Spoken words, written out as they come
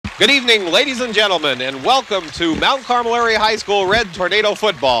Good evening, ladies and gentlemen, and welcome to Mount Carmel Area High School Red Tornado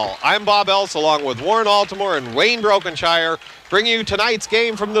Football. I'm Bob Else, along with Warren Altimore and Wayne Brokenshire, bringing you tonight's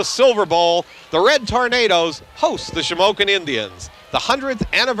game from the Silver Bowl. The Red Tornadoes host the Shamokin Indians, the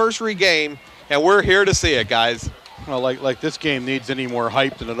 100th anniversary game, and we're here to see it, guys. Well, like this game needs any more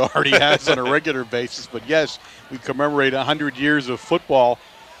hype than it already has on a regular basis. But yes, we commemorate 100 years of football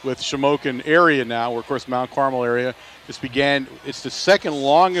with Shamokin area now, or of course Mount Carmel area. This began, it's the second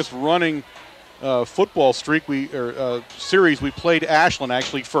longest running football streak series. We played Ashland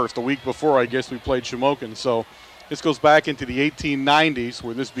actually first. A week before, I guess, we played Shamokin. So this goes back into the 1890s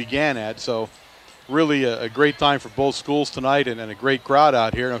where this began at. So really a great time for both schools tonight, and a great crowd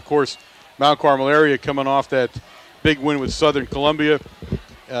out here. And of course, Mount Carmel area coming off that big win with Southern Columbia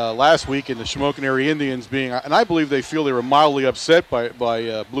last week, and the Shamokin area Indians being, and I believe they feel they were mildly upset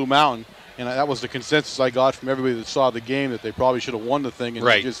by Blue Mountain, and that was the consensus I got from everybody that saw the game, that they probably should have won the thing, and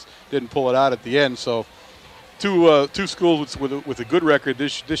they just didn't pull it out at the end. So two schools with a good record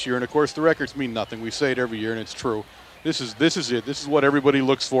this year, and of course the records mean nothing. We say it every year, and it's true. This is it. This is what everybody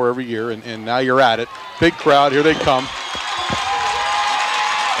looks for every year, and now you're at it. Big crowd, here they come.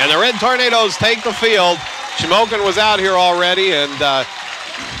 And the Red Tornadoes take the field. Shamokin was out here already, and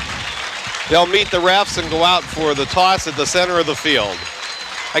they'll meet the refs and go out for the toss at the center of the field.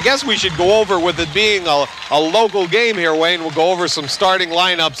 I guess we should go over, with it being a local game here, Wayne, we'll go over some starting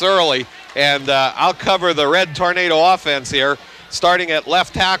lineups early, and I'll cover the Red Tornado offense here. Starting at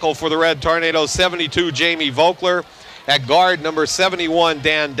left tackle for the Red Tornadoes, 72, Jamie Vogler. At guard, number 71,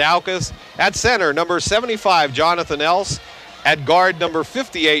 Dan Daukus. At center, number 75, Jonathan Else. At guard, number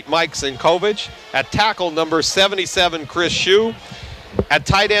 58, Mike Sinkovich. At tackle, number 77, Chris Shue. At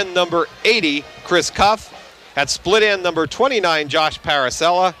tight end, number 80, Chris Cuff. At split end, number 29, Josh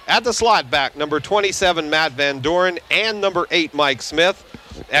Paracella. At the slot back, number 27, Matt Van Doren, and number 8, Mike Smith.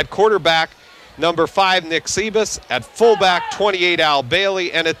 At quarterback, number 5, Nick Sebas. At fullback, 28, Al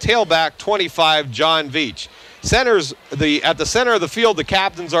Bailey. And at tailback, 25, John Veach. At the center of the field, the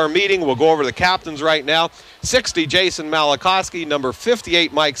captains are meeting. We'll go over the captains right now. 60, Jason Malakowski. Number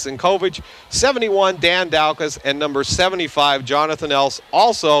 58, Mike Sinkovich. 71, Dan Daukus. And number 75, Jonathan Else.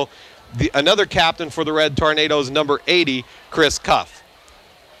 Also, another captain for the Red Tornadoes, number 80, Chris Cuff.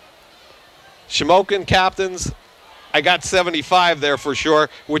 Shamokin captains, I got 75 there for sure,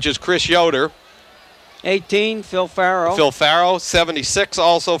 which is Chris Yoder. 18, Phil Farrow. Phil Farrow. 76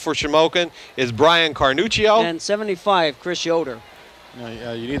 also for Shamokin is Brian Carnuccio. And 75, Chris Yoder.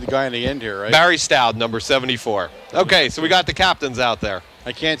 You need the guy in the end here, right? Barry Stout, number 74. Okay, so we got the captains out there.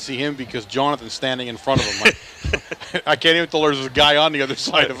 I can't see him because Jonathan's standing in front of him. I can't even tell there's a guy on the other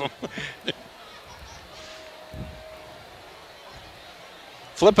side of him.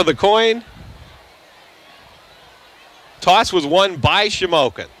 Flip of the coin. Toss was won by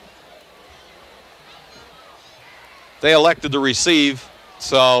Shamokin. They elected to receive,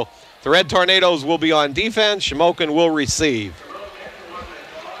 so the Red Tornadoes will be on defense. Shamokin will receive.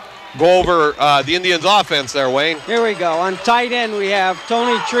 Go over the Indians' offense there, Wayne. Here we go. On tight end, we have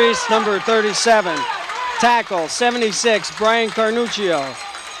Tony Treese, number 37. Tackle, 76, Brian Carnuccio.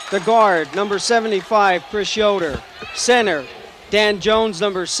 The guard, number 75, Chris Yoder. Center, Dan Jones,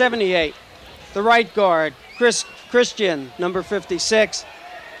 number 78. The right guard, Christian, number 56.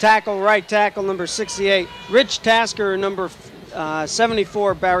 Right tackle, number 68. Rich Tasker, number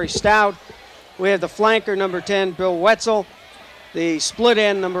 74, Barry Stout. We have the flanker, number 10, Bill Wetzel. The split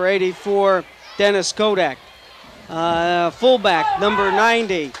end, number 84, Dennis Kodak. Fullback, number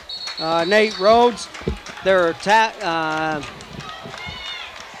 90, Nate Rhodes. The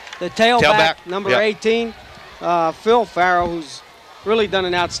tailback, number 18, Phil Farrow, who's really done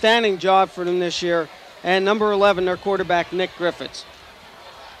an outstanding job for them this year. And number 11, their quarterback, Nick Griffiths.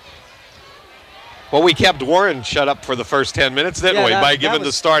 Well, we kept Warren shut up for the first 10 minutes, didn't we, by giving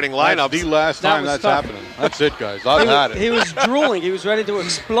the starting lineup. That's the last time that's happening. That's it, guys. I've had it. He was drooling. He was ready to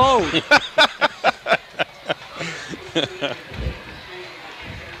explode.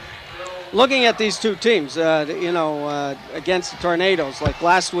 Looking at these two teams, against the Tornadoes, like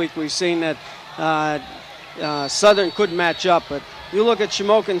last week we've seen that Southern couldn't match up, but you look at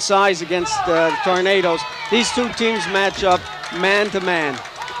Shamokin's size against the Tornadoes, these two teams match up man to man.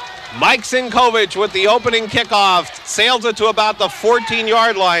 Mike Sinkovich with the opening kickoff, sails it to about the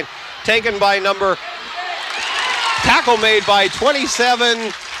 14-yard line, taken by tackle made by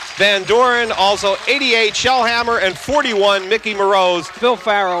 27, Van Doren, also 88, Shellhammer, and 41, Mickey Moroz. Phil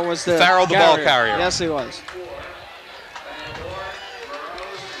Farrow was the ball carrier. Yes, he was.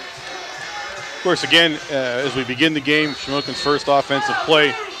 Of course, again, as we begin the game, Shamokin's first offensive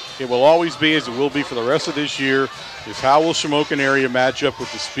play it will always be, as it will be for the rest of this year, is how will Shamokin area match up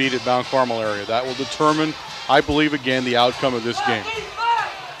with the speed at Mount Carmel area. That will determine, I believe, again, the outcome of this game.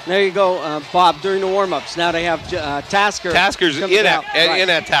 There you go, Bob, during the warm-ups. Now they have Tasker. Tasker's in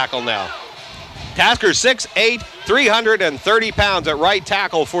at tackle now. Tasker 6'8", 330 pounds at right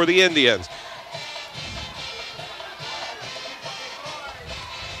tackle for the Indians.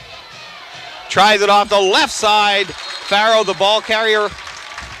 Tries it off the left side. Farrow, the ball carrier.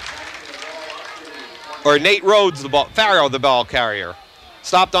 Or Nate Rhodes, Farrow, the ball carrier.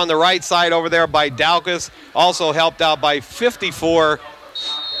 Stopped on the right side over there by Daukus. Also helped out by 54,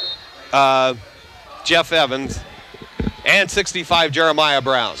 Jeff Evans. And 65, Jeremiah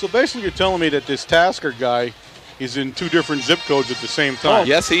Brown. So basically you're telling me that this Tasker guy is in 2 different zip codes at the same time. Oh,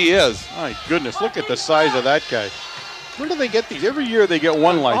 yes, he is. My goodness, look at the size of that guy. Where do they get these? Every year they get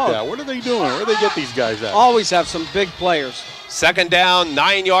one like that. What are they doing? Where do they get these guys at? Always have some big players. 2nd down,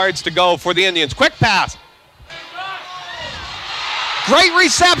 9 yards to go for the Indians. Quick pass. Great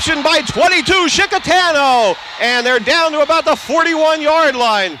reception by 22, Chicatano. And they're down to about the 41-yard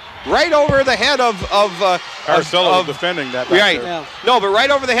line. Right over the head of Arcello defending that back right. there. Yeah. No, but right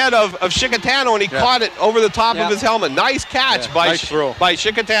over the head of Chicatano, and he caught it over the top of his helmet. Nice catch by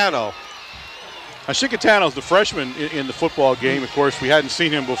Chicatano. Now, Chicatano's the freshman in the football game. Of course, we hadn't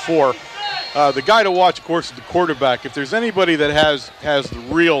seen him before. The guy to watch, of course, is the quarterback. If there's anybody that has the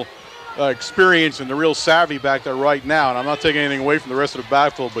real experience and the real savvy back there right now, and I'm not taking anything away from the rest of the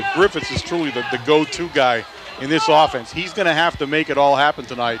backfield, but Griffiths is truly the go-to guy in this offense. He's going to have to make it all happen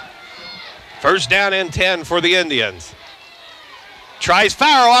tonight. 1st down and 10 for the Indians. Tries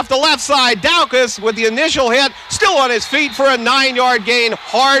Farrow off the left side. Daukus with the initial hit, still on his feet for a 9-yard gain.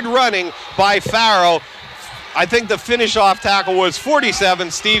 Hard running by Farrow. I think the finish-off tackle was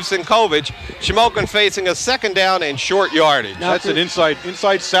 47, Steve Sinkovich. Shamokin facing a 2nd down and short yardage. Now that's an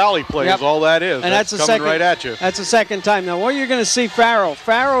inside Sally play is all that is. And that's coming right at you. That's the 2nd time. Now, what you're going to see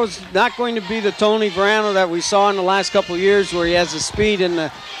Farrow's not going to be the Tony Verano that we saw in the last couple of years where he has the speed and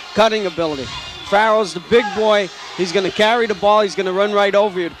the cutting ability. Farrow's the big boy. He's going to carry the ball. He's going to run right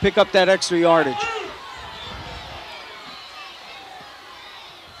over you to pick up that extra yardage.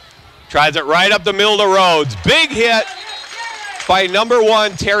 Tries it right up the middle to Rhodes. Big hit by number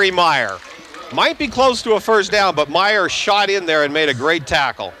 1, Terry Meyer. Might be close to a 1st down, but Meyer shot in there and made a great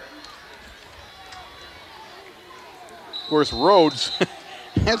tackle. Of course, Rhodes,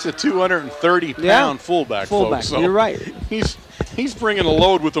 that's a 230-pound fullback, folks. So you're right. He's bringing a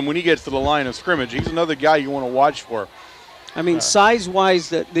load with him when he gets to the line of scrimmage. He's another guy you want to watch for. I mean, size-wise,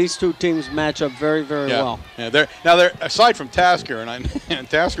 that these 2 teams match up very, very well. Yeah, they're aside from Tasker, and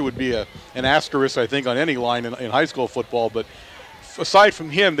Tasker would be an asterisk, I think, on any line in high school football. But aside from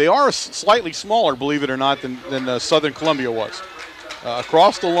him, they are slightly smaller, believe it or not, than Southern Columbia was.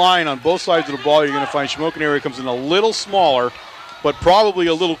 Across the line on both sides of the ball, you're going to find Shamokin area comes in a little smaller, but probably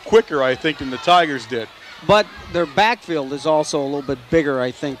a little quicker, I think, than the Tigers did. But their backfield is also a little bit bigger,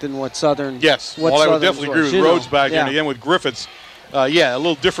 I think, than what Southern. Yes, I would definitely agree with Rhodes back there, and again with Griffiths. A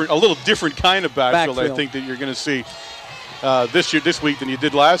little different kind of backfield. I think that you're going to see this week than you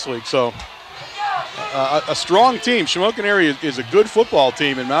did last week. So a strong team. Shamokin area is a good football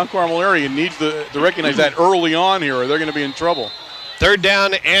team, and Mount Carmel area needs to recognize that early on here, or they're going to be in trouble. 3rd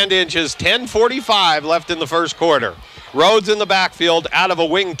down and inches. 10:45 left in the 1st quarter. Rhodes in the backfield out of a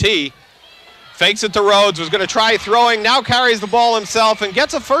wing tee. Fakes it to Rhodes, was going to try throwing, now carries the ball himself and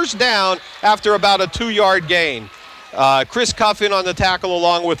gets a 1st down after about a 2-yard gain. Chris Cuffin on the tackle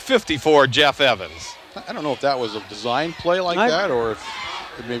along with 54, Jeff Evans. I don't know if that was a design play like that or if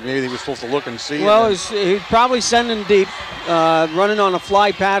maybe he was supposed to look and see. Well, he'd probably send him deep, running on a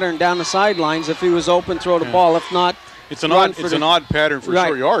fly pattern down the sidelines. If he was open, throw the ball. If not, it's an odd pattern for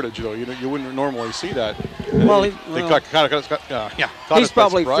short yardage, though. You wouldn't normally see that. Well, he's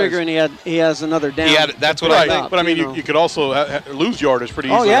probably figuring he has another down. That's what I think. But I mean, you could also lose yardage pretty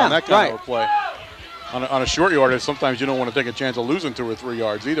easily on that kind of a play. On a short yardage, sometimes you don't want to take a chance of losing 2 or 3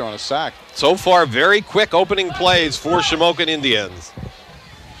 yards either on a sack. So far, very quick opening plays for Shamokin Indians.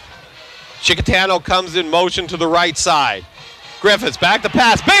 Chicatano comes in motion to the right side. Griffiths back to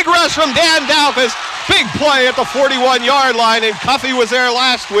pass. Big rush from Dan Daukus. Big play at the 41-yard line, and Cuffy was there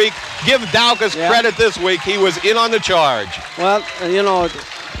last week. Give Daukus credit this week. He was in on the charge. Well,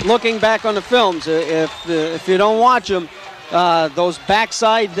 looking back on the films, if you don't watch them, those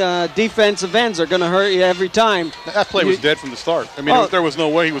backside defensive ends are going to hurt you every time. That play was dead from the start. I mean, there was no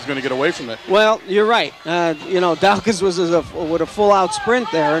way he was going to get away from it. Well, you're right. Dawkins was with a full-out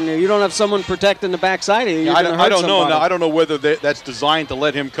sprint there, and you don't have someone protecting the backside of you. Yeah, I don't know. Now, I don't know whether that's designed to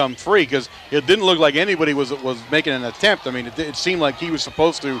let him come free, because it didn't look like anybody was making an attempt. I mean, it seemed like he was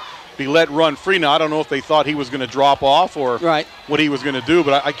supposed to be let run free. Now, I don't know if they thought he was going to drop off or what he was going to do,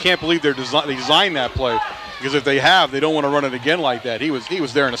 but I can't believe they designed that play, because if they have, they don't want to run it again like that. He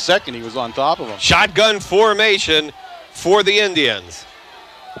was there in a second. He was on top of him. Shotgun formation for the Indians.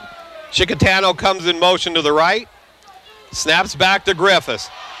 Chicatano comes in motion to the right, snaps back to Griffiths.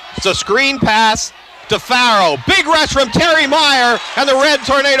 It's a screen pass to Farrow. Big rush from Terry Meyer, and the Red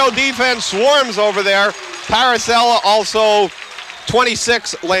Tornado defense swarms over there. Paracella also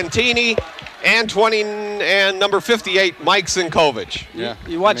 26, Lantini, and number 58, Mike Sinkovich. Yeah,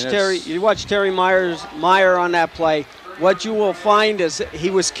 you watch Terry Meyer on that play. What you will find is he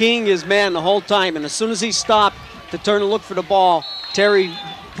was keying his man the whole time, and as soon as he stopped to turn and look for the ball, Terry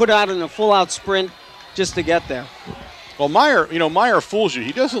put out in a full-out sprint just to get there. Well, Meyer fools you.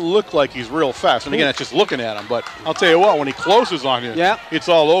 He doesn't look like he's real fast. And again, that's just looking at him. But I'll tell you what, when he closes on you, it's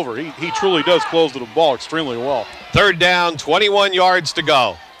all over. He truly does close to the ball extremely well. Third down, 21 yards to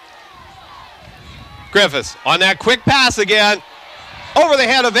go. Griffiths on that quick pass again, over the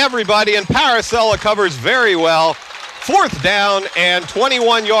head of everybody, and Paracella covers very well. Fourth down and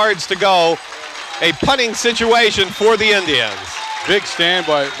 21 yards to go. A punting situation for the Indians. Big stand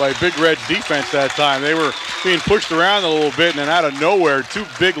by Big Red's defense that time. They were being pushed around a little bit, and then out of nowhere, two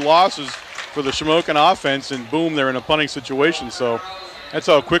big losses for the Shamokin offense, and boom, they're in a punting situation. So that's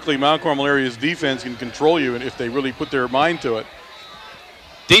how quickly Mount Carmel area's defense can control you, and if they really put their mind to it.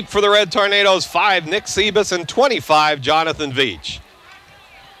 Deep for the Red Tornadoes, 5, Nick Sebas, and 25, Jonathan Veach.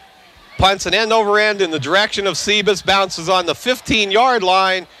 Punts an end over end in the direction of Sebas, bounces on the 15-yard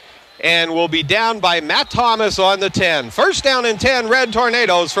line, and will be down by Matt Thomas on the 10. First down and 10, Red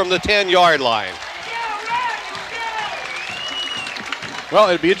Tornadoes from the 10-yard line. Well,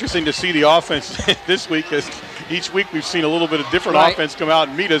 it'd be interesting to see the offense this week, as each week we've seen a little bit of different offense come out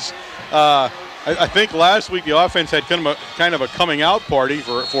and meet us. I think last week the offense had kind of a coming out party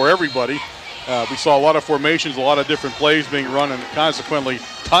for everybody. We saw a lot of formations, a lot of different plays being run, and consequently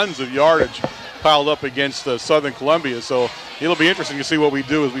tons of yardage piled up against Southern Columbia. So it'll be interesting to see what we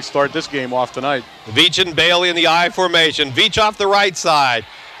do as we start this game off tonight. Veach and Bailey in the I formation. Veach off the right side.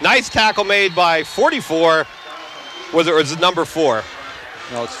 Nice tackle made by 44. Was it number 4?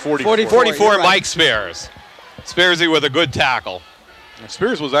 No, it's 44. 44, Mike Spears. Spearsy with a good tackle.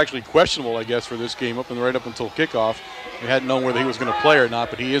 Spears was actually questionable, I guess, for this game right up until kickoff. We hadn't known whether he was going to play or not,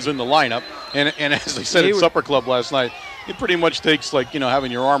 but he is in the lineup. And as they said at Supper Club last night, it pretty much takes like,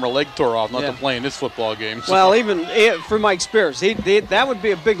 having your arm or leg tore off not to play in this football game. So. Well, even for Mike Spears, that would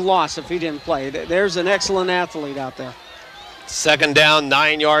be a big loss if he didn't play. There's an excellent athlete out there. Second down,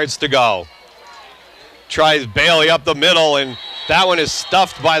 9 yards to go. Tries Bailey up the middle, and that one is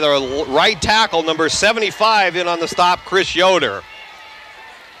stuffed by the right tackle, number 75, in on the stop, Chris Yoder.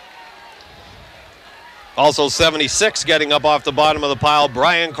 Also 76 getting up off the bottom of the pile,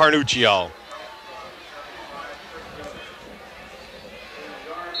 Brian Carnuccio.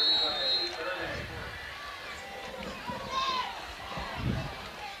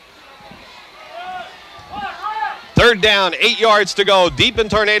 Third down, 8 yards to go, deep in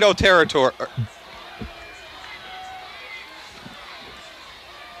Tornado territory.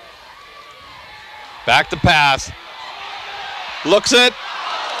 Back to pass. Looks it.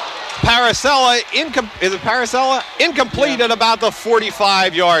 Paracella, is it Paracella? Incomplete at about the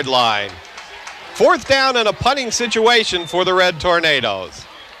 45-yard line. Fourth down and a punting situation for the Red Tornadoes.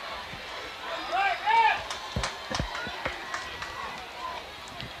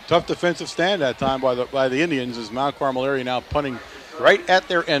 Tough defensive stand that time by the Indians, as Mount Carmel area now punting right at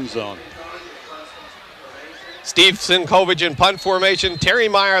their end zone. Steve Sinkovich in punt formation. Terry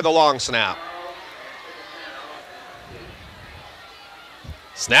Meyer the long snap.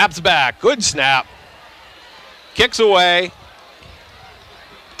 Snaps back, good snap. Kicks away.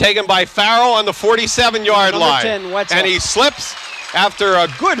 Taken by Farrell on the 47-yard line. 10, Wetzel. And he slips after a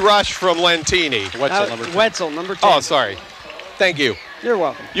good rush from Lentini. Wetzel, number 10. Oh, sorry. Thank you. You're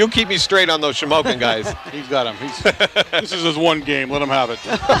welcome. You keep me straight on those Shamokin guys. He's got him. This is his one game. Let him have it.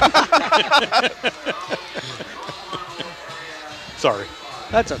 Sorry.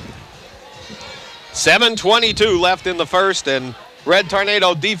 That's okay. 7:22 left in the first, and Red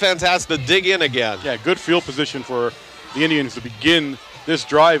Tornado defense has to dig in again. Yeah, good field position for the Indians to begin this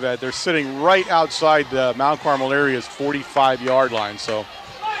drive at. They're sitting right outside the Mount Carmel area's 45-yard line. So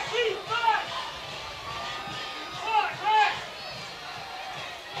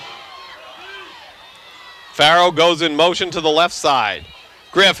Farrow goes in motion to the left side.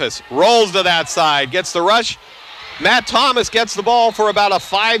 Griffiths rolls to that side, gets the rush. Matt Thomas gets the ball for about a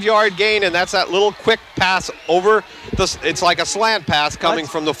 5-yard gain, and that's that little quick pass over. It's like a slant pass coming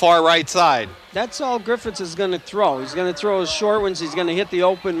from the far right side. That's all Griffiths is going to throw. He's going to throw his short ones. He's going to hit the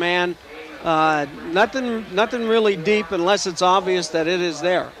open man. Nothing really deep unless it's obvious that it is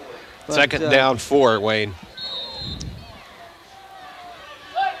there. But, second down 4, Wayne.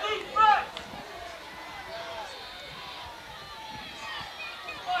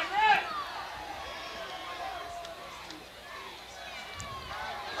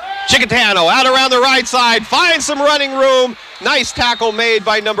 Chicatano out around the right side, finds some running room. Nice tackle made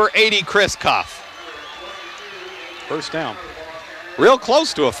by number 80, Chris Cuff. First down. Real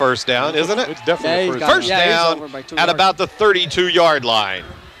close to a first down, isn't it? It's definitely a first down at about the 32-yard line.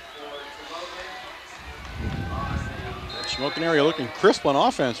 Shamokin area looking crisp on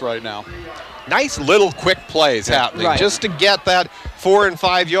offense right now. Nice little quick plays happening just to get that 4 and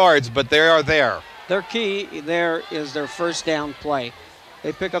 5 yards, but they are there. Their key there is their first down play.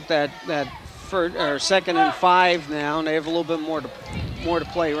 They pick up that second and 5 now, and they have a little bit more to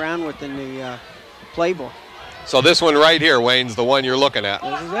play around with in the playbook. So this one right here, Wayne's the one you're looking at.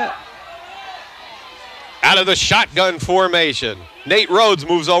 This is it. Out of the shotgun formation, Nate Rhodes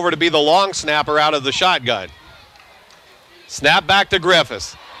moves over to be the long snapper out of the shotgun. Snap back to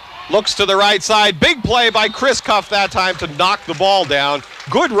Griffiths. Looks to the right side. Big play by Chris Cuff that time to knock the ball down.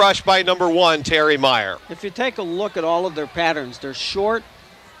 Good rush by number 1, Terry Meyer. If you take a look at all of their patterns, they're short,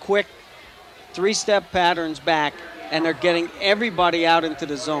 quick, 3-step patterns back, and they're getting everybody out into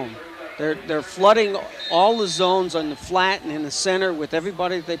the zone. They're flooding all the zones on the flat and in the center with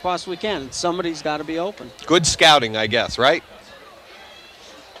everybody that they possibly can. And somebody's got to be open. Good scouting, I guess, right?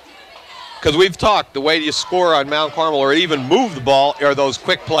 Because we've talked, the way you score on Mount Carmel or even move the ball are those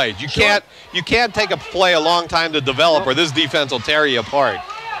quick plays. You can't take a play a long time to develop or this defense will tear you apart.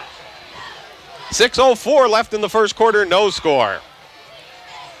 6:04 left in the first quarter, no score.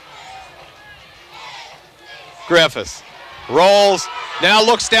 Griffiths rolls, now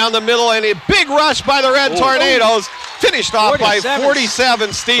looks down the middle, and a big rush by the Red Tornadoes, finished off by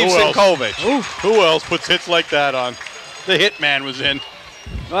 47, Steve Sinkovich. Who else puts hits like that on? The hit man was in.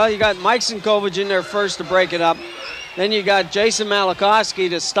 Well, you got Mike Sinkovich in there first to break it up. Then you got Jason Malakowski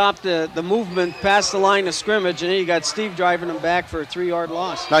to stop the movement past the line of scrimmage, and then you got Steve driving him back for a 3-yard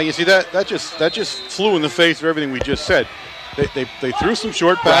loss. Now you see that just flew in the face of everything we just said. They threw some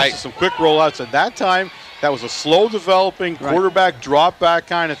short passes, some quick rollouts. At that time, that was a slow developing quarterback drop back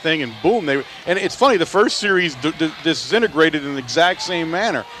kind of thing, and boom, and it's funny, the first series disintegrated in the exact same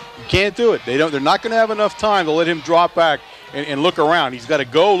manner. You can't do it. They're not going to have enough time to let him drop back and look around. He's got to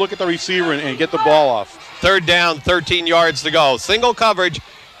go look at the receiver and get the ball off. Third down, 13 yards to go. Single coverage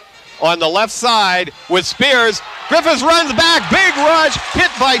on the left side with Spears. Griffiths runs back, big rush,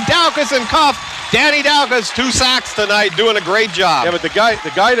 hit by Daukus and Cuff. Danny Daukus, 2 sacks tonight, doing a great job. Yeah, but the guy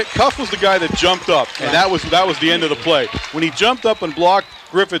that Cuff was the guy that jumped up, and that was the end of the play. When he jumped up and blocked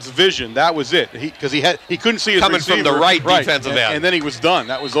Griffiths' vision, that was it. Because he couldn't see his coming receiver. From the right defensive end. And then he was done.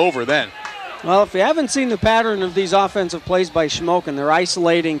 That was over then. Well, if you haven't seen the pattern of these offensive plays by Shamokin, they're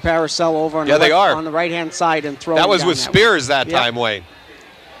isolating Paracel over on the right-hand side and throwing. That was with Spears that time, Wayne.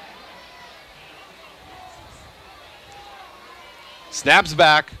 Snaps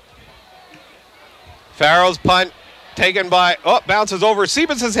back. Farrow's punt taken by, bounces over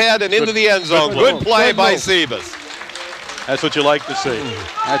Siebes' head and into the end zone. Good play by Siebes. That's what you like to see.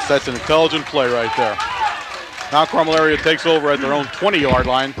 That's an intelligent play right there. Mount Carmel area takes over at their own 20-yard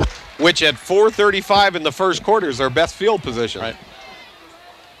line. Which at 4:35 in the first quarter is their best field position. Right.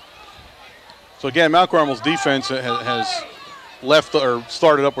 So again, Mount Carmel's defense has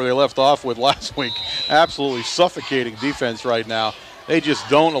started up where they left off with last week. Absolutely suffocating defense right now. They just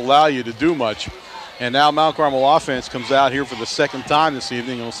don't allow you to do much. And now Mount Carmel offense comes out here for the second time this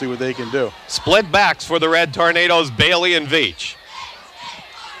evening, and we'll see what they can do. Split backs for the Red Tornadoes, Bailey and Veach.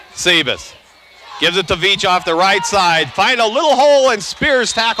 Siebes gives it to Veach off the right side. Find a little hole, and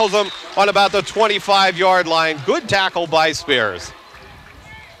Spears tackles him on about the 25-yard line. Good tackle by Spears.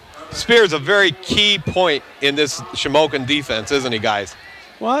 Spears a very key point in this Shamokin defense, isn't he, guys?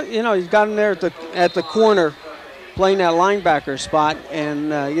 Well, he's got him there at the corner playing that linebacker spot.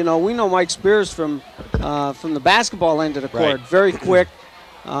 And, we know Mike Spears from the basketball end of the court. Right. Very quick,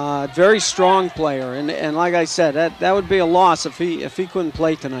 very strong player. And like I said, that would be a loss if he couldn't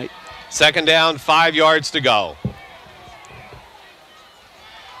play tonight. Second down, 5 yards to go.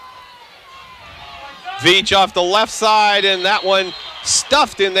 Veach off the left side, and that one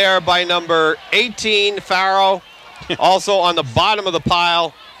stuffed in there by number 18, Farrow. Also on the bottom of the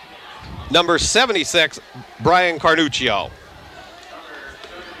pile, number 76, Brian Carnuccio.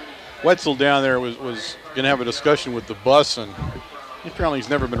 Wetzel down there was going to have a discussion with the bus, and apparently he's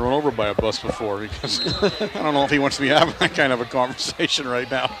never been run over by a bus before, because I don't know if he wants to be having that kind of a conversation right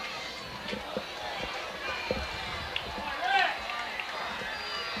now.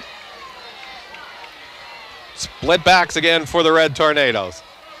 Split backs again for the Red Tornadoes.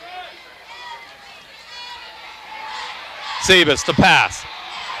 Sebas to pass.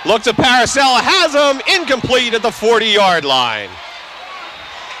 Looks at Paracella, has him, incomplete at the 40-yard line.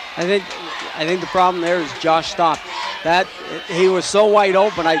 I think the problem there is Josh stopped. That he was so wide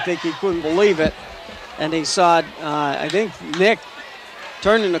open, I think he couldn't believe it. And he saw, I think Nick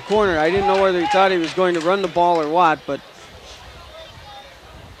turned in the corner. I didn't know whether he thought he was going to run the ball or what, but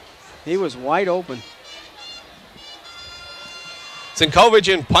he was wide open.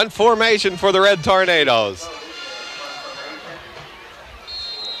 Sinkovic in punt formation for the Red Tornadoes.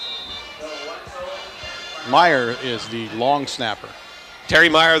 Meyer is the long snapper. Terry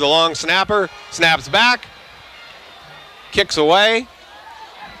Meyer, the long snapper, snaps back, kicks away.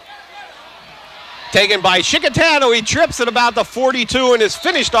 Taken by Chicatano. He trips at about the 42 and is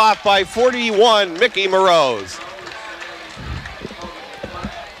finished off by 41, Mickey Moroz.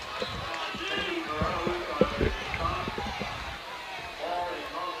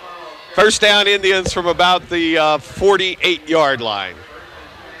 First down, Indians from about the 48-yard line.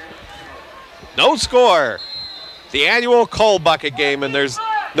 No score. The annual coal bucket game, and there's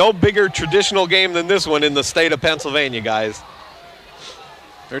no bigger traditional game than this one in the state of Pennsylvania, guys.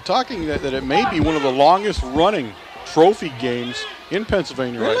 They're talking that it may be one of the longest running trophy games in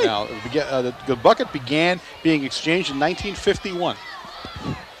Pennsylvania right now. The bucket began being exchanged in 1951.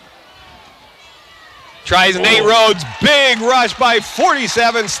 Tries Nate Rhodes, big rush by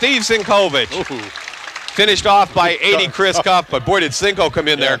 47, Steve Sinkovic. Finished off by 80, Chris Cuff, but boy, did Cinco come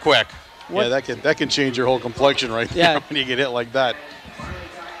in there quick. Yeah, that can change your whole complexion right there when you get hit like that.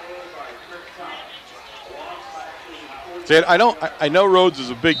 See, I know Rhodes is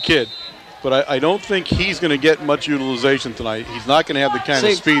a big kid, but I don't think he's going to get much utilization tonight. He's not going to have the kind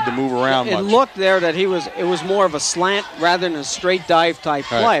of speed to move around much. It looked there that it was more of a slant rather than a straight dive type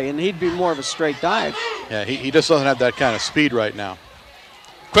play, and he'd be more of a straight dive. Yeah, he just doesn't have that kind of speed right now.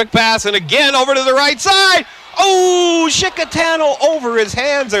 Quick pass, and again over to the right side. Oh, Chicatano over his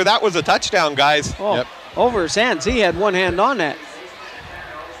hands there. That was a touchdown, guys. Oh, yep. Over his hands. He had one hand on that.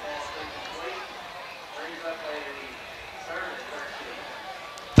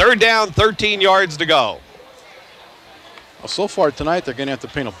 Third down, 13 yards to go. Well, so far tonight, they're going to have to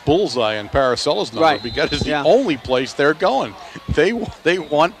paint a bullseye on Paracella's number because it's the only place they're going. They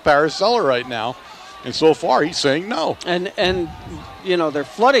want Paracella right now, and so far he's saying no. And you know, they're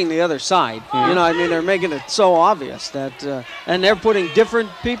flooding the other side. Mm-hmm. You know, I mean, they're making it so obvious that, and they're putting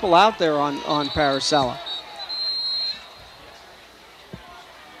different people out there on Paracella.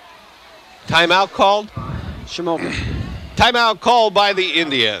 Timeout called? Shamokin. Timeout called by the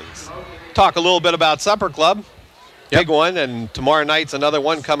Indians. Talk a little bit about Supper Club. Big one, and tomorrow night's another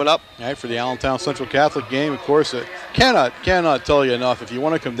one coming up. All right, for the Allentown Central Catholic game, of course, cannot tell you enough. If you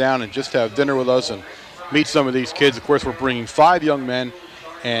want to come down and just have dinner with us and meet some of these kids, of course, we're bringing 5 young men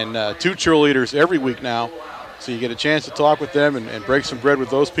and 2 cheerleaders every week now. So you get a chance to talk with them and break some bread with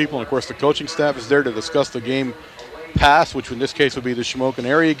those people. And, of course, the coaching staff is there to discuss the game past, which in this case would be the Shamokin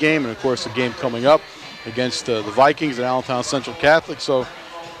area game, and, of course, the game coming up against the Vikings at Allentown Central Catholic. So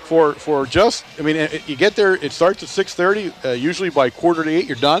for just, I mean, you get there, it starts at 6:30. Usually by 7:45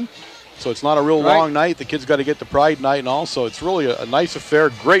 you're done. So it's not a real long night. The kids got to get to Pride Night and all. So it's really a nice affair.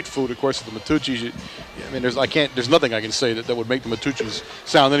 Great food, of course, at the Matucci's. I mean, there's nothing I can say that would make the Matucci's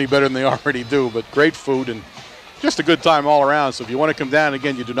sound any better than they already do. But great food and just a good time all around. So if you want to come down,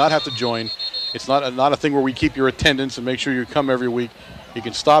 again, you do not have to join. It's not a thing where we keep your attendance and make sure you come every week. You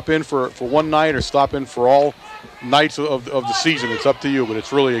can stop in for one night or stop in for all nights of the season. It's up to you, but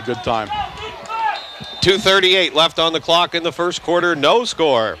it's really a good time. 2:38 left on the clock in the first quarter. No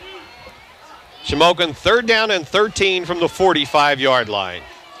score. Shamokin 3rd down and 13 from the 45-yard line.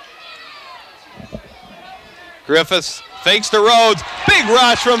 Griffiths fakes to Rhodes. Big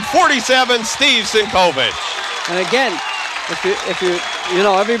rush from 47, Steve Sinkovic. And again, if you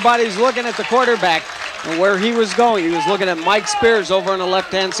know, everybody's looking at the quarterback and where he was going. He was looking at Mike Spears over on the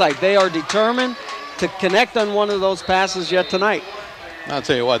left-hand side. They are determined to connect on one of those passes yet tonight. I'll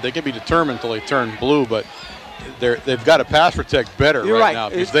tell you what, they can be determined until they turn blue, but they've got to pass protect better right now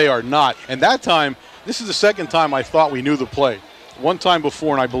because they are not. And that time, this is the second time I thought we knew the play. One time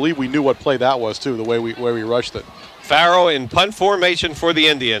before, and I believe we knew what play that was too, the way we rushed it. Farrow in punt formation for the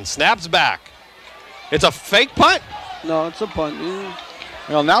Indians. Snaps back. It's a fake punt? No, it's a punt.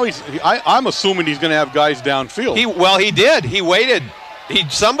 Well, now I'm assuming he's going to have guys downfield. He did. He waited.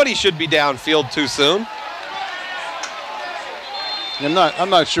 Somebody should be downfield too soon. I'm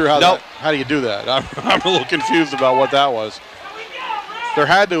not sure how do you do that. I'm a little confused about what that was. There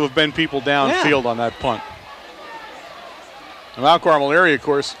had to have been people downfield on that punt. The Mount Carmel area, of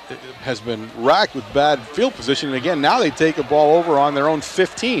course, has been racked with bad field position. And again, now they take a ball over on their own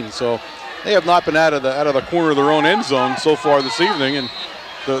 15. So they have not been out of the corner of their own end zone so far this evening. And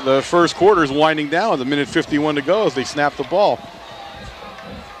the first quarter is winding down with a minute 51 to go as they snap the ball.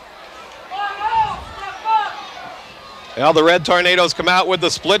 Now the Red Tornadoes come out with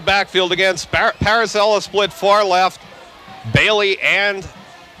the split backfield against Paracella split far left. Bailey and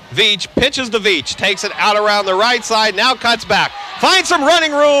Veach pitches to Veach, takes it out around the right side, now cuts back, finds some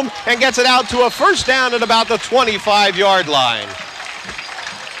running room and gets it out to a first down at about the 25-yard line.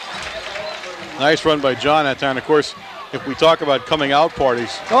 Nice run by John that time. Of course, if we talk about coming out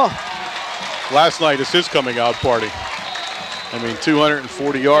parties, last night is his coming out party. I mean,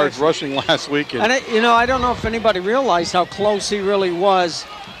 240 yards rushing last week. And I don't know if anybody realized how close he really was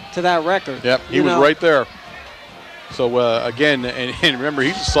to that record. Yep, he was right there. So, again, and remember,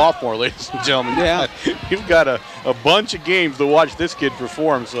 he's a sophomore, ladies and gentlemen. Yeah. You've got a bunch of games to watch this kid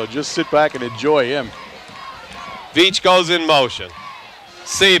perform, so just sit back and enjoy him. Veach goes in motion.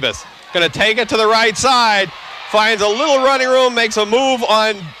 Sebas going to take it to the right side, finds a little running room, makes a move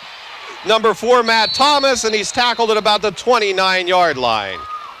on number 4, Matt Thomas, and he's tackled at about the 29-yard line.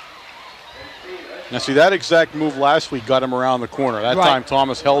 Now, see, that exact move last week got him around the corner. That time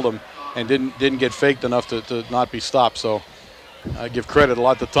Thomas held him and didn't get faked enough to not be stopped. So I give credit a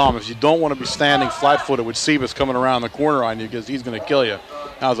lot to Thomas. You don't want to be standing flat-footed with Sebas coming around the corner on you because he's going to kill you.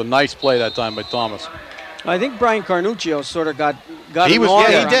 That was a nice play that time by Thomas. I think Brian Carnuccio sort of got he was,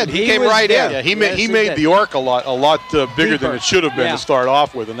 yeah, he did. He came right in. Yeah, he made the arc a lot bigger than it should have been to start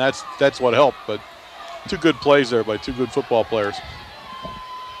off with, and that's what helped. But two good plays there by two good football players.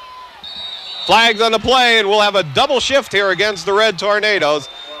 Flags on the play, and we'll have a double shift here against the Red Tornadoes.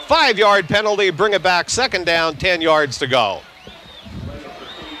 5-yard penalty, bring it back, second down, 10 yards to go.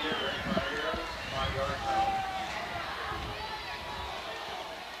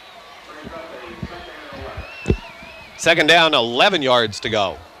 Second down, 11 yards to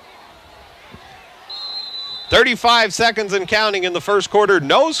go. 35 seconds and counting in the first quarter.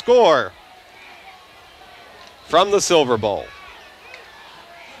 No score from the Silver Bowl.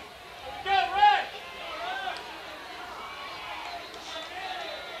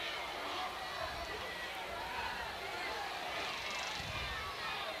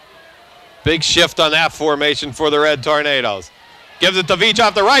 Big shift on that formation for the Red Tornadoes. Gives it to Veach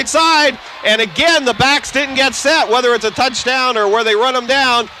off the right side, and again, the backs didn't get set. Whether it's a touchdown or where they run them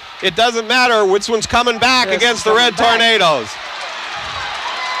down, it doesn't matter which one's coming back against the Red Tornadoes.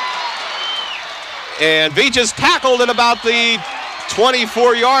 And Veach is tackled at about the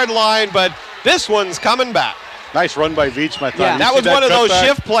 24-yard line, but this one's coming back. Nice run by Veach, my friend. Yeah, that was one of those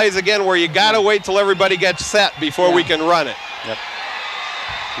shift plays again where you got to wait till everybody gets set before we can run it. Yep.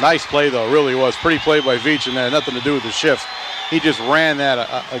 Nice play, though, really was. Pretty play by Veach, and that had nothing to do with the shift. He just ran that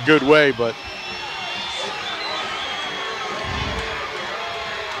a good way, but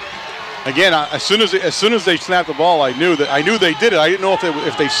again, as soon as they snapped the ball, I knew they did it. I didn't know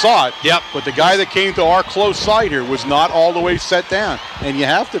if they saw it. Yep. But the guy that came to our close side here was not all the way set down, and you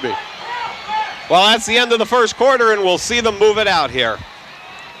have to be. Well, that's the end of the first quarter, and we'll see them move it out here.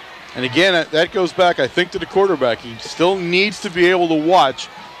 And again, that goes back, I think, to the quarterback. He still needs to be able to watch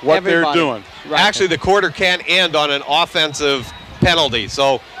what they're doing. Right. Actually, the quarter can't end on an offensive penalty,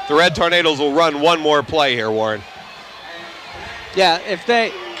 so the Red Tornadoes will run one more play here, Warren. Yeah, if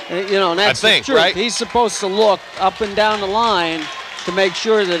they, and that's the truth. Right? He's supposed to look up and down the line to make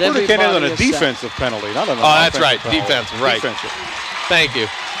sure that everybody can't end on a defensive penalty, not on an offensive penalty. penalty. Defensive, right. Defensive. Thank you.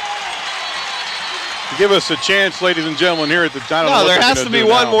 Give us a chance, ladies and gentlemen, here at the time. No, there has to be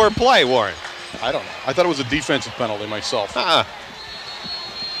one more play, Warren. I don't know. I thought it was a defensive penalty myself.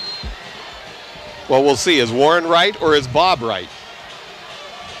 Well, we'll see. Is Warren right or is Bob right?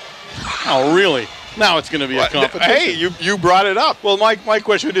 Oh, really? Now it's going to be a competition. Hey, you brought it up. Well, my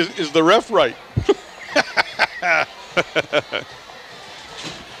question is the ref right?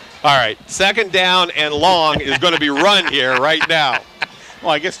 All right, second down and long is going to be run here right now.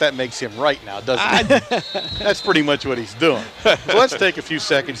 Well, I guess that makes him right now, doesn't it? That's pretty much what he's doing. So let's take a few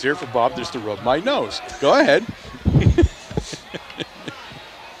seconds here for Bob just to rub my nose. Go ahead.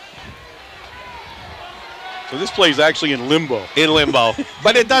 So this play is actually in limbo. In limbo.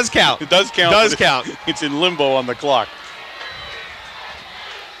 But it does count. It does count. It does count. It's in limbo on the clock.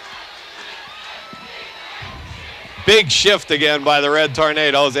 Big shift again by the Red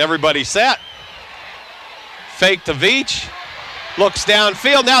Tornadoes. Everybody set. Fake to Veach. Looks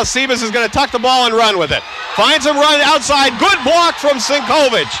downfield. Now Sebas is going to tuck the ball and run with it. Finds him run outside. Good block from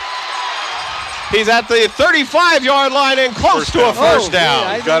Sinkovic. He's at the 35-yard line and close to a first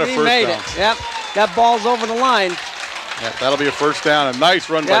down. He got a first down. Yep, that ball's over the line. Yeah, that'll be a first down. A nice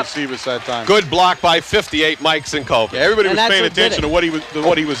run by Sebas that time. Good block by 58 Mike Sinkovic. Yeah, everybody was paying attention to what he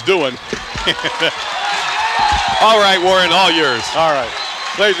was doing. All right, Warren, all yours. All right.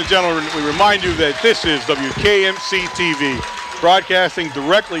 Ladies and gentlemen, we remind you that this is WKMC TV, broadcasting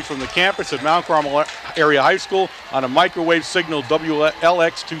directly from the campus at Mount Carmel Area High School on a microwave signal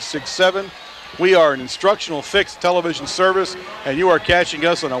WLX267. We are an instructional fixed television service, and you are catching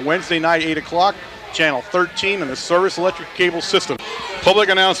us on a Wednesday night, 8 o'clock, channel 13 on the Service Electric Cable System. Public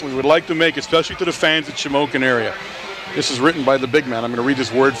announcement we would like to make, especially to the fans at Shamokin area. This is written by the big man. I'm going to read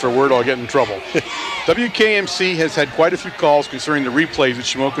this word for word or I'll get in trouble. WKMC has had quite a few calls concerning the replays of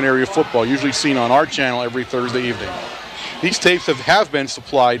Shamokin area football, usually seen on our channel every Thursday evening. These tapes have been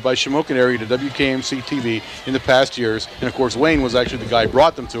supplied by Shamokin area to WKMC TV in the past years, and of course Wayne was actually the guy who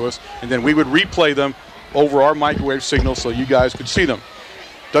brought them to us, and then we would replay them over our microwave signal so you guys could see them.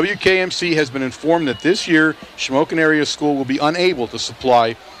 WKMC has been informed that this year Shamokin area school will be unable to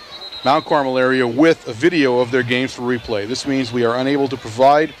supply Mount Carmel area with a video of their games for replay. This means we are unable to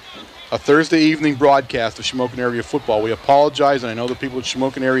provide a Thursday evening broadcast of Shamokin area football. We apologize, and I know the people at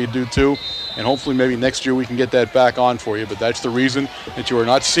Shamokin area do too, and hopefully maybe next year we can get that back on for you, but that's the reason that you are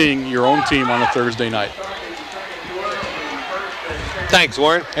not seeing your own team on a Thursday night. Thanks,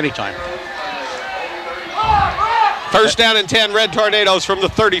 Warren. Anytime. First down and 10, Red Tornadoes from the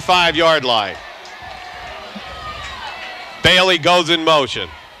 35-yard line. Bailey goes in motion.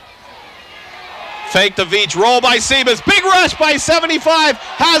 Fake to Veach, roll by Sebas, big rush by 75,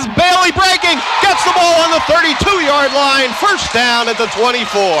 has Bailey breaking, gets the ball on the 32-yard line, first down at the 24.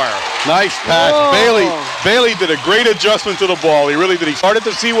 Nice pass. Bailey did a great adjustment to the ball. He really did. He started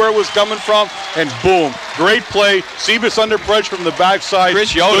to see where it was coming from, and boom, great play. Sebas under pressure from the backside,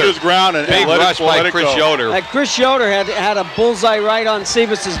 Chris Yoder, stood his ground, and big rush by Chris Yoder. Chris Yoder had a bullseye right on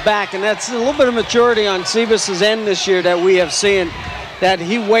Sebas's back, and that's a little bit of maturity on Sebas's end this year that we have seen. That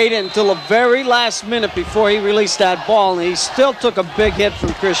he waited until the very last minute before he released that ball, and he still took a big hit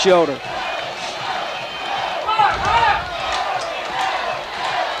from Chris Yoder.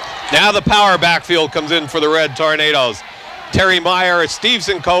 Now the power backfield comes in for the Red Tornadoes. Terry Meyer, Steve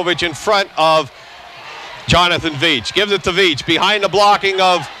Sinkovic in front of Jonathan Veach. Gives it to Veach behind the blocking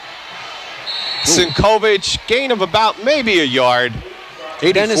of Sinkovic. Gain of about maybe a yard.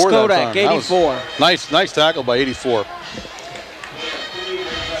 84 Dennis Kodak, 84. Nice tackle by 84.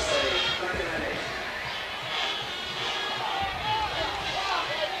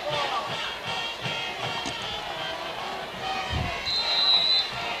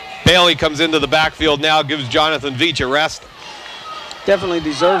 Bailey comes into the backfield now, gives Jonathan Veach a rest. Definitely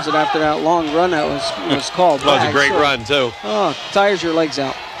deserves it after that long run that was called. That was a great run, too. Oh, tires your legs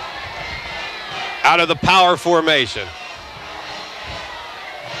out. Out of the power formation.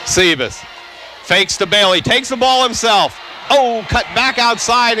 Sebas fakes to Bailey, takes the ball himself. Oh, cut back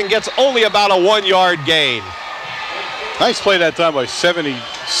outside and gets only about a 1-yard gain. Nice play that time by 70.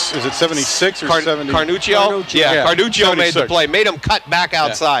 Is it 76 or 70? Carnuccio? Yeah, Carnuccio made the play. Made him cut back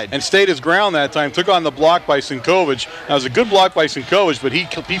outside. And stayed his ground that time. Took on the block by Sinkovic. That was a good block by Sinkovic, but he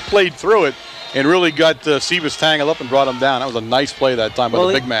played through it and really got Sebas tangled up and brought him down. That was a nice play that time by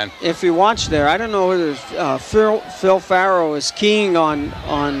the big man. If you watch there, I don't know whether Phil Farrow is keying on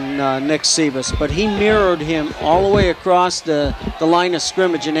Nick Sebas, but he mirrored him all the way across the line of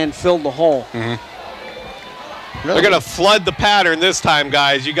scrimmage and then filled the hole. Mm-hmm. Really? They're going to flood the pattern this time,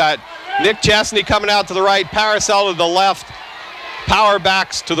 guys. You got Nick Chesney coming out to the right, Paracel to the left, power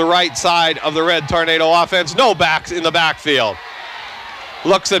backs to the right side of the Red Tornado offense. No backs in the backfield.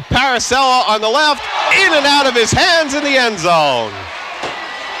 Looks at Paracella on the left, in and out of his hands in the end zone.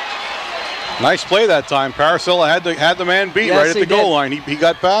 Nice play that time. Paracella had the man beat right at the goal line. He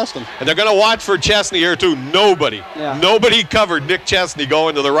got past him. And they're going to watch for Chesney here too. Nobody covered Nick Chesney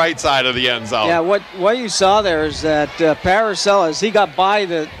going to the right side of the end zone. Yeah, what you saw there is that Paracella, as he got by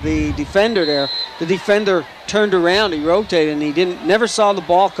the defender there, the defender turned around, he rotated, and he never saw the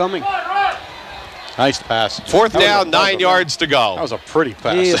ball coming. Nice pass. Fourth down, 9 yards to go. That was a pretty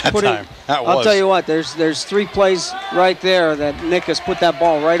pass that time. I'll tell you what, there's 3 plays right there that Nick has put that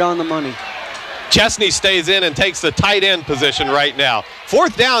ball right on the money. Chesney stays in and takes the tight end position right now.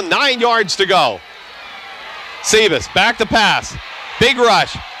 Fourth down, 9 yards to go. Sebas back to pass. Big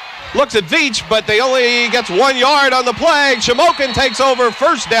rush. Looks at Veach, but they only gets 1 yard on the play. Shamokin takes over,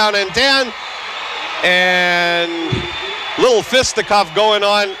 first down and 10. And little fisticuff going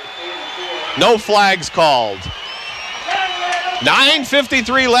on. No flags called.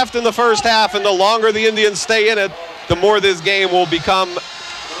 9:53 left in the first half, and the longer the Indians stay in it, the more this game will become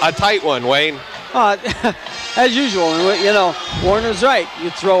a tight one, Wayne. As usual, and you know, Warner's right. You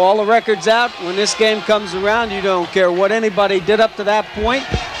throw all the records out. When this game comes around, you don't care what anybody did up to that point.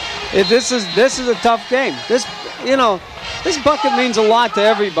 This is a tough game. This bucket means a lot to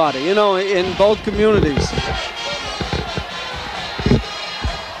everybody, you know, in both communities.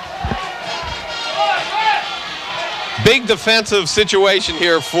 Big defensive situation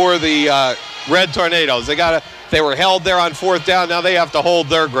here for the Red Tornadoes. They were held there on 4th down. Now they have to hold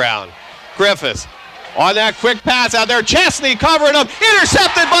their ground. Griffiths on that quick pass out there. Chesney covering him.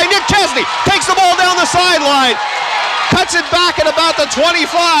 Intercepted by Nick Chesney. Takes the ball down the sideline. Cuts it back at about the 25,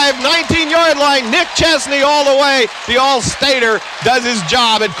 19-yard line. Nick Chesney all the way. The All-Stater does his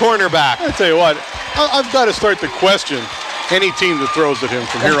job at cornerback. I'll tell you what, I've got to start to question any team that throws at him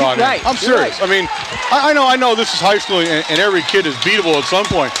from here on right. in. I'm serious. Right. I mean, I know this is high school and every kid is beatable at some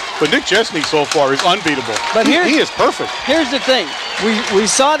point, but Nick Chesney so far is unbeatable. But he is perfect. Here's the thing. We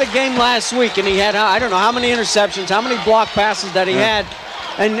saw the game last week, and he had, I don't know how many interceptions, how many block passes that he had.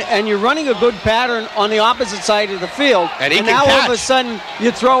 And you're running a good pattern on the opposite side of the field. And now all of a sudden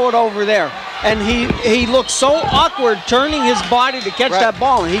you throw it over there. And he looks so awkward turning his body to catch that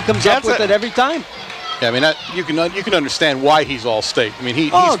ball, and he comes up with it every time. Yeah, I mean, you can understand why he's All-State. I mean, he's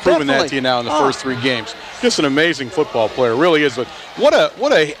proven that to you now in the first 3 games. Just an amazing football player, really is. But what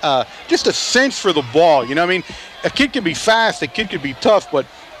a just a sense for the ball. You know, I mean, a kid can be fast, a kid can be tough, but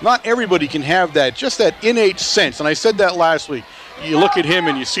not everybody can have that, just that innate sense. And I said that last week. You look at him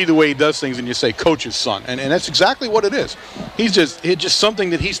and you see the way he does things and you say, coach's son. And that's exactly what it is. It's just something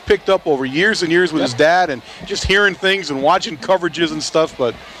that he's picked up over years and years with his dad and just hearing things and watching coverages and stuff.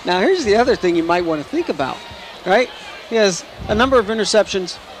 But now here's the other thing you might want to think about, right? He has a number of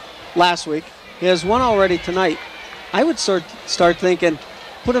interceptions last week. He has one already tonight. I would start thinking,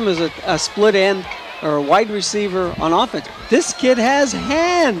 put him as a split end or a wide receiver on offense. This kid has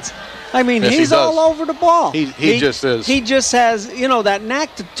hands. I mean, yes, he's all over the ball. He just is. He just has, you know, that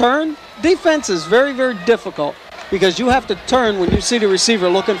knack to turn. Defense is very, very difficult because you have to turn when you see the receiver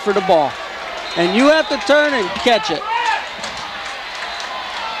looking for the ball. And you have to turn and catch it.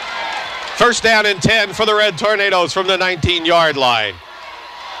 First down and 10 for the Red Tornadoes from the 19-yard line.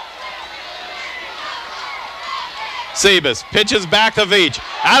 Sebas pitches back to Veach.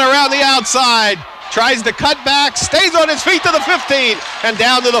 Out around the outside. Tries to cut back, stays on his feet to the 15, and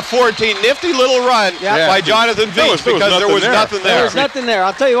down to the 14. Nifty little run by Jonathan Veach because there was nothing there. There was nothing there.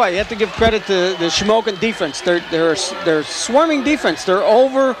 I'll tell you what, you have to give credit to the Shamokin defense. They're swarming defense. They're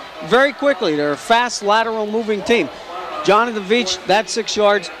over very quickly. They're a fast, lateral moving team. Jonathan Veach, that's 6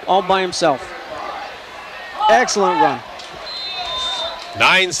 yards all by himself. Excellent run.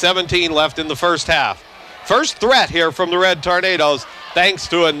 9:17 left in the first half. First threat here from the Red Tornadoes, thanks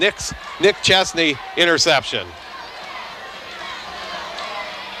to a Nick Chesney interception.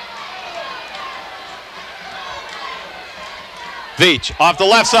 Veach off the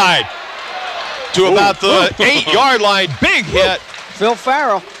left side to about the 8-yard line. Big hit. Phil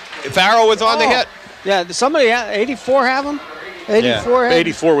Farrell. Farrell was on the hit. Yeah, somebody, 84 have him? 84 yeah,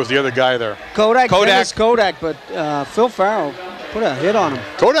 84 was the other guy there. Kodak, but Phil Farrell put a hit on him.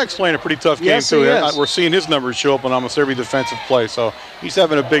 Kodak's playing a pretty tough game, yes, too. He is. We're seeing his numbers show up on almost every defensive play, so he's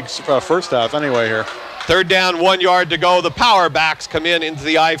having a big first half anyway here. Third down, 1 yard to go. The power backs come into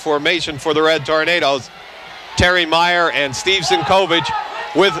the I formation for the Red Tornadoes. Terry Meyer and Steve Sinkovich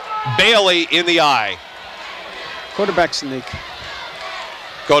with Bailey in the I. Quarterback sneak.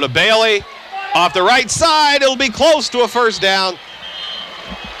 Go to Bailey. Off the right side, it'll be close to a first down.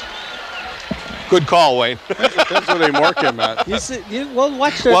 Good call, Wayne. That's where they mark him at. Well,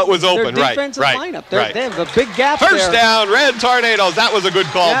 watch their, what was open, their defensive lineup. They have a big gap First down, Red Tornadoes. That was a good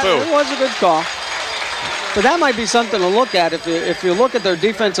call, too. It was a good call. But that might be something to look at. If you look at their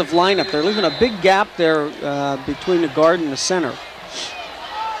defensive lineup, they're leaving a big gap there between the guard and the center.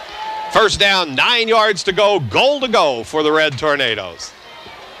 First down, 9 yards to go. Goal to go for the Red Tornadoes.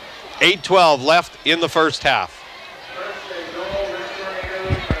 8:12 left in the first half.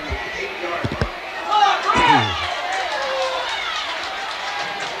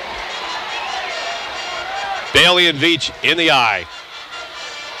 Bailey and Veach in the I.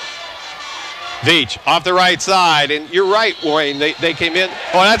 Veach off the right side, and you're right, Wayne. They came in.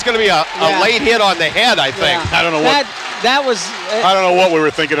 Oh, that's going to be a late hit on the head, I think. Yeah. I don't know what that was. I don't know what we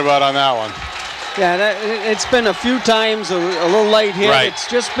were thinking about on that one. Yeah, it's been a few times a little late hit. Right.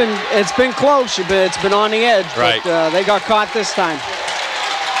 It's been close. It's been on the edge. Right. But they got caught this time.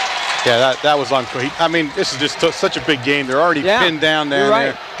 Yeah, that was on. I mean, this is just such a big game. They're already pinned down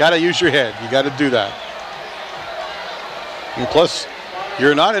there. Got to use your head. You got to do that. And plus,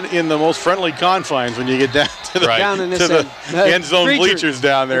 you're not in the most friendly confines when you get down to the, end zone bleachers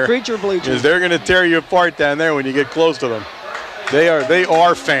down there. The creature bleachers. Because they're going to tear you apart down there when you get close to them. They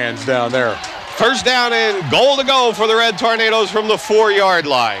are fans down there. First down and goal to go for the Red Tornadoes from the 4-yard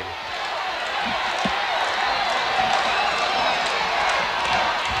line.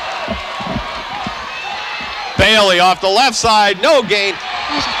 Bailey off the left side, no gain.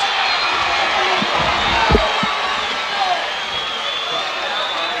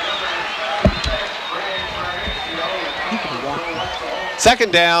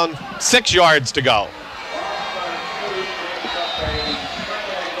 Second down, 6 yards to go.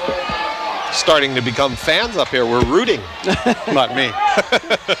 Starting to become fans up here. We're rooting. Not me.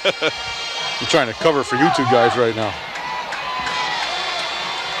 I'm trying to cover for you two guys right now.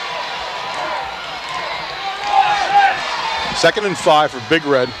 Second and 5 for Big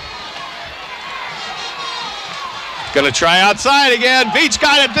Red. Gonna try outside again. Beach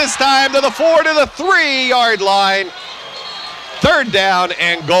got it this time to the 4 to the 3-yard line. Third down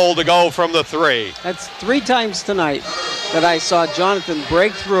and goal to go from the 3. That's 3 times tonight that I saw Jonathan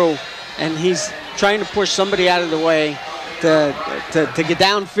break through, and he's trying to push somebody out of the way to get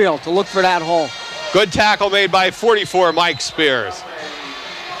downfield, to look for that hole. Good tackle made by 44, Mike Spears.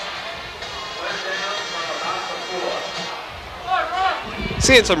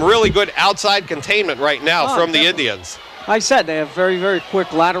 Seeing some really good outside containment right now from the Indians. I said they have very, very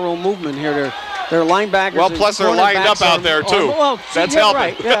quick lateral movement here. Their linebackers. Well, plus they're lined up out there too. Well, that's helping.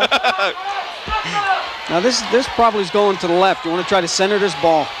 Right, yeah. Now this probably is going to the left. You want to try to center this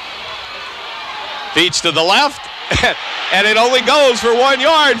ball. Beach to the left, and it only goes for 1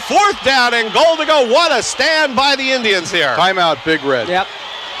 yard. Fourth down and goal to go. What a stand by the Indians here. Timeout, Big Red. Yep.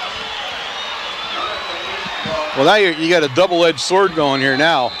 Well, now you got a double-edged sword going here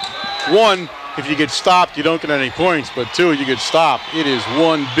now. One, if you get stopped, you don't get any points. But 2, you get stopped. It is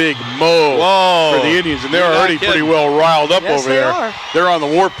one big mow for the Indians, and they're already pretty well riled up over there. They're on the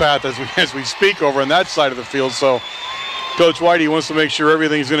warpath as we speak over on that side of the field. So Coach Whitey wants to make sure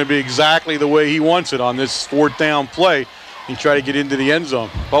everything's going to be exactly the way he wants it on this 4th down play and try to get into the end zone.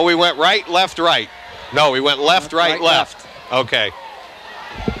 Well, we went right, left, right. No, we went left, right, left. Okay.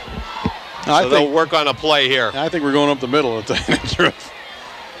 So they'll work on a play here. I think we're going up the middle of the truth.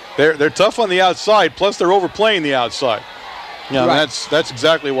 They're tough on the outside, plus they're overplaying the outside. Yeah, that's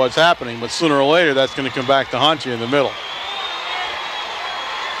exactly what's happening, but sooner or later that's going to come back to haunt you in the middle.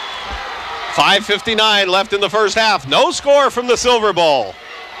 5:59 left in the first half. No score from the Silver Bowl.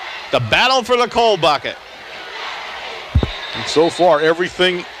 The battle for the coal bucket. And so far,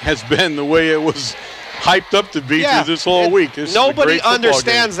 everything has been the way it was hyped up to be through this whole week. Nobody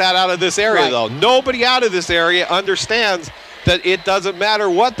understands that out of this area, though. Nobody out of this area understands that it doesn't matter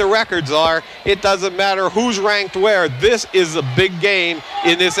what the records are. It doesn't matter who's ranked where. This is a big game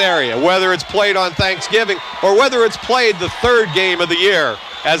in this area, whether it's played on Thanksgiving or whether it's played the 3rd game of the year,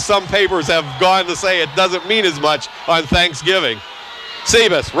 as some papers have gone to say it doesn't mean as much on Thanksgiving.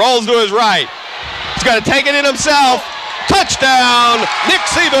 Sebas rolls to his right. He's going to take it in himself. Touchdown, Nick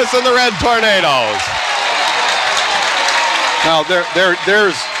Sebas and the Red Tornadoes. Now,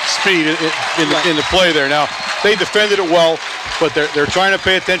 there's speed in the play there. Now, they defended it well, but they're trying to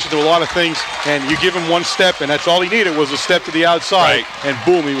pay attention to a lot of things, and you give him one step, and that's all he needed was a step to the outside, and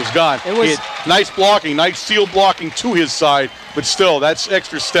boom, he was gone. Nice blocking, nice seal blocking to his side, but still, that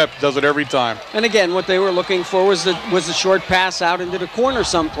extra step does it every time. And again, what they were looking for was the short pass out into the corner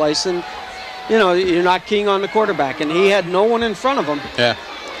someplace, and you know, you're not keying on the quarterback, and he had no one in front of him. Yeah.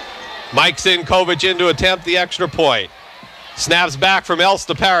 Mike Sinkovich in to attempt the extra point. Snaps back from Else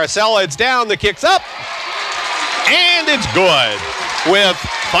to Paracella. It's down, the kick's up, and it's good. With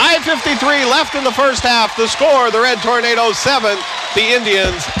 5:53 left in the first half, the score, the Red Tornadoes 7, the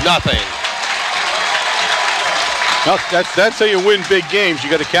Indians nothing. Now, that's how you win big games. You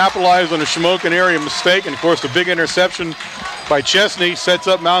got to capitalize on a Shamokin area mistake, and of course the big interception by Chesney sets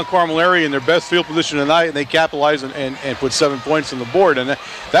up Mount Carmel area in their best field position tonight, and they capitalize and put 7 points on the board. And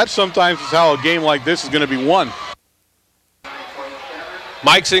that sometimes is how a game like this is going to be won.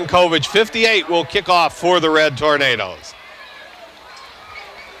 Mike Sinkovich, 58, will kick off for the Red Tornadoes.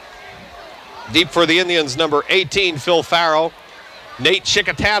 Deep for the Indians, number 18, Phil Farrow. Nate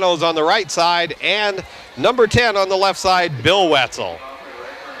Chicatano's on the right side, and number 10 on the left side, Bill Wetzel.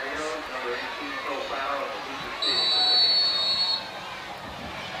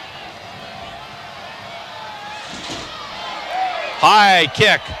 High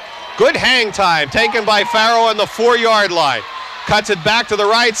kick. Good hang time taken by Farrow on the 4-yard line. cuts it back to the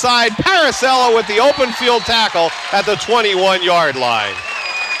right side. Paracella with the open field tackle at the 21-yard line.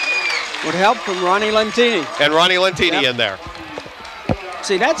 With help from Ronnie Lentini. And Ronnie Lentini in there.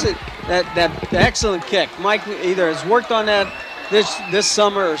 See, that's it. That excellent kick. Mike either has worked on that this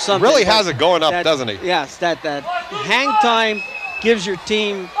summer or something. Really has it going up, doesn't he? Yes, that hang time gives your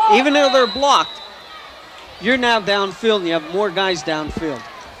team, even though they're blocked, you're now downfield and you have more guys downfield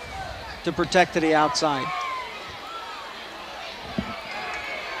to protect to the outside.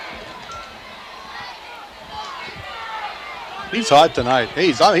 He's hot tonight.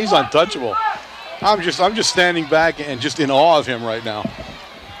 He's untouchable. I'm just standing back and just in awe of him right now.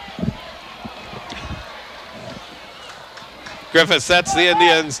 Griffith sets the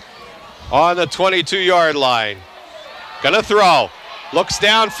Indians on the 22-yard line. Gonna throw. Looks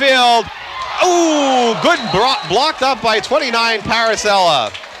downfield. Ooh, good blocked up by 29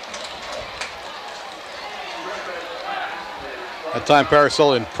 Paracella. That time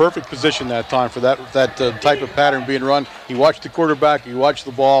Paracella in perfect position that time for that type of pattern being run. He watched the quarterback, he watched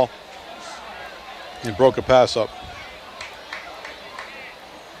the ball, and broke a pass up.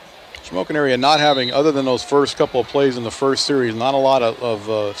 Shamokin area not having, other than those first couple of plays in the first series, not a lot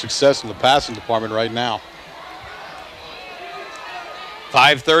of success in the passing department right now.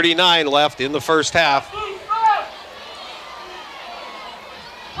 5:39 left in the first half.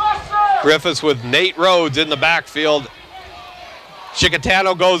 Griffiths with Nate Rhodes in the backfield.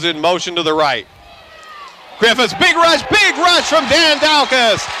 Chicatano goes in motion to the right. Griffiths, big rush from Dan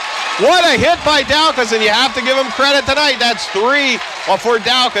Daukus. What a hit by Daukus, and you have to give him credit tonight. That's 3 for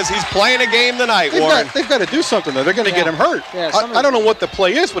Daukus. He's playing a game tonight, Warren. They've got to do something, though. They're going to get him hurt. Yeah, I don't know what the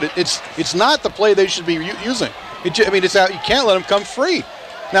play is, but it's not the play they should be using. It's out. You can't let him come free.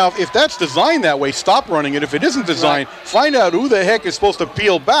 Now, if that's designed that way, stop running it. If it isn't designed, find out who the heck is supposed to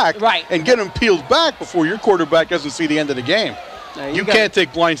peel back and get him peeled back before your quarterback doesn't see the end of the game. You can't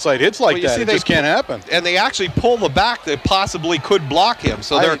take blindside hits like that. It just can't happen. And they actually pull the back that possibly could block him.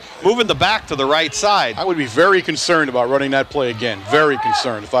 So they're moving the back to the right side. I would be very concerned about running that play again. Very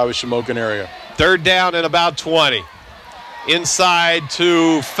concerned if I was Shamokin area. 3rd down and about 20. Inside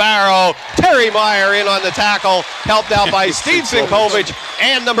to Farrow. Terry Meyer in on the tackle. Helped out by Steve Sinkovich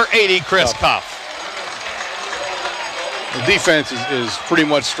and number 80, Chris Cuff. The defense is pretty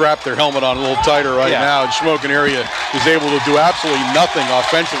much strapped their helmet on a little tighter right now, and Shamokin area is able to do absolutely nothing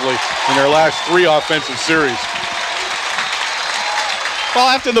offensively in their last 3 offensive series. Well,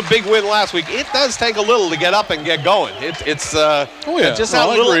 after the big win last week, it does take a little to get up and get going. It's just a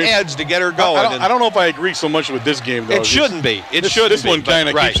little edge to get her going. I don't know if I agree so much with this game, though. It shouldn't be. This one kind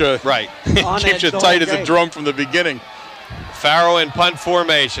of keeps you tight as a drum from the beginning. Farrow in punt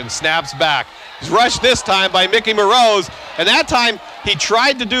formation, snaps back. He's rushed this time by Mickey Moroz, and that time he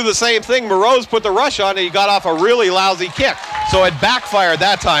tried to do the same thing. Moroz put the rush on and he got off a really lousy kick. So it backfired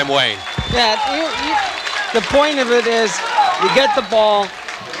that time, Wayne. Yeah, the point of it is you get the ball,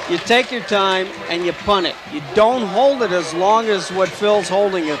 you take your time, and you punt it. You don't hold it as long as what Phil's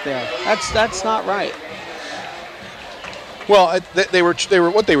holding it there. That's not right. Well,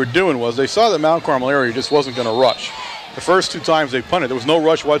 what they were doing was they saw that Mount Carmel area just wasn't going to rush. The first 2 times they punted, there was no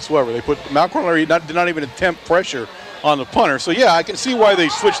rush whatsoever. They put Mount Carmel area did not even attempt pressure on the punter. So yeah, I can see why they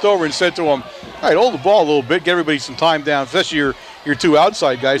switched over and said to him, all right, hold the ball a little bit, get everybody some time down, especially your 2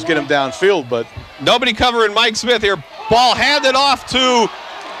 outside guys, get them downfield. But nobody covering Mike Smith here. Ball handed off to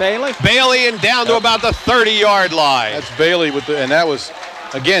Bailey and down to about the 30-yard line. That's Bailey and that was,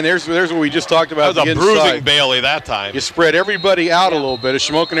 again, there's what we just talked about. That was a bruising Bailey that time. You spread everybody out a little bit. A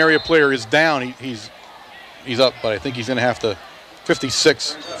Shamokin area player is down. He's up, but I think he's going to have to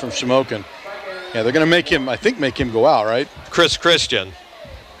 56 from Shamokin. Yeah, they're going to make him go out, right? Chris Christian.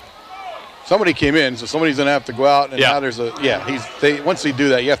 Somebody came in, so somebody's going to have to go out. And now there's once they do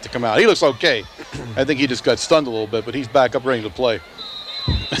that, you have to come out. He looks okay. I think he just got stunned a little bit, but he's back up ready to play.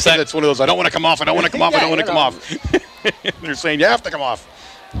 That's one of those, I don't want to come off, I don't want to come off, I don't want to come off. They're saying you have to come off.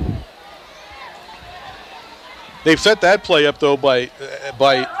 They've set that play up, though, by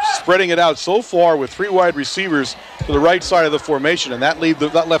spreading it out so far with 3 wide receivers to the right side of the formation, and that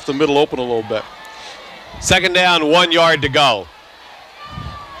left the middle open a little bit. 2nd down, 1 yard to go.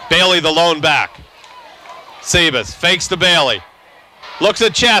 Bailey, the lone back. Sebas fakes to Bailey. Looks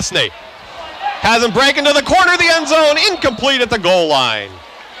at Chesney. Has him break into the corner of the end zone. Incomplete at the goal line.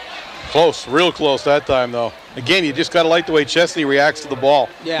 Close, real close that time, though. Again, you just got to like the way Chesney reacts to the ball.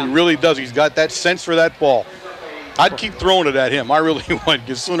 Yeah. He really does. He's got that sense for that ball. I'd keep throwing it at him. I really would,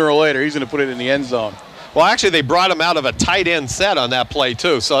 because sooner or later he's going to put it in the end zone. Well, actually, they brought him out of a tight end set on that play,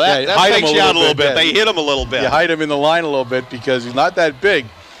 too. So that takes you out a little bit. They hit him a little bit. You hide him in the line a little bit because he's not that big.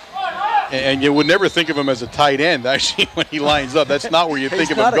 And you would never think of him as a tight end, actually, when he lines up. That's not where you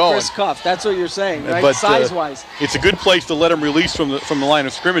think of him going. He's not a Chris Cuff. That's what you're saying, right? But, size-wise. It's a good place to let him release from the line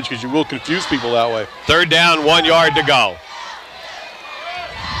of scrimmage because you will confuse people that way. 3rd down, 1 yard to go.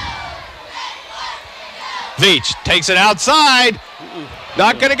 Veach takes it outside.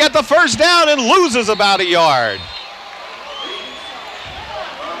 Not going to get the 1st down and loses about a yard.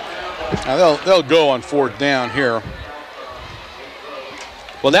 Now they'll go on 4th down here.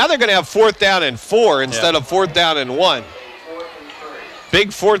 Well, now they're going to have 4th down and 4 instead of 4th down and 1. Big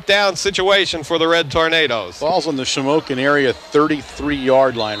 4th down situation for the Red Tornadoes. Ball's on the Shamokin area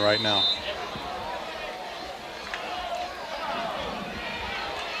 33-yard line right now.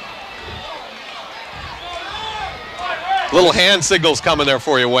 Little hand signals coming there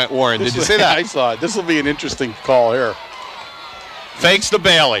for you, Warren. Did you see that? I saw it. This will be an interesting call here. Fakes to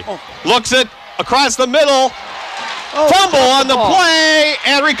Bailey. Looks it across the middle. Fumble on the play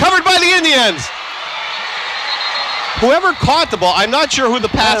and recovered by the Indians. Whoever caught the ball, I'm not sure who the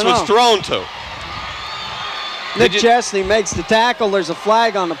pass was thrown to. Nick Chesney makes the tackle. There's a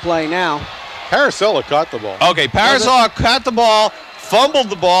flag on the play now. Parasella caught the ball. Okay, Parasella caught the ball, fumbled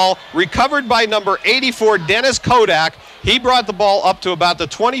the ball, recovered by number 84, Dennis Kodak. He brought the ball up to about the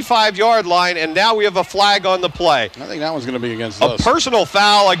 25-yard line, and now we have a flag on the play. I think that one's going to be against us. A personal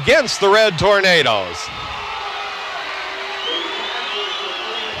foul against the Red Tornadoes.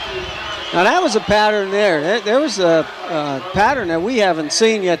 Now that was a pattern there. There was a pattern that we haven't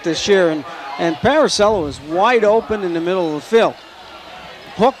seen yet this year, and Parasella was wide open in the middle of the field.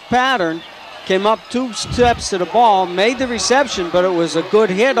 Hook pattern, came up 2 steps to the ball, made the reception, but it was a good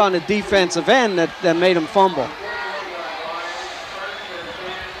hit on the defensive end that made him fumble.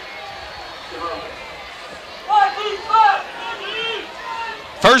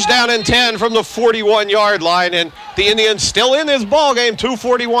 First down and 10 from the 41-yard line, and the Indians still in this ball game.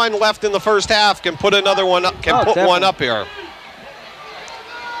 2:41 left in the first half. Can put another one up. One up here.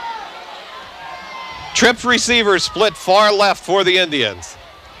 Trips receiver split far left for the Indians.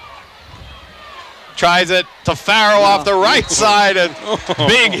 Tries it to Farrow off the right side, and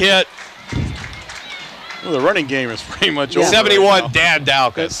big hit. Well, the running game is pretty much over. 71, right Dan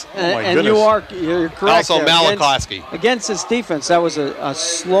Dowkus. And you're correct. Also Malakowski. Against this defense, that was a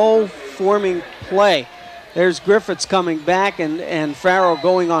slow-forming play. There's Griffiths coming back and Farrow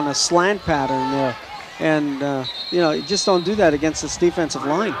going on a slant pattern there. And, you just don't do that against this defensive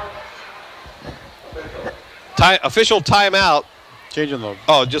line. Official timeout. Changing the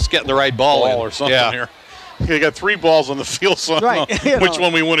just getting the right ball in. Or something here. You got 3 balls on the field, so I don't know which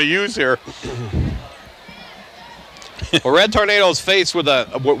one we want to use here. Well, Red Tornadoes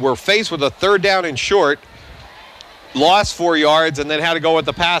were faced with a 3rd down and short, lost 4 yards, and then had to go with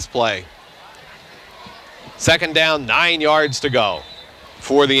the pass play. 2nd down, 9 yards to go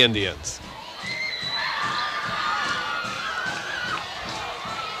for the Indians.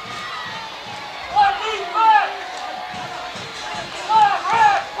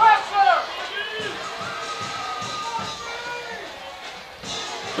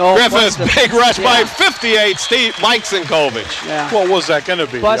 Griffiths, big rush by 58, Mike Sinkovich. Yeah. What was that going to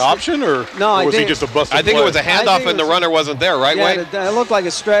be? The option, or was he just a busted I think play? It was a handoff and the runner wasn't there, right, Wayne? It looked like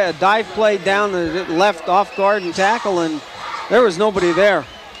a dive play down the left off guard and tackle, and there was nobody there.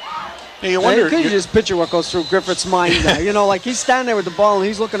 You wonder. You just picture what goes through Griffith's mind now. Like he's standing there with the ball and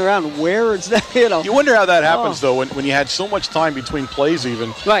he's looking around. Where is that? You wonder how that happens though, when you had so much time between plays,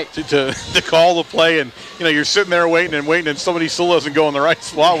 even to call the play, and you're sitting there waiting, and somebody still doesn't go in the right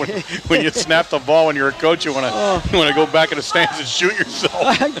spot when you snap the ball. When you're a coach, you want to go back in the stands and shoot yourself.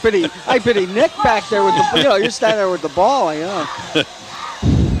 I pity Nick back there with the you're standing there with the ball.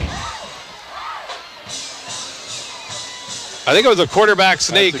 I think it was a quarterback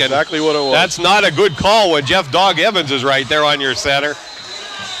sneak. That's exactly what it was. That's not a good call when Jeff Dog Evans is right there on your center.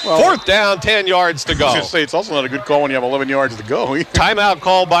 Well, 4th down, 10 yards to go. I was going to say, it's also not a good call when you have 11 yards to go. Timeout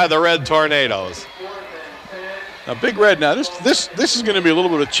call by the Red Tornadoes. Now, Big Red, this is going to be a little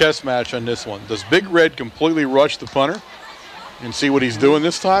bit of a chess match on this one. Does Big Red completely rush the punter and see what he's doing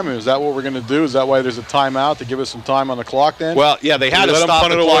this time? Is that what we're going to do? Is that why there's a timeout, to give us some time on the clock then? Well, yeah, they had to stop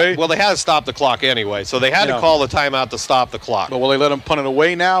the clock. Well, they had to stop the clock anyway, so they had to call the timeout to stop the clock. But will they let him punt it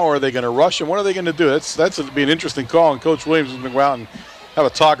away now, or are they going to rush him? What are they going to do? That's going to be an interesting call, and Coach Williams is going to go out and have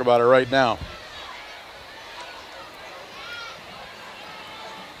a talk about it right now.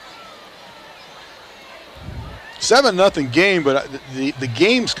 $7-0 game, but the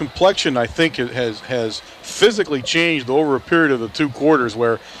game's complexion, I think, has physically changed over a period of the 2 quarters,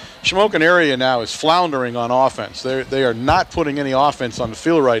 where Shamokin area now is floundering on offense. They are not putting any offense on the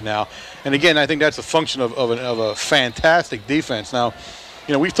field right now. And again, I think that's a function of a fantastic defense. Now,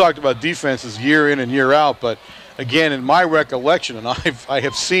 you know, we've talked about defenses year in and year out, but again, in my recollection, and I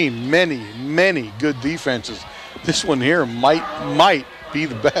have seen many good defenses, this one here might be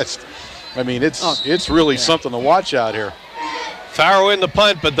the best. I mean, it's really something to watch out here. Farrow in the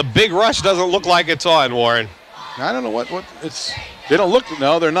punt, but the big rush doesn't look like it's on, Warren. I don't know what it's. They don't look.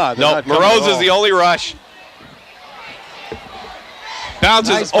 No, they're not. No, Moroz is the only rush.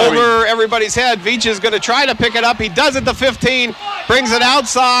 Bounces over everybody's head. Veach is going to try to pick it up. He does at the 15, brings it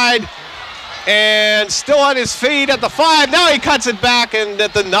outside, and still on his feet at the 5. Now he cuts it back and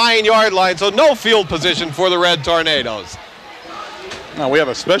at the 9-yard line, so no field position for the Red Tornadoes. Now we have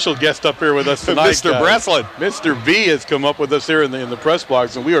a special guest up here with us tonight. Mr. Breslin. Mr. B has come up with us here in the press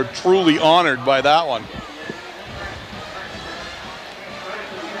box, and we are truly honored by that one.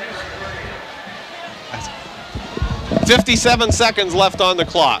 .57 seconds left on the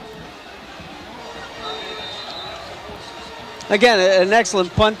clock. Again, an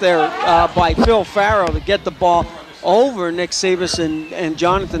excellent punt there by Phil Farrow to get the ball over Nick Sebas and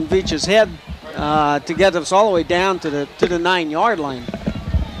Jonathan Veach's head to get us all the way down to the 9-yard line.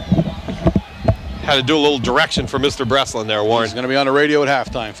 Had to do a little direction for Mr. Breslin there, Warren. He's going to be on the radio at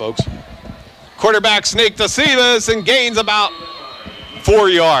halftime, folks. Quarterback sneak to Sebas and gains about 4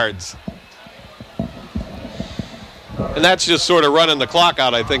 yards. And that's just sort of running the clock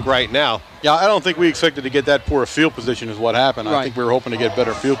out, I think, right now. Yeah, I don't think we expected to get that poor field position is what happened. Right. I think we were hoping to get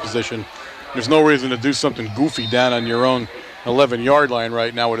better field position. There's no reason to do something goofy down on your own 11-yard line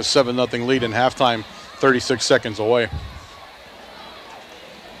right now with a 7-0 lead in halftime, 36 seconds away.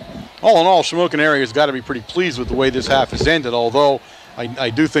 All in all, Shamokin area has got to be pretty pleased with the way this half has ended, although I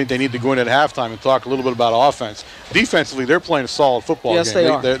do think they need to go in at halftime and talk a little bit about offense. Defensively, they're playing a solid football game. Yes, they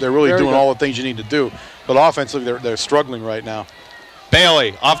are. They're really doing all the things you need to do. But offensively, they're struggling right now.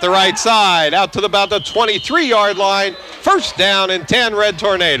 Bailey off the right side, out to about the 23-yard line. First down and 10 Red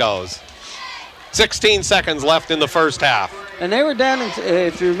Tornadoes. 16 seconds left in the first half. And they were down,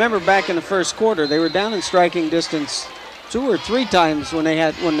 if you remember back in the first quarter, they were down in striking distance 2 or 3 times when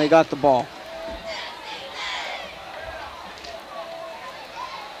they got the ball.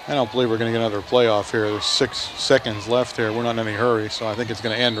 I don't believe we're going to get another playoff here. There's 6 seconds left here. We're not in any hurry, so I think it's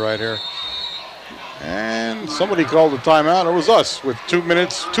going to end right here. And somebody called a timeout. It was us with 2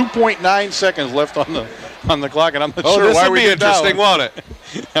 minutes, 2.9 seconds left on the clock, and I'm not sure why we did that. This would be interesting, won't it?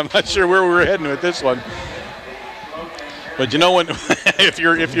 I'm not sure where we were heading with this one. But you know, when if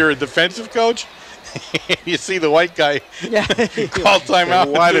you're a defensive coach, you see the white guy call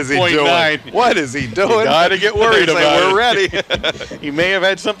timeout. What is he doing? What is he doing? You got to get worried about it. We're ready. He may have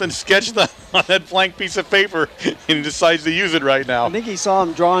had something sketched on that blank piece of paper, and he decides to use it right now. I think he saw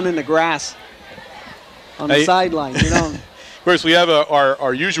him drawn in the grass on the sideline. You know. Of course, we have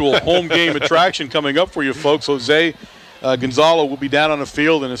our usual home game attraction coming up for you folks. Jose Gonzalo will be down on the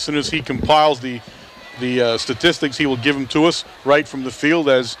field, and as soon as he compiles the statistics, he will give them to us right from the field,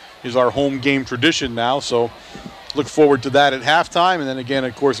 as is our home game tradition now. So look forward to that at halftime, and then again,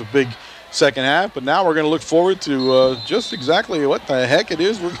 of course, a big second half. But now we're going to look forward to just exactly what the heck it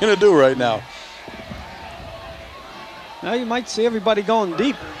is we're going to do right now. Now you might see everybody going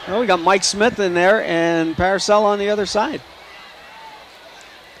deep. Well, we got Mike Smith in there and Paracella on the other side.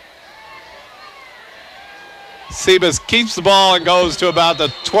 Sebas keeps the ball and goes to about the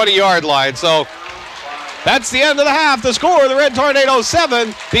 20-yard line. So that's the end of the half. The score, the Red Tornadoes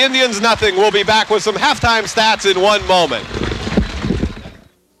 7, the Indians nothing. We'll be back with some halftime stats in 1 moment.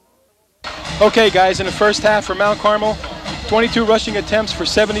 Okay, guys, in the first half for Mount Carmel, 22 rushing attempts for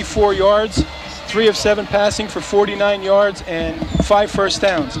 74 yards, 3 of 7 passing for 49 yards, and 5 first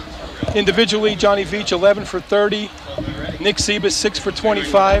downs. Individually, Johnny Veach 11 for 30, Nick Sebas 6 for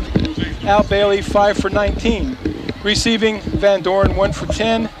 25, Al Bailey 5 for 19. Receiving, Van Doren 1 for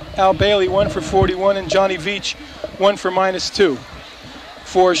 10, Al Bailey 1 for 41, and Johnny Veach 1 for -2.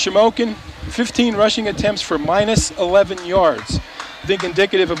 For Shamokin, 15 rushing attempts for -11 yards. I think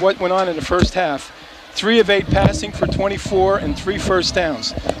indicative of what went on in the first half. 3 of 8 passing for 24 and 3 first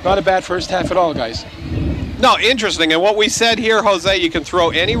downs. Not a bad first half at all, guys. No, interesting. And what we said here, Jose, you can throw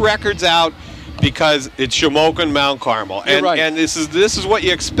any records out because it's Shamokin Mount Carmel. You're right. And this is what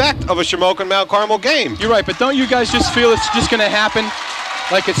you expect of a Shamokin Mount Carmel game. You're right, but don't you guys just feel it's just going to happen?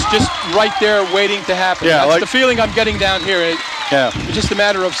 Like it's just right there waiting to happen. Yeah, that's the feeling I'm getting down here. Yeah. It's just a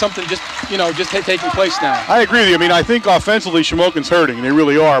matter of something just taking place now. I agree with you. I mean, I think offensively Shamokin's hurting, and they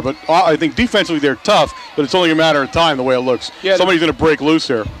really are. But I think defensively they're tough, but it's only a matter of time the way it looks. Yeah, somebody's going to break loose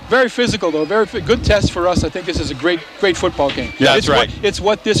here. Very physical, though. Very good test for us. I think this is a great football game. Yeah, that's right. It's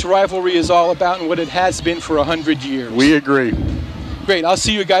what this rivalry is all about and what it has been for 100 years. We agree. Great. I'll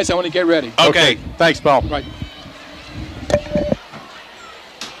see you guys. I want to get ready. Okay. Thanks, pal. Right.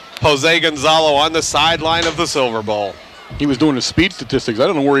 Jose Gonzalo on the sideline of the Silver Bowl. He was doing his speed statistics. I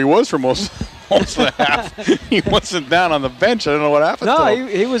don't know where he was for most of the half. He wasn't down on the bench. I don't know what happened to him. No,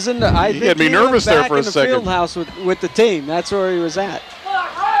 he was in the. I think had me nervous there for a second. Field house with the team. That's where he was at.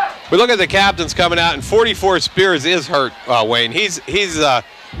 We look at the captains coming out, and 44 Spears is hurt, Wayne. He's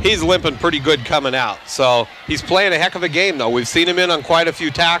limping pretty good coming out. So he's playing a heck of a game, though. We've seen him in on quite a few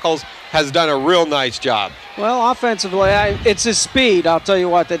tackles. Has done a real nice job. Well, offensively, it's his speed. I'll tell you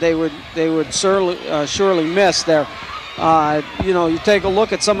what, that they would surely miss there. You take a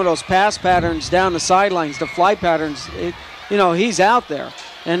look at some of those pass patterns down the sidelines, the fly patterns. He's out there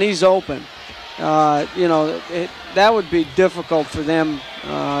and he's open. That would be difficult for them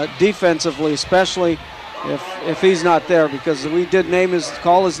defensively, especially if he's not there, because we did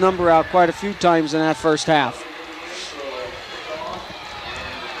call his number out quite a few times in that first half.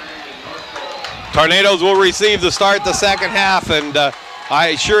 Tornadoes will receive the start the second half, and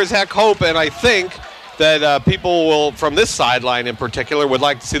I sure as heck hope, and I think that people will, from this sideline in particular, would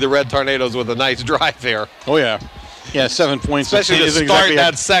like to see the Red Tornadoes with a nice drive here. Oh, yeah. Yeah, 7 points. Especially to start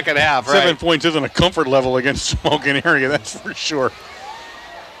that second half, right? 7 points isn't a comfort level against Shamokin area, that's for sure.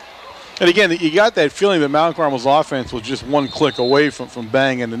 And again, you got that feeling that Mount Carmel's offense was just one click away from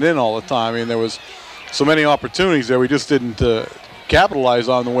banging it in all the time. I mean, there was so many opportunities there we just didn't capitalize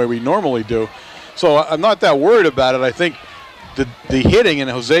on the way we normally do. So I'm not that worried about it. I think the hitting, and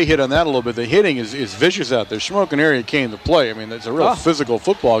Jose hit on that a little bit, the hitting is vicious out there. Shamokin area came to play. I mean, it's a real physical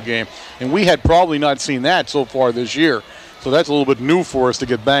football game, and we had probably not seen that so far this year. So that's a little bit new for us to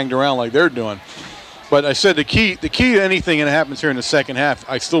get banged around like they're doing. But I said the key to anything that happens here in the second half,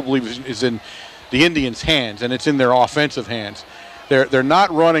 I still believe is in the Indians' hands, and it's in their offensive hands. They're not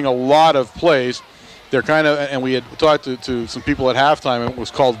running a lot of plays. They're kind of, and we had talked to some people at halftime, it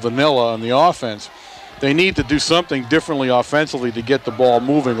was called vanilla on the offense. They need to do something differently offensively to get the ball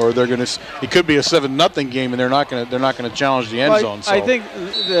moving, or they're going to. It could be a 7-0 game, and they're not going to challenge the end zone. So. I think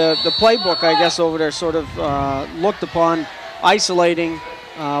the playbook, I guess, over there sort of looked upon isolating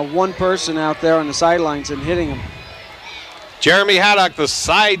one person out there on the sidelines and hitting him. Jeremy Haddock, the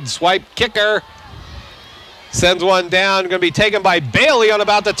side swipe kicker, sends one down. Going to be taken by Bailey on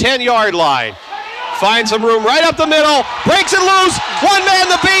about the 10-yard line. Finds some room right up the middle, breaks it loose, one man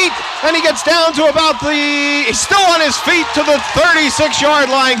to beat, and he gets down to he's still on his feet to the 36-yard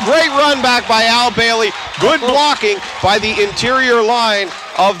line. Great run back by Al Bailey. Good blocking by the interior line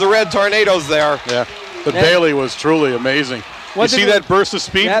of the Red Tornadoes there. Yeah, but Bailey was truly amazing. You see that burst of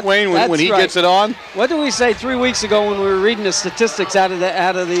speed, Wayne, when he gets it on? What did we say 3 weeks ago when we were reading the statistics out of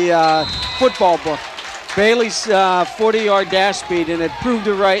the football book? Bailey's 40-yard dash speed, and it proved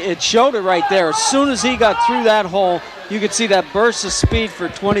it right. It showed it right there. As soon as he got through that hole, you could see that burst of speed for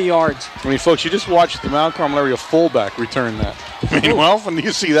 20 yards. I mean, folks, you just watched the Mount Carmel area fullback return that. I mean, how often do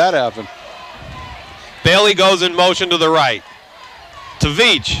you see that happen? Bailey goes in motion to the right. To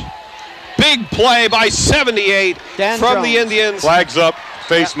Veach. Big play by 78 Dan from Jones. the Indians. Flags up,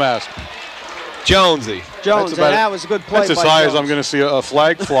 face mask. Jonesy. Jones, and that was a good play. That's as high as I'm going to see a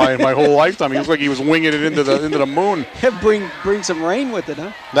flag fly in my whole lifetime. He looks like he was winging it into the moon. Bring some rain with it,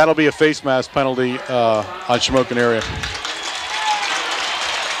 huh? That'll be a face mask penalty on Shamokin area.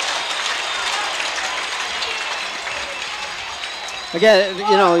 Again,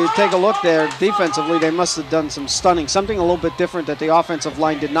 you take a look there. Defensively, they must have done some stunning, something a little bit different that the offensive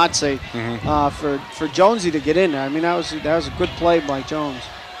line did not see for Jonesy to get in there. I mean, that was a good play by Jones.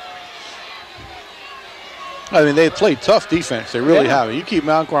 I mean, they played tough defense. They really have. You keep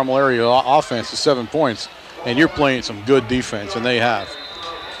Mount Carmel area offense to 7 points, and you're playing some good defense, and they have.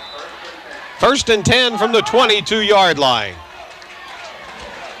 1st and 10 from the 22-yard line.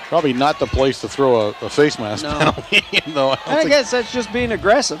 Probably not the place to throw a face mask penalty. I guess that's just being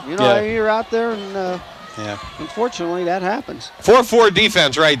aggressive. You're out there, and unfortunately, that happens. 4-4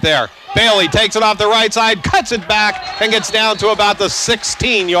 defense right there. Bailey takes it off the right side, cuts it back, and gets down to about the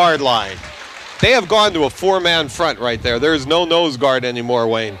 16-yard line. They have gone to a 4-man front right there. There's no nose guard anymore,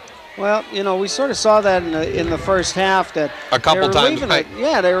 Wayne. Well, we sort of saw that in the first half. That a couple times.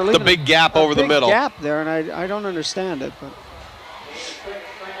 They were leaving the big gap over the middle. Gap there, and I don't understand it.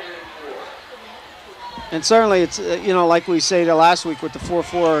 And certainly, it's like we said last week with the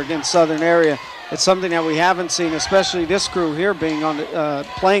 4-4 against Southern area. It's something that we haven't seen, especially this crew here being on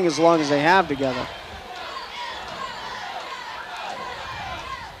playing as long as they have together.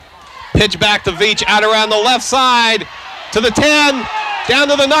 Pitch back to Veach out around the left side to the 10, down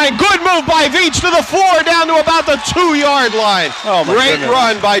to the 9. Good move by Veach to the 4, down to about the 2-yard line. Oh, my Great goodness.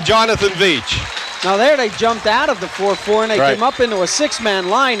 run by Jonathan Veach. Now there they jumped out of the 4-4 and they came up into a 6-man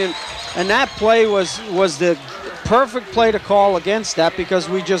line, and that play was the perfect play to call against that because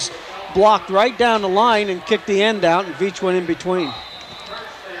we just blocked right down the line and kicked the end out, and Veach went in between.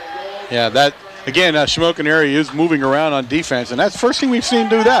 Yeah, that, again, Shamokin area is moving around on defense, and that's the first thing we've seen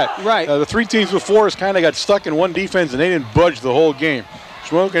do that. Right. The three teams before us kind of got stuck in one defense, and they didn't budge the whole game.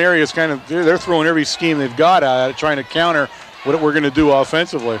 Shamokin area is kind of, they're throwing every scheme they've got at it, trying to counter what we're going to do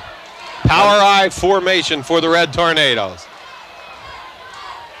offensively. Power I formation for the Red Tornadoes.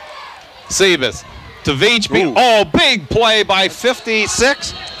 Sebas to Veach. Oh, big play by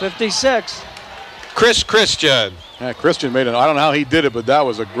 56. 56. Christian. Yeah, Christian made it. I don't know how he did it, but that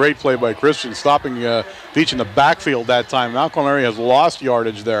was a great play by Christian, stopping Veach in the backfield that time. Mount Carmel area has lost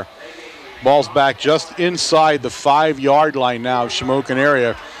yardage there. Ball's back just inside the 5-yard line now of Shamokin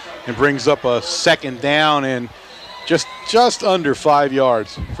area, and brings up a second down and just under 5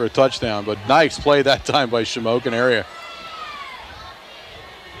 yards for a touchdown. But nice play that time by Shamokin area.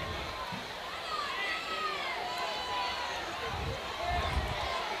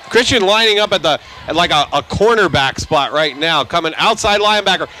 Christian lining up at like a cornerback spot right now, coming outside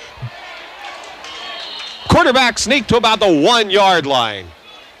linebacker. Quarterback sneak to about the 1-yard line.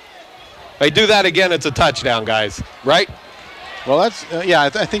 They do that again, it's a touchdown, guys, right? Well, that's,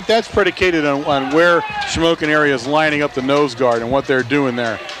 I think that's predicated on where Shamokin area is lining up the nose guard and what they're doing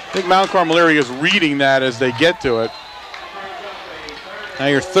there. I think Mount Carmel area is reading that as they get to it. Now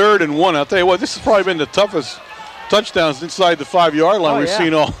you're 3rd and 1. I'll tell you what, this has probably been the toughest touchdowns inside the 5-yard line we've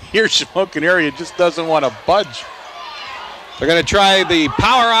seen all year. Shamokin area just doesn't want to budge. They're going to try the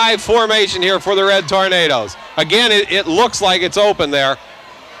power I formation here for the Red Tornadoes. Again, it looks like it's open there.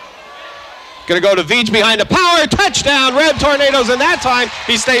 Going to go to Veach behind the power, touchdown, Red Tornadoes, and that time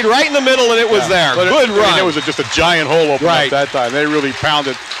he stayed right in the middle and it was there. Good run. It was just a giant hole open up that time. They really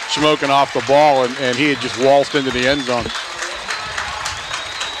pounded Shamokin off the ball, and he had just waltzed into the end zone.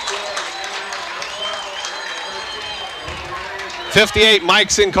 .58 Mike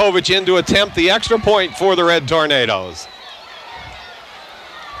Sinkovich in to attempt the extra point for the Red Tornadoes.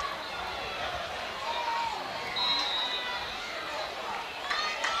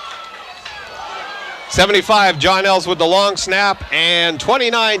 .75 John Els with the long snap, and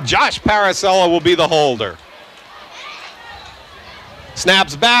 29 Josh Paracella will be the holder.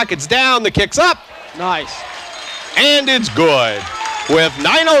 Snaps back, it's down, the kick's up. Nice. And it's good. With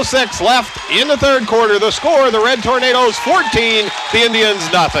 9:06 left in the third quarter, the score, the Red Tornadoes 14, the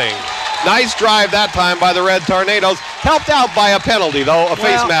Indians nothing. Nice drive that time by the Red Tornadoes, helped out by a penalty, though, a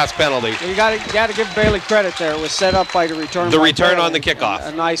face mask penalty. You got to give Bailey credit there. It was set up by the return. The return on the kickoff.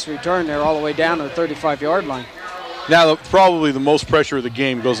 A nice return there all the way down to the 35-yard line. Now, probably the most pressure of the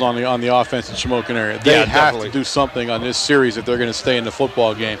game goes on the offense in Shamokin area. They have to do something on this series if they're going to stay in the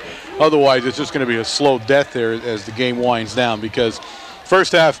football game. Otherwise, it's just going to be a slow death there as the game winds down, because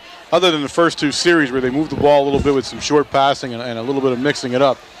first half, other than the first two series where they moved the ball a little bit with some short passing and a little bit of mixing it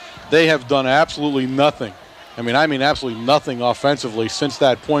up, they have done absolutely nothing. I mean absolutely nothing offensively since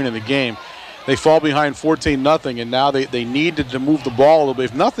that point in the game. They fall behind 14-0, and now they needed to move the ball a little bit,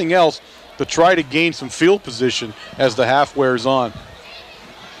 if nothing else, to try to gain some field position as the half wears on.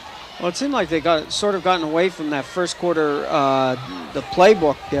 Well, it seemed like they sort of gotten away from that first quarter, the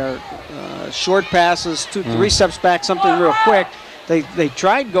playbook there. Short passes, 2-3 steps back, something real quick. They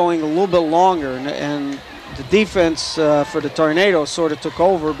tried going a little bit longer, and the defense for the Tornadoes sort of took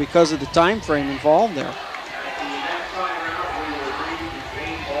over because of the time frame involved there.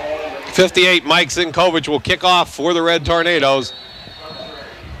 58 Mike Sinkovich will kick off for the Red Tornadoes.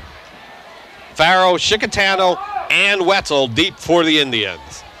 Farrow, Chicatano, and Wetzel deep for the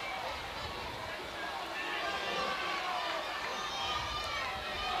Indians.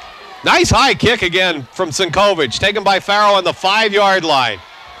 Nice high kick again from Sinkovich, taken by Farrow on the 5-yard line.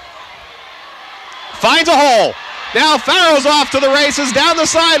 Finds a hole. Now Farrow's off to the races, down the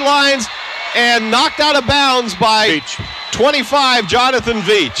sidelines, and knocked out of bounds by Veach. 25, Jonathan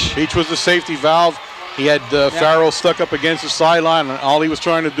Veach. Veach was the safety valve. He had Farrow stuck up against the sideline, and all he was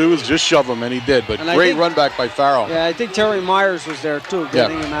trying to do was just shove him, and he did. But great run back by Farrow. Yeah, I think Terry Myers was there too,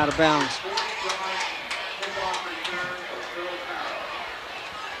 getting him out of bounds.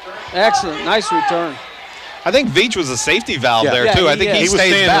 Excellent, nice return. I think Veach was a safety valve there too. I think he was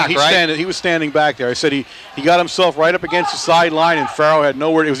stayed back, right? He was standing back there. I said he got himself right up against the sideline, and Farrow had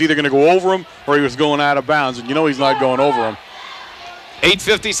nowhere. It was either going to go over him or he was going out of bounds, and you know he's not going over him.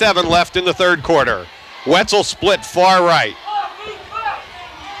 8:57 left in the third quarter. Wetzel split far right.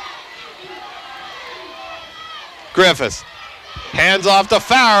 Griffiths hands off to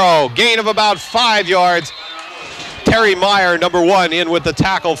Farrow. Gain of about 5 yards. Terry Meyer, number 1, in with the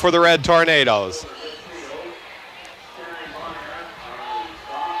tackle for the Red Tornadoes.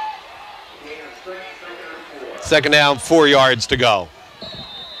 Second down, 4 yards to go.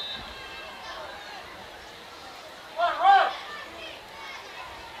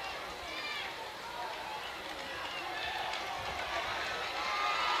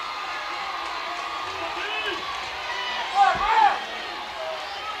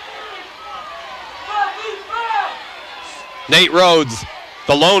 Nate Rhodes,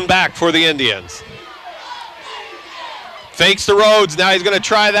 the lone back for the Indians. Fakes to Rhodes. Now he's going to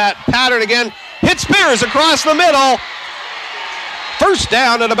try that pattern again. Hits Spears across the middle. First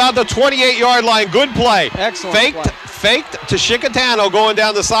down at about the 28-yard line. Good play. Excellent Faked to Chicatano going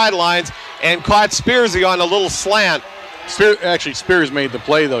down the sidelines and caught Spearsy on a little slant. Spears made the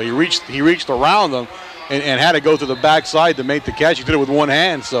play, though. He reached around them and had to go to the backside to make the catch. He did it with one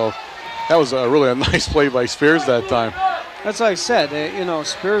hand, so that was really a nice play by Spears that time. That's like I said, you know,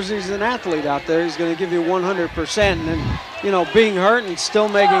 Spearsy's an athlete out there. He's going to give you 100%. And then, you know, being hurt and still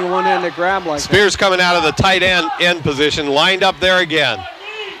making a one-handed grab like Spears coming out of the tight end position, lined up there again.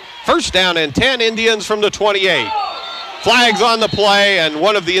 First down and 10, Indians from the 28. Flags on the play, and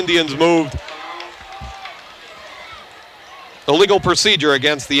one of the Indians moved. Illegal procedure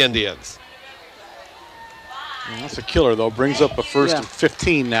against the Indians. That's a killer, though. Brings up a first and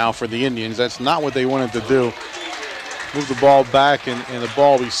 15 now for the Indians. That's not what they wanted to do. Move the ball back, and the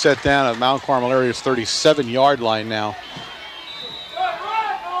ball will be set down at Mount Carmel area's 37-yard line now.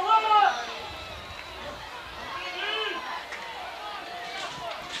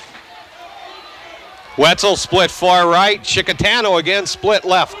 Wetzel split far right. Chicatano again split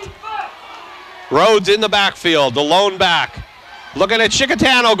left. Rhodes in the backfield, the lone back. Looking at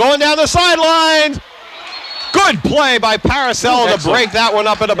Chicatano going down the sidelines. Good play by Paracella to break that one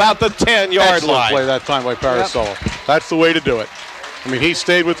up at about the 10-yard line. Play that time by Paracella. Yep. That's the way to do it. I mean, he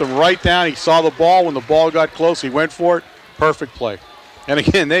stayed with them right down. He saw the ball. When the ball got close, he went for it. Perfect play. And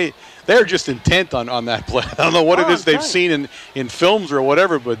again, they're just intent on that play. I don't know what it is they've seen in films or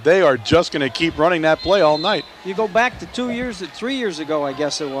whatever, but they are just going to keep running that play all night. You go back to 3 years ago, I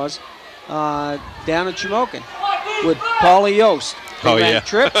guess it was, down at Shamokin with Paulie Yost. They ran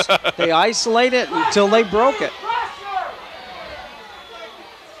trips. They isolate it until they broke it.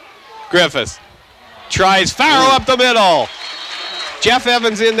 Griffiths tries Farrow up the middle. Jeff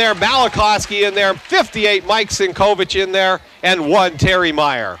Evans in there, Malachowski in there, 58 Mike Sinkovich in there, and 1 Terry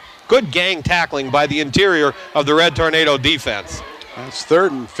Meyer. Good gang tackling by the interior of the Red Tornado defense. It's 3rd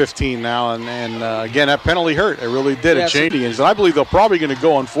and 15 now, and again, that penalty hurt. It really did. It changed things. And I believe they're probably going to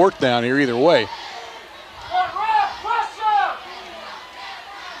go on 4th down here either way.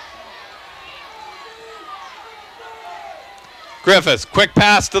 Griffiths, quick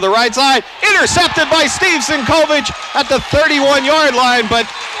pass to the right side, intercepted by Steve Sinkovich at the 31-yard line, but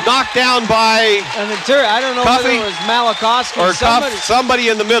knocked down by I don't know whether it was Malachowski or somebody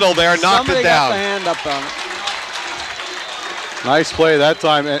in the middle there knocked it down. Somebody got the hand up on it. Nice play that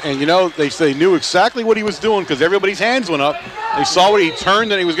time, and you know, they knew exactly what he was doing because everybody's hands went up. They saw what he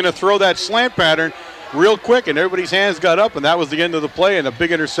turned, and he was going to throw that slant pattern real quick, and everybody's hands got up, and that was the end of the play, and a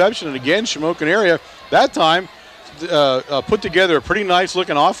big interception. And again, Shamokin area that time put together a pretty nice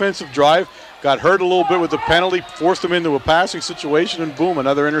looking offensive drive, got hurt a little bit with the penalty, forced them into a passing situation, and boom,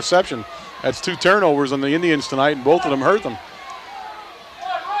 another interception. That's 2 turnovers on the Indians tonight, and both of them hurt them.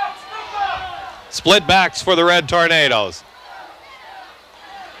 Split backs for the Red Tornadoes.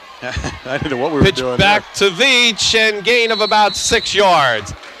 I didn't know what we were doing. Pitch back to Veach and gain of about 6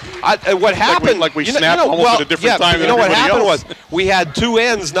 yards. What happened? Like we snapped almost at a different time than what happened else. was we had 2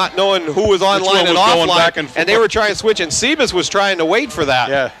 ends not knowing who was online and offline, and they were trying to switch, and Sebas was trying to wait for that.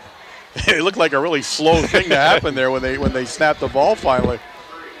 Yeah, it looked like a really slow thing to happen there when they snapped the ball finally.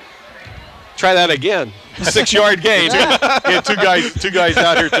 Try that again. 6-yard gain. Two guys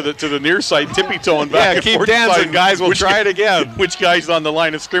out here to the near side, tippy-toeing back and keep forth. dancing, guys. We'll try it again. Which guy's on the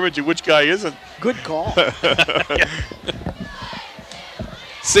line of scrimmage and which guy isn't? Good call.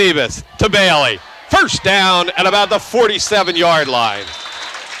 Sebas to Bailey. First down at about the 47-yard line.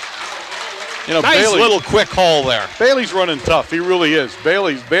 You know, nice little quick hole there. Bailey's running tough. He really is.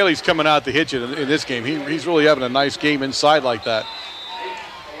 Bailey's coming out to hit you in this game. He's really having a nice game inside like that.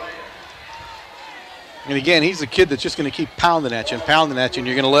 And again, he's a kid that's just going to keep pounding at you, and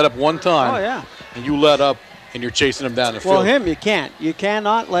you're going to let up one time. Oh, yeah. And you let up, and you're chasing him down the field. Well, him, you can't. You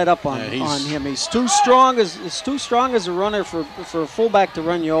cannot let up on him. He's too strong as a runner for a fullback to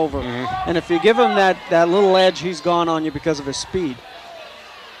run you over. Mm-hmm. And if you give him that little edge, he's gone on you because of his speed.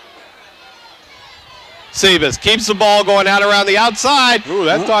 Sebas keeps the ball going out around the outside. Ooh,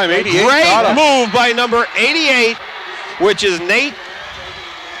 that time 88. Great move by number 88, which is Nate.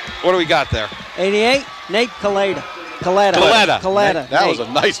 What do we got there? 88, Nate Kaleda. Coletta. That was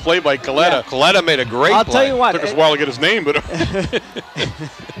a nice play by Coletta. Yeah, Coletta made a great I'll play. tell you what. Took us a while to get his name, but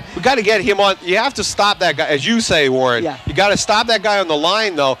We got to get him on. You have to stop that guy, as you say, Warren. Yeah. You got to stop that guy on the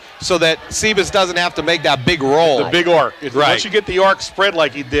line, though, so that Sebas doesn't have to make that big roll. the big arc. Right. Once you get the arc spread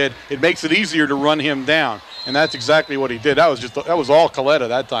like he did, it makes it easier to run him down. And that's exactly what he did. That was all Coletta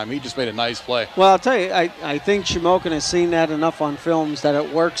that time. He just made a nice play. Well, I'll tell you, I think Shamokin has seen that enough on films that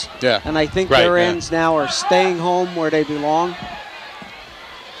it works. Yeah. And I think Right, their yeah. ends now are staying home where they belong.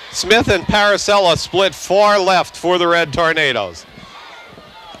 Smith and Paracella split far left for the Red Tornadoes.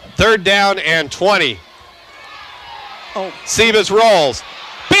 3rd down and 20. Oh. Sebas rolls.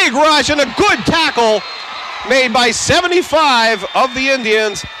 Big rush and a good tackle made by 75 of the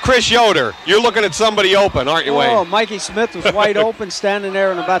Indians, Chris Yoder. You're looking at somebody open, aren't you, Wayne? Oh, Mikey Smith was wide open, standing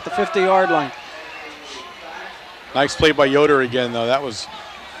there on about the 50-yard line. Nice play by Yoder again, though.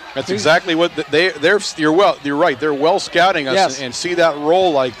 That's exactly what you're right. They're well scouting us Yes. and see that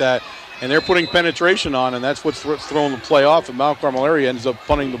roll like that, and they're putting penetration on, and that's what's throwing the play off. And Mount Carmel area ends up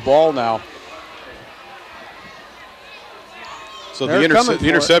punting the ball now. So the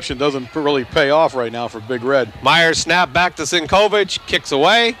interception doesn't really pay off right now for Big Red. Myers snap back to Sinkovic, kicks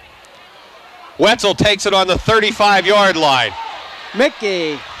away. Wetzel takes it on the 35-yard line.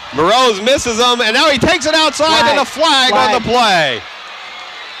 Mickey. Morose misses him, and now he takes it outside, and a flag on the play.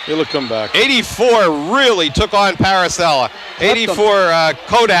 It'll come back. 84 really took on Paracella. 84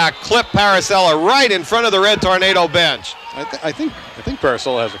 Kodak clipped Paracella right in front of the Red Tornado bench. I think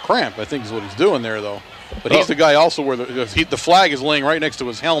Paracella has a cramp. I think is what he's doing there, though. But he's the guy also where the flag is laying right next to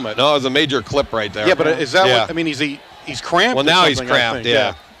his helmet. No, it was a major clip right there. Yeah, but is that what, I mean, he's cramped? Well, now he's cramped,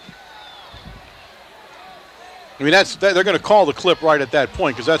 yeah. I mean, they're going to call the clip right at that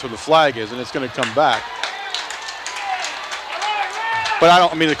point because that's where the flag is, and it's going to come back. But I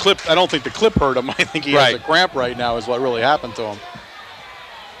don't think the clip hurt him. I think he has a cramp right now is what really happened to him.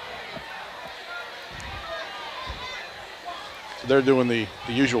 So they're doing the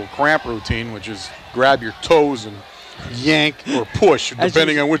usual cramp routine, which is grab your toes and yank or push,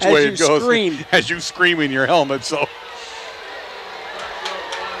 depending on which way it goes. As you scream in your helmet. So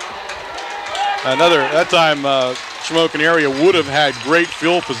that time Shamokin area would have had great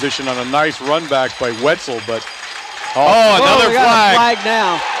field position on a nice run back by Wetzel, but another flag. Flag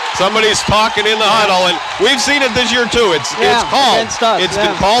now. Somebody's talking in the huddle, and we've seen it this year too. It's called. Against us, It's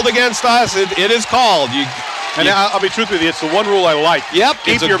been called against us. It is called. I'll be truthful with you. It's the one rule I like. Yep,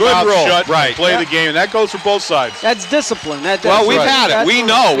 keep it's your a good mouth rule. shut. Right. And play the game, and that goes for both sides. That's discipline. Well, we've had it. We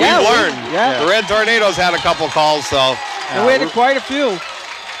know. We've learned. Yeah. The Red Tornadoes had a couple calls, so. And we had quite a few.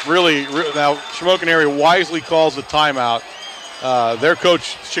 Really, now Shamokin area wisely calls the timeout. Their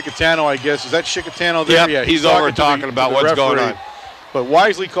coach Chicatano, I guess, is that Chicatano there? Yep, yeah, he's over talking about what's going on. But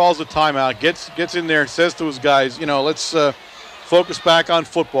wisely calls the timeout, gets in there, and says to his guys, let's focus back on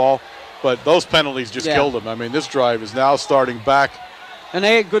football. But those penalties just killed them. I mean, this drive is now starting back. And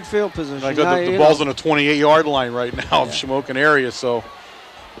they had good field position. The ball's on the 28-yard line right now of Shamokin area. So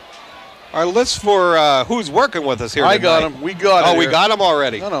our list for who's working with us here tonight. I got him. We got it. Oh, we got him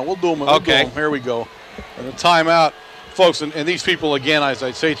already. No, we'll do them. Okay. Here we go. And the timeout. Folks, and these people, again, as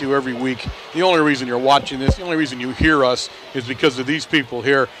I say to you every week, the only reason you're watching this, the only reason you hear us is because of these people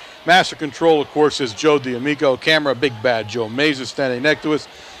here. Master Control, of course, is Joe D'Amico. Camera, Big Bad Joe Mays is standing next to us.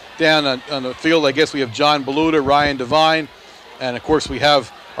 Down on the field, I guess we have John Beluda, Ryan Devine, and, of course, we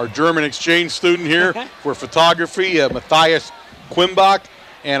have our German exchange student here for photography, Matthias Quimbach,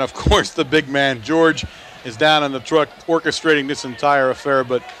 and, of course, the big man, George, is down on the truck orchestrating this entire affair.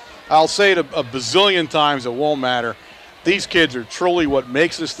 But I'll say it a bazillion times, it won't matter. These kids are truly what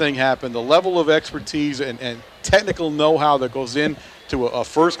makes this thing happen. The level of expertise and technical know-how that goes into a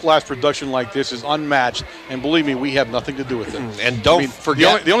first-class production like this is unmatched. And believe me, we have nothing to do with it. And don't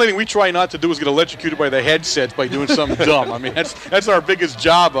forget. The only thing we try not to do is get electrocuted by the headsets by doing something dumb. I mean, that's our biggest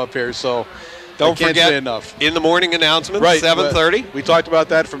job up here. So don't forget enough. In the morning announcements, right, 7:30. We talked about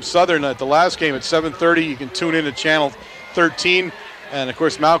that from Southern at the last game at 7:30. You can tune in to Channel 13. And, of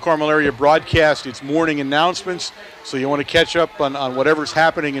course, Mount Carmel area broadcast its morning announcements. So you want to catch up on whatever's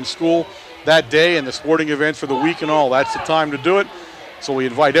happening in school that day and the sporting events for the week and all. That's the time to do it. So we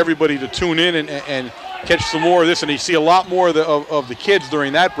invite everybody to tune in and catch some more of this. And you see a lot more of the kids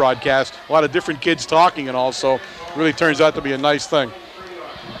during that broadcast, a lot of different kids talking and all. So it really turns out to be a nice thing.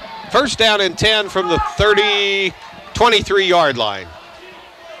 1st down and 10 from the 23-yard line.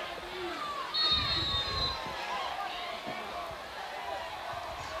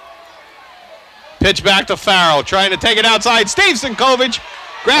 Pitch back to Farrell, trying to take it outside. Steve Sinkovic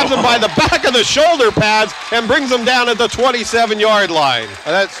grabs him by the back of the shoulder pads and brings him down at the 27-yard line.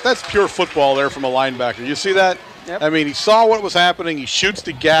 That's pure football there from a linebacker. You see that? Yep. I mean, he saw what was happening. He shoots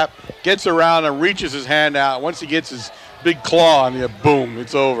the gap, gets around, and reaches his hand out. Once he gets his big claw on you, boom,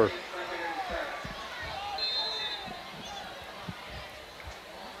 it's over.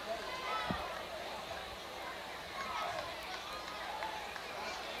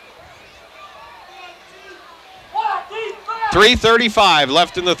 .335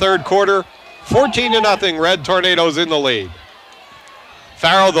 left in the third quarter. 14-0, Red Tornadoes in the lead.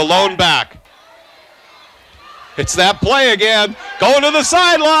 Farrow, the lone back. It's that play again. Going to the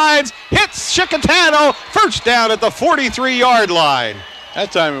sidelines. Hits Chicatano. First down at the 43-yard line.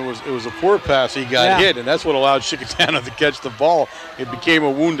 That time it was a poor pass. He got hit, and that's what allowed Chicatano to catch the ball. It became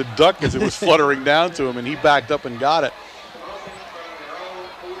a wounded duck as it was fluttering down to him, and he backed up and got it.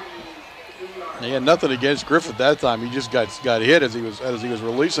 He had nothing against Griffith that time. He just got hit as he was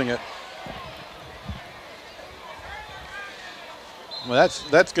releasing it. Well,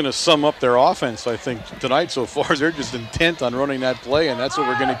 that's going to sum up their offense, I think, tonight so far. They're just intent on running that play, and that's what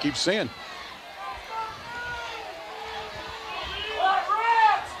we're going to keep seeing.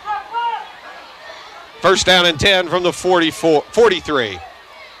 First down and 10 from the 43.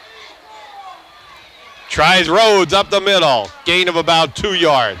 Tries Rhodes up the middle. Gain of about 2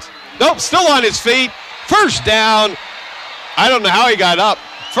 yards. Nope, still on his feet. First down. I don't know how he got up.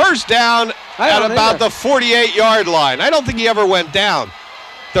 First down at about the 48-yard line. I don't think he ever went down.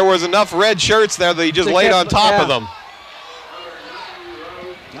 There was enough red shirts there that he just laid on top of them.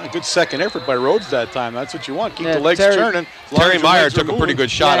 A good second effort by Rhodes that time. That's what you want. Keep the legs turning. Terry Meyer took a pretty good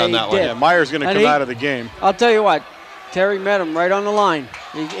shot on that one. Yeah, Meyer's going to come out of the game. I'll tell you what, Terry met him right on the line.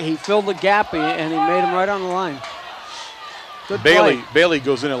 He filled the gap, and he made him right on the line. Good play. Bailey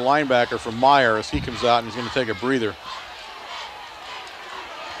goes in at linebacker for Meyer as he comes out, and he's going to take a breather.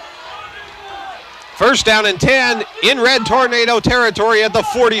 First down and 10 in Red Tornado territory at the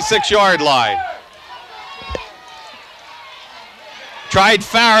 46-yard line. Tried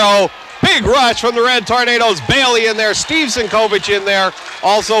Farrow. Big rush from the Red Tornadoes. Bailey in there. Steve Sinkovich in there.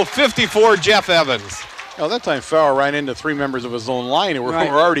 Also 54, Jeff Evans. Oh, that time Farrow ran into 3 members of his own line who were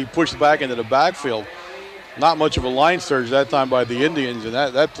already pushed back into the backfield. Not much of a line surge that time by the Indians, and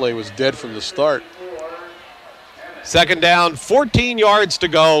that play was dead from the start. Second down, 14 yards to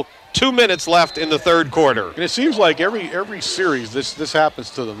go. 2 minutes left in the third quarter. And it seems like every series this happens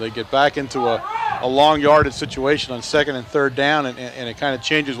to them. They get back into a long yardage situation on second and third down, and it kind of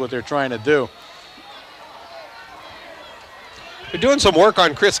changes what they're trying to do. They're doing some work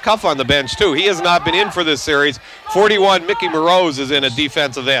on Chris Cuff on the bench, too. He has not been in for this series. 41, Mickey Morose is in a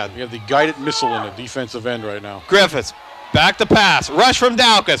defensive end. We have the guided missile in a defensive end right now. Griffiths, back to pass. Rush from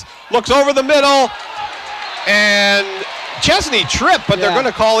Daukus. Looks over the middle, and Chesney tripped, but they're going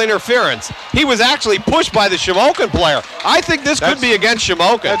to call interference. He was actually pushed by the Shamokin player. I think this could be against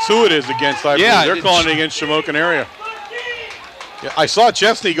Shamokin. That's who it is against, I believe. They're calling it against Shamokin area. Yeah, I saw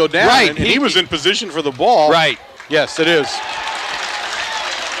Chesney go down, and he was in position for the ball. Right. Yes, it is.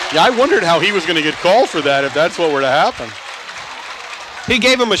 Yeah, I wondered how he was going to get called for that if that's what were to happen. He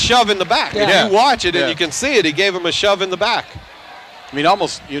gave him a shove in the back. Yeah. If you watch it and you can see it, he gave him a shove in the back. I mean,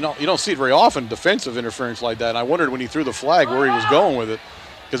 almost, you don't see it very often, defensive interference like that. And I wondered when he threw the flag where he was going with it.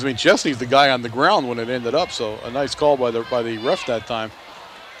 Because, I mean, Chesney's the guy on the ground when it ended up. So a nice call by the ref that time.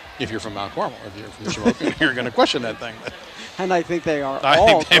 If you're from Mount Carmel, if you're from Shamokin, you're going to question that thing. And I think they are I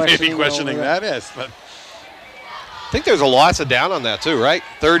think they may be questioning that, yes. But I think there's a loss of down on that too, right?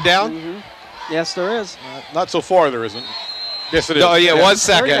 Third down? Mm-hmm. Yes, there is. Not so far there isn't. Yes, it is. Oh, yeah, it was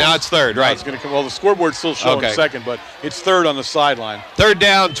second. Now it's third, right. It's gonna come, well, the scoreboard's still showing second, but it's third on the sideline. Third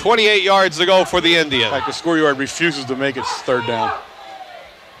down, 28 yards to go for the Indians. In fact, the score yard refuses to make it third down.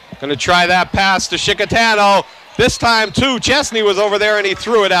 Going to try that pass to Chicatano. This time, too, Chesney was over there, and he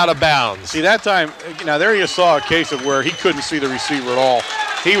threw it out of bounds. See, that time, there you saw a case of where he couldn't see the receiver at all.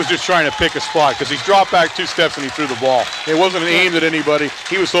 He was just trying to pick a spot because he's dropped back 2 steps and he threw the ball. It wasn't aimed at anybody.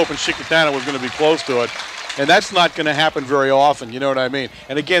 He was hoping Chicatano was going to be close to it. And that's not going to happen very often, you know what I mean?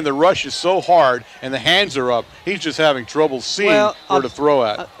 And again, the rush is so hard and the hands are up, he's just having trouble seeing where to throw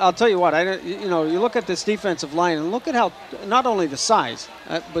at. I'll tell you what, you look at this defensive line and look at how, not only the size,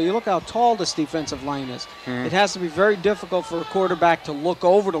 but you look how tall this defensive line is. Mm-hmm. It has to be very difficult for a quarterback to look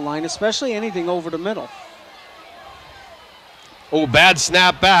over the line, especially anything over the middle. Oh, bad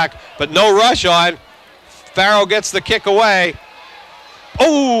snap back, but no rush on. Farrow gets the kick away.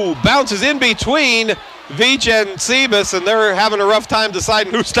 Oh, bounces in between Veach and Sebas, and they're having a rough time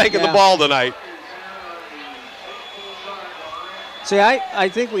deciding who's taking the ball tonight. See, I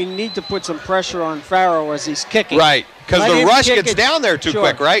think we need to put some pressure on Farrow as he's kicking. Right, because the rush gets down there too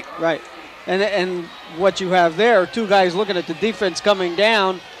quick, right? Right. And what you have there, 2 guys looking at the defense coming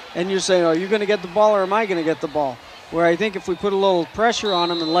down, and you're saying, are you going to get the ball or am I going to get the ball? Where I think if we put a little pressure on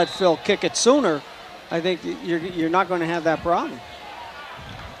him and let Phil kick it sooner, I think you're not going to have that problem.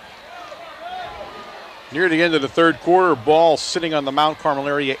 Near the end of the third quarter, ball sitting on the Mount Carmel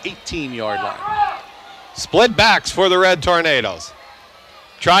area 18-yard line. Split backs for the Red Tornadoes.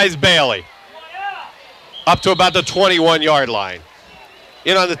 Tries Bailey. Up to about the 21-yard line.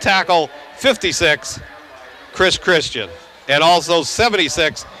 In on the tackle, 56, Chris Christian. And also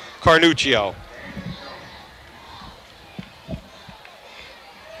 76, Carnuccio.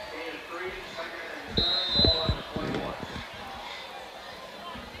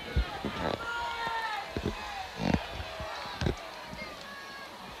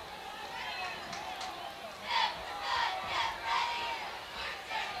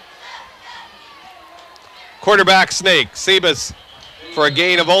 Quarterback snake, Sebas, for a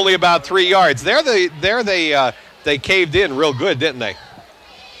gain of only about 3 yards. They caved in real good, didn't they?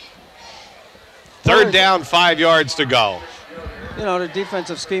 Third down, 5 yards to go. You know, the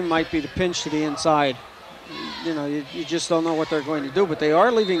defensive scheme might be to pinch to the inside. You know, you just don't know what they're going to do, but they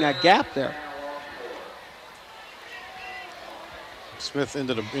are leaving that gap there. Smith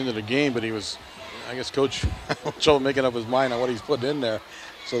into the game, but he was, I guess, Coach Joe making up his mind on what he's putting in there.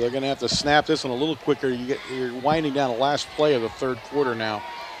 So they're going to have to snap this one a little quicker. You're winding down the last play of the third quarter now.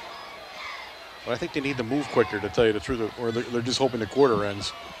 But I think they need to move quicker, to tell you the truth, or they're just hoping the quarter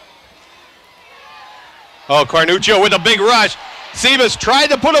ends. Oh, Carnuccio with a big rush. Sebas tried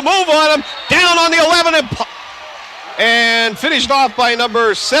to put a move on him. Down on the 11 and finished off by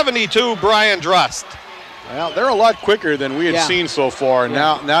number 72, Brian Drust. Well, they're a lot quicker than we had seen so far, and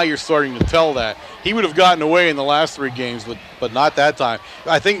now you're starting to tell that. He would have gotten away in the last 3 games, but not that time.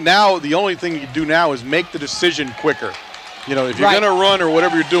 I think now the only thing you do now is make the decision quicker. You know, if you're going to run or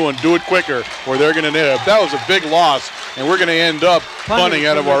whatever you're doing, do it quicker, or they're going to nail it. That was a big loss, and we're going to end up punting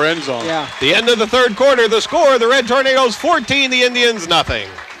out of our end zone. Yeah. The end of the third quarter, the score, the Red Tornadoes 14, the Indians nothing.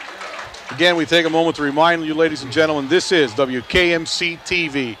 Again, we take a moment to remind you, ladies and gentlemen, this is WKMC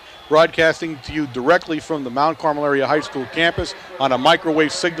TV, broadcasting to you directly from the Mount Carmel Area High School campus on a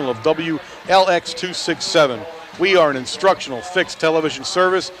microwave signal of WLX267. We are an instructional fixed television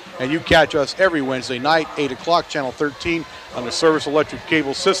service, and you catch us every Wednesday night, 8 o'clock, Channel 13, on the Service Electric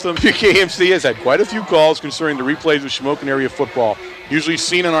Cable System. WKMC has had quite a few calls concerning the replays of Shamokin area football, usually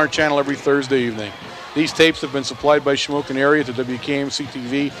seen on our channel every Thursday evening. These tapes have been supplied by Shamokin area to WKMC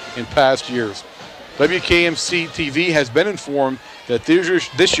TV in past years. WKMC TV has been informed that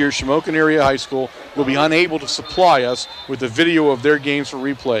this year Shamokin Area High School will be unable to supply us with a video of their games for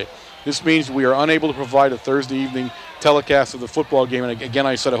replay. This means we are unable to provide a Thursday evening telecast of the football game. And again,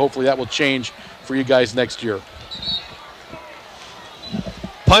 I said hopefully that will change for you guys next year.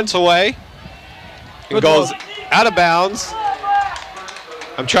 Punts away. It goes out of bounds.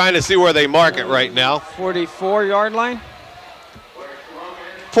 I'm trying to see where they mark it right now. 44-yard line?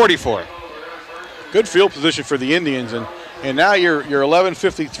 44. Good field position for the Indians. And now you're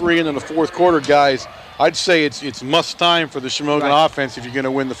 11:53 into the fourth quarter, guys. I'd say it's must time for the Shamokin offense if you're going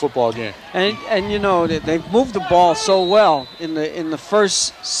to win the football game. And you know, they've moved the ball so well in the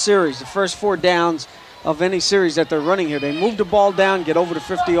first series, the first 4 downs of any series that they're running here. They move the ball down, get over the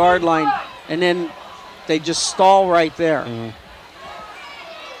 50-yard line, and then they just stall right there. Mm-hmm.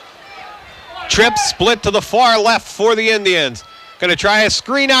 Trip split to the far left for the Indians. Going to try a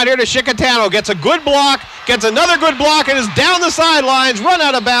screen out here to Chicatano. Gets a good block, gets another good block, and is down the sidelines, run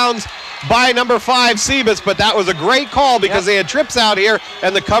out of bounds by number 5, Sebas. But that was a great call because they had trips out here,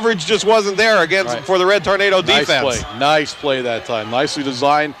 and the coverage just wasn't there for the Red Tornado defense. Nice play that time. Nicely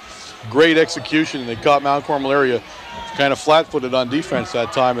designed, great execution, and they caught Mount Carmel area kind of flat-footed on defense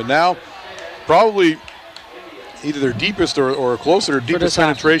that time. And now probably either their deepest or closer to deepest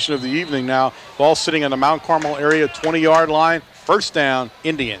penetration of the evening now. Ball sitting on the Mount Carmel area 20-yard line. First down,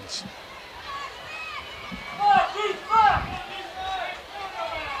 Indians.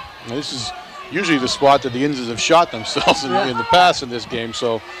 Now, this is usually the spot that the Indians have shot themselves in the past in this game,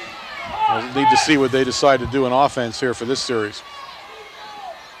 so we'll need to see what they decide to do in offense here for this series.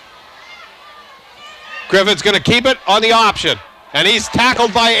 Griffin's going to keep it on the option, and he's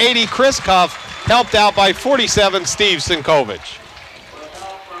tackled by 80, Chris Cuff, helped out by 47, Steve Sinkovich.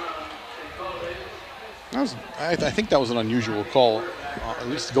 I think that was an unusual call, at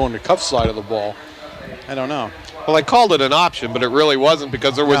least going to Cuff's side of the ball. I don't know. Well, I called it an option, but it really wasn't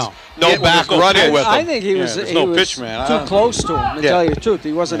because there was no back running with him. I think he was, pitch, man. Too close to him, to tell you the truth.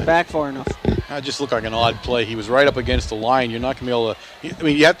 He wasn't back far enough. That just looked like an odd play. He was right up against the line. You're not going to be able to – I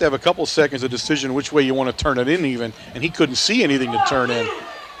mean, you have to have a couple seconds of decision which way you want to turn it in even, and he couldn't see anything to turn in.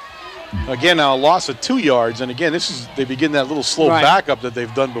 Again, now a loss of 2 yards, and again, they begin that little slow backup that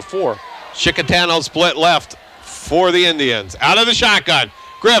they've done before. Chicatano split left for the Indians. Out of the shotgun,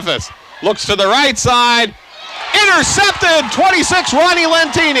 Griffiths looks to the right side. Intercepted, 26, Ronnie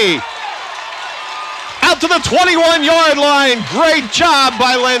Lentini. Out to the 21-yard line. Great job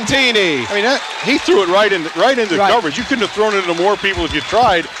by Lentini. I mean, he threw it right into coverage. You couldn't have thrown it into more people if you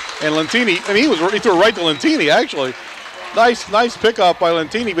tried. And Lentini, I mean, he threw it right to Lentini, actually. Nice pickup by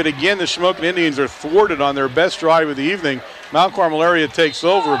Lentini, but again, the Shamokin Indians are thwarted on their best drive of the evening. Mount Carmel area takes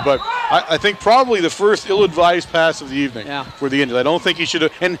over, but I think probably the first ill-advised pass of the evening for the Indians. I don't think he should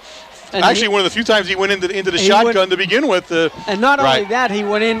have. And actually, one of the few times he went into the shotgun to begin with. And not only that, he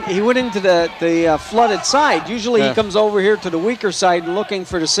went into the flooded side. Usually he comes over here to the weaker side looking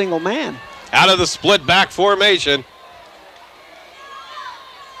for the single man. Out of the split back formation.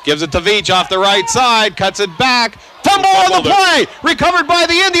 Gives it to Veach off the right side, cuts it back. Fumble on the play, recovered by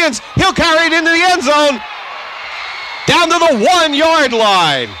the Indians. He'll carry it into the end zone. Down to the 1-yard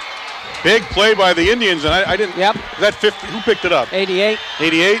line. Big play by the Indians, and I didn't. Yep. That 50. Who picked it up? 88.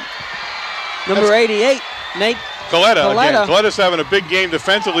 88. Number 88, Nate. Coletta. Coletta's having a big game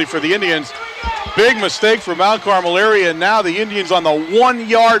defensively for the Indians. Big mistake for Mount Carmel area. Now the Indians on the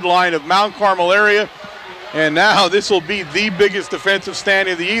 1-yard line of Mount Carmel area. And now this will be the biggest defensive stand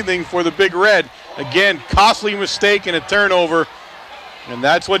of the evening for the Big Red. Again, costly mistake and a turnover. And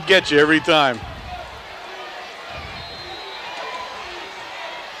that's what gets you every time.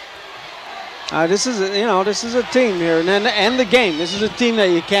 This is a team here, and the game. This is a team that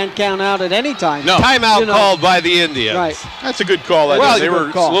you can't count out at any time. No, timeout called by the Indians. Right. That's a good call. Well, they were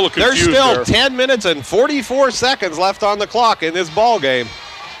a little confused. There's still there. 10 minutes and 44 seconds left on the clock in this ball game.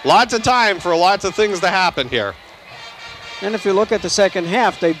 Lots of time for lots of things to happen here. And if you look at the second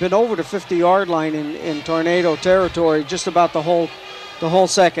half, they've been over the 50-yard line in Tornado territory just about the whole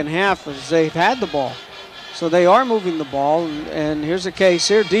second half as they've had the ball. So they are moving the ball, and here's a case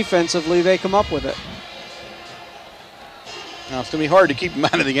here. Defensively, they come up with it. Now, it's going to be hard to keep him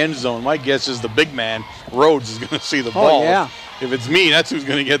out of the end zone. My guess is the big man, Rhodes, is going to see the ball. Yeah. If it's me, that's who's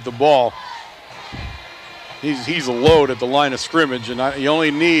going to get the ball. He's a load at the line of scrimmage, and you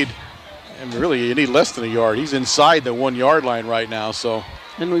only need, and really you need less than a yard. He's inside the 1-yard line right now. So.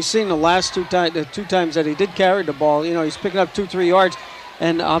 And we've seen the last two times that he did carry the ball. He's picking up 2-3 yards.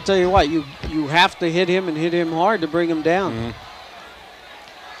 And I'll tell you what, you have to hit him and hit him hard to bring him down. Mm-hmm.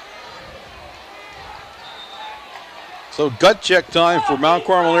 So gut check time for Mount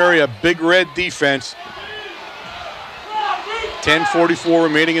Carmel area Big Red defense. 10:44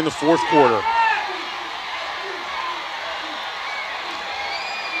 remaining in the fourth quarter.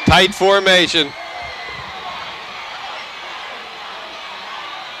 Tight formation.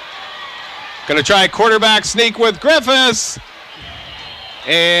 Going to try a quarterback sneak with Griffiths.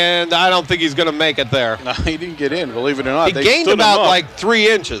 And I don't think he's going to make it there. No, he didn't get in, believe it or not. He gained about like 3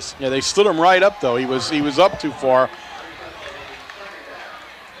 inches. Yeah, they stood him right up, though. He was up too far.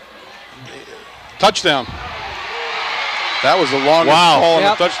 Touchdown. That was the longest call on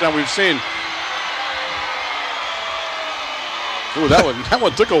the touchdown we've seen. Ooh, that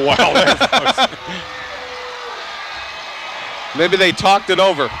one took a while there. Maybe they talked it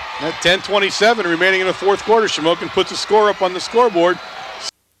over. At 10:27 remaining in the fourth quarter, Shamokin puts a score up on the scoreboard.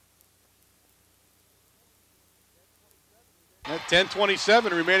 At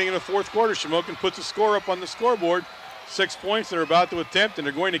 10:27 remaining in the fourth quarter, Shamokin puts a score up on the scoreboard. 6 points they're about to attempt, and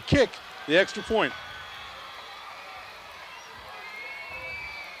they're going to kick the extra point.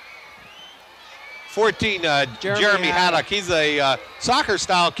 Jeremy Haddock. He's a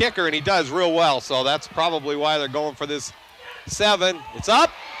soccer-style kicker, and he does real well, so that's probably why they're going for this 7. It's up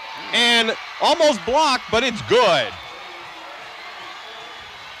and almost blocked, but it's good.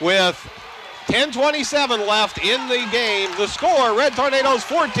 With 10:27 left in the game, the score, Red Tornadoes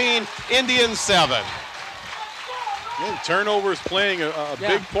 14, Indians 7. And turnovers playing a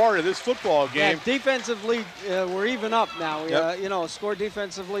big part of this football game. Yeah, defensively, we're even up now. Scored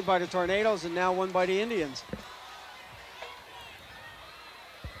defensively by the Tornadoes and now won by the Indians.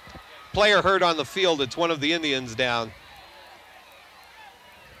 Player hurt on the field. It's one of the Indians down.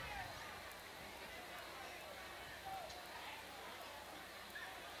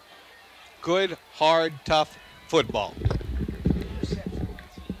 Good, hard, tough football.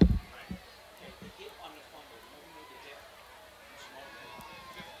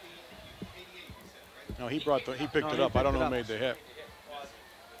 No, he picked it up. I don't know who made the hit.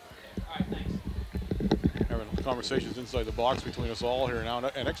 Having conversations inside the box between us all here now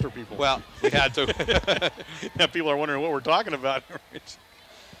and extra people. Well, we had to. Yeah, people are wondering what we're talking about.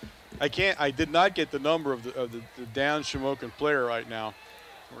 I did not get the number of the down Shamokin player right now.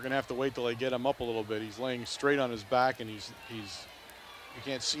 We're going to have to wait till they get him up a little bit. He's laying straight on his back, and you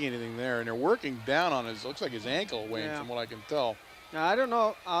can't see anything there. And they're working down on his, looks like his ankle, Wayne, from what I can tell. Now, I don't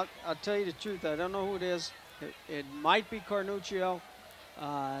know. I'll tell you the truth. I don't know who it is. It might be Carnuccio.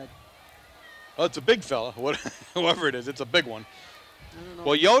 Oh, it's a big fella. Whoever it is, it's a big one. I don't know.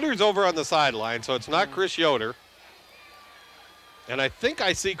 Well, Yoder's over on the sideline, so it's not Chris Yoder. And I think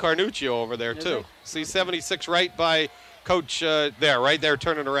I see Carnuccio over there, too. See 76 right by Coach there, right there,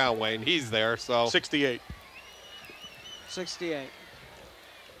 turning around, Wayne. He's there, so. 68. 68.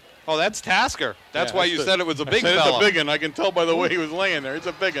 Oh, that's Tasker. That's why you said it was a big fella. It's a big one. I can tell by the way he was laying there. It's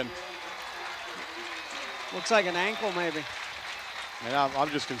a big one. Looks like an ankle, maybe. And I'm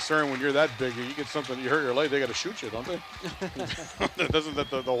just concerned when you're that big, you get something, you hurt your leg, they got to shoot you, don't they? Doesn't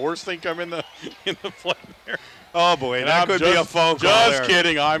the horse thing come in the play there? Oh, boy, that could be a phone call Just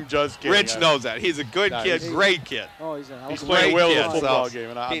kidding. I'm just kidding. Rich knows that. He's a good kid, great kid. Oh, he's playing well in a football game,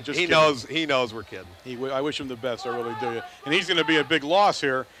 and I'm just kidding. He knows we're kidding. I wish him the best. I really do. And he's going to be a big loss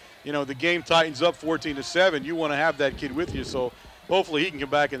here. You know, the game tightens up 14-7. You want to have that kid with you, so hopefully he can come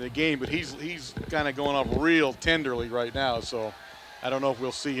back in the game. But he's kind of going off real tenderly right now, so I don't know if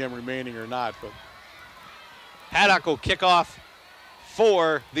we'll see him remaining or not. But Haddock will kick off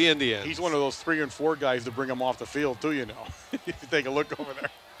for the Indians. He's one of those 3 and 4 guys to bring him off the field, too, you know. If you take a look over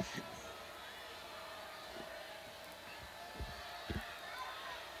there.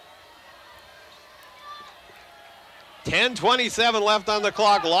 $10:27 left on the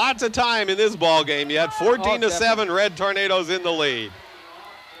clock. Lots of time in this ball game yet. 14-7, Red Tornadoes in the lead.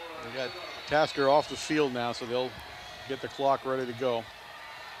 We got Tasker off the field now, so they'll get the clock ready to go.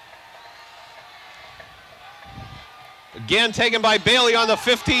 Again taken by Bailey on the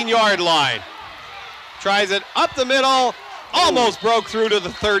 15-yard line. Tries it up the middle, almost broke through to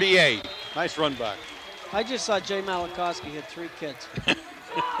the 38. Nice run back. I just saw Jay Malakowski hit 3 kids.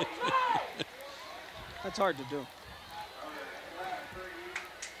 That's hard to do.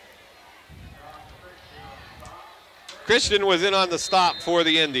 Christian was in on the stop for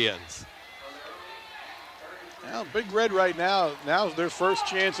the Indians. Well, Big Red right now, now's their first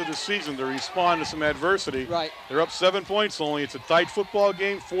chance of the season to respond to some adversity. Right. They're up 7 points only. It's a tight football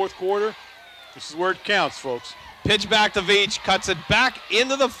game, 4th quarter. This is where it counts, folks. Pitch back to Veach, cuts it back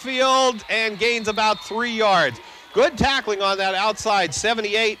into the field and gains about 3 yards. Good tackling on that outside,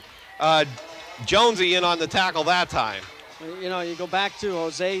 78. Jonesy in on the tackle that time. You know, you go back to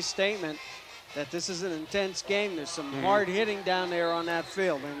Jose's statement that this is an intense game. There's some hard hitting down there on that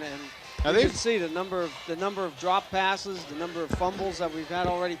field, and you can see the number of drop passes, the number of fumbles that we've had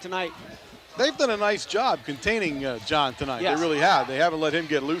already tonight. They've done a nice job containing John tonight. Yes. They really have. They haven't let him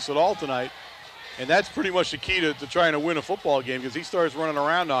get loose at all tonight, and that's pretty much the key to trying to win a football game, because he starts running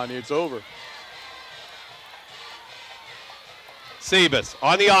around on you, it's over. Sebas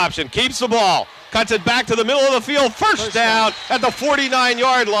on the option, keeps the ball, cuts it back to the middle of the field, first down at the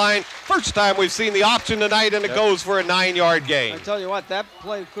 49-yard line. First time we've seen the option tonight, and it goes for a 9-yard gain. I tell you what, that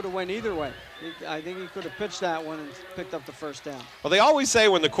play could have went either way. I think he could have pitched that one and picked up the first down. Well, they always say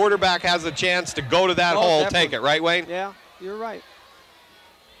when the quarterback has a chance to go to that hole, definitely. take it, right, Wayne? Yeah, you're right.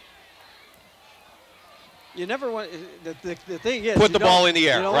 You never want, the thing is, put the ball in the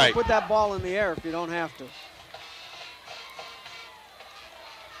air, you don't right. want to put that ball in the air if you don't have to.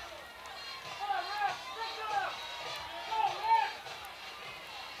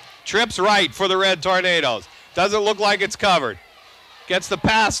 Trips right for the Red Tornadoes. Doesn't look like it's covered. Gets the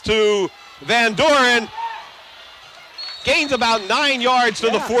pass to Van Doren. Gains about 9 yards to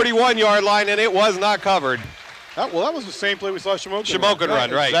the 41-yard line, and it was not covered. That was the same play we saw Shamokin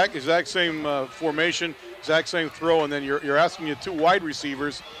run, right. Exact same formation, exact same throw, and then you're asking your 2 wide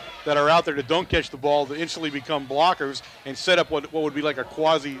receivers that are out there that don't catch the ball to instantly become blockers and set up what would be like a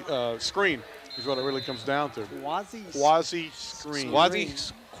quasi screen is what it really comes down to. Quasi screen.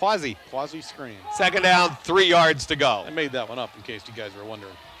 Quasi screen. Second down, 3 yards to go. I made that one up in case you guys were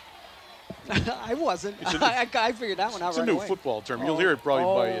wondering. I wasn't. I figured that one out right away. It's a new football term. You'll hear it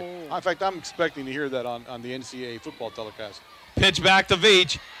probably in fact, I'm expecting to hear that on the NCAA football telecast. Pitch back to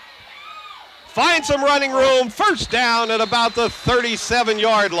Veach. Finds some running room. First down at about the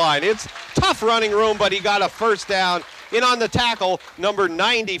 37-yard line. It's tough running room, but he got a first down. In on the tackle, number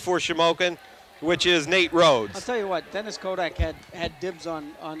 90 for Shamokin, which is Nate Rhodes. I'll tell you what, Dennis Kodak had dibs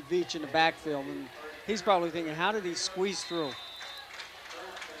on Veach in the backfield, and he's probably thinking, how did he squeeze through?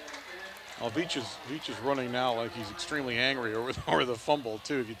 Well, Veach is running now like he's extremely angry over the fumble,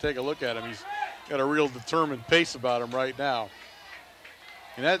 too. If you take a look at him, he's got a real determined pace about him right now.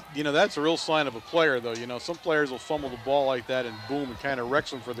 And that's a real sign of a player, though. You know, some players will fumble the ball like that and boom, it kind of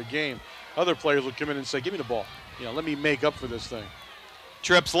wrecks them for the game. Other players will come in and say, give me the ball. You know, let me make up for this thing.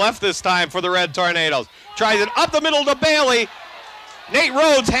 Trips left this time for the Red Tornadoes. Tries it up the middle to Bailey. Nate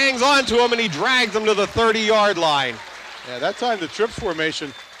Rhodes hangs on to him, and he drags him to the 30-yard line. Yeah, that time the trips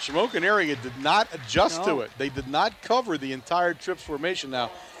formation, Shamokin area did not adjust to it. They did not cover the entire trips formation.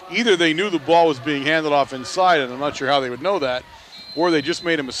 Now, either they knew the ball was being handed off inside, and I'm not sure how they would know that, or they just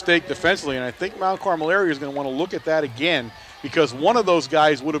made a mistake defensively. And I think Mount Carmel area is going to want to look at that again, because one of those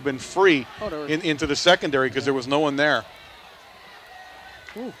guys would have been free into the secondary because there was no one there.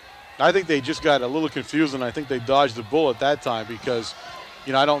 Ooh. I think they just got a little confused, and I think they dodged the bullet that time because,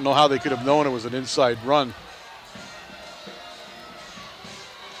 you know, I don't know how they could have known it was an inside run.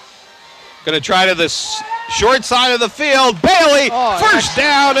 Going to try to the short side of the field. Bailey, first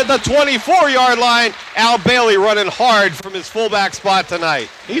down at the 24-yard line. Al Bailey running hard from his fullback spot tonight.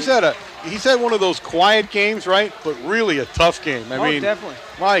 He's had one of those quiet games, right? But really a tough game. I mean, definitely.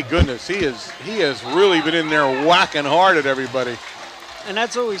 My goodness, he has really been in there whacking hard at everybody. And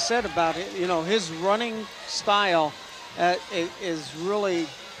that's what we said about it. You know, his running style is really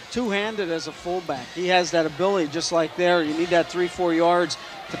two-handed as a fullback. He has that ability, just like there. You need that 3-4 yards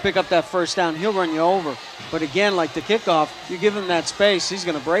to pick up that first down. He'll run you over. But again, like the kickoff, you give him that space, he's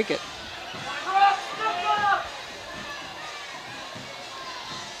going to break it.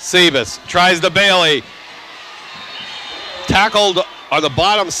 Sebas tries to Bailey. Tackled on the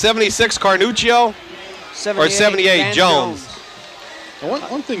bottom, 76 Carnuccio, or 78 Jones.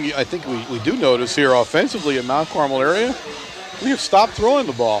 One thing I think we do notice here offensively in Mount Carmel area, we have stopped throwing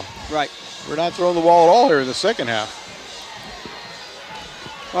the ball. Right. We're not throwing the ball at all here in the second half.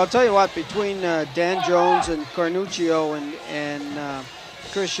 Well, I'll tell you what, between Dan Jones and Carnuccio and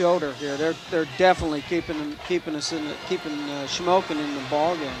Chris Yoder here, they're definitely keeping Shamokin in the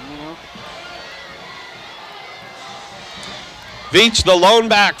ball game. You know. Veach, the lone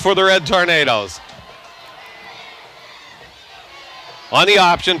back for the Red Tornadoes. On the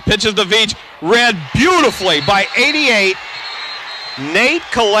option, pitches to Veach, read beautifully by 88. Nate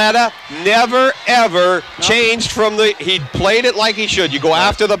Coletta never, ever changed from he played it like he should. You go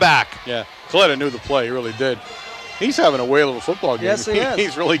after the back. Yeah, Coletta knew the play, he really did. He's having a whale of a football game. Yes, he is.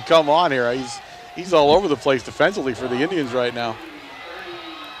 He's really come on here. He's all over the place defensively for the Indians right now.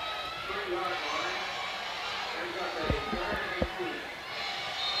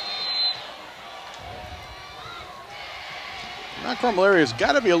 Mount Carmel area's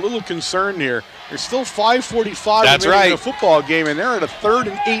got to be a little concerned here. There's still 5:45 remaining in a football game, and they're at a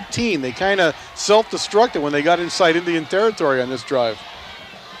 3rd and 18. They kind of self-destructed when they got inside Indian territory on this drive.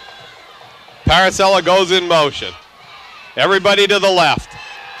 Paracella goes in motion. Everybody to the left.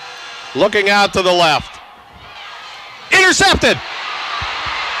 Looking out to the left. Intercepted!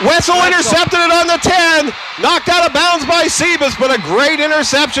 Wetzel intercepted it on the 10. Knocked out of bounds by Sebas, but a great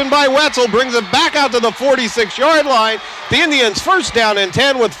interception by Wetzel brings it back out to the 46-yard line. The Indians first down and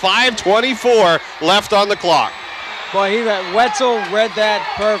 10 with 5:24 left on the clock. Boy, Wetzel read that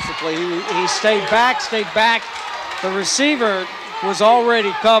perfectly. He stayed back. The receiver was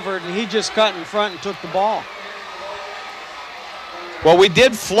already covered, and he just cut in front and took the ball. Well, we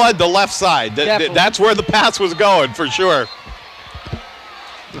did flood the left side. That's where the pass was going, for sure.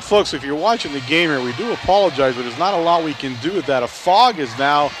 And folks, if you're watching the game here, we do apologize, but there's not a lot we can do with that. A fog is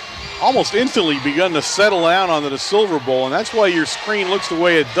now almost instantly begun to settle down onto the Silver Bowl, and that's why your screen looks the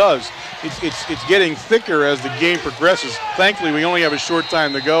way it does. It's getting thicker as the game progresses. Thankfully, we only have a short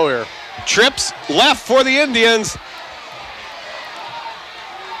time to go here. Trips left for the Indians.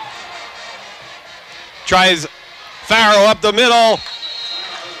 Tries Farrow up the middle.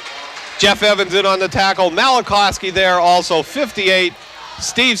 Jeff Evans in on the tackle. Malachowski there also, 58.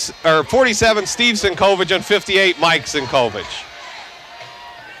 47, Steve Sinkovich, and 58, Mike Sinkovich.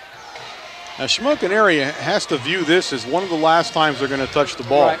 Now, Shamokin area has to view this as one of the last times they're going to touch the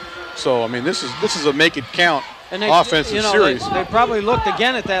ball. Right. So, I mean, this is a make it count offensive series. They probably looked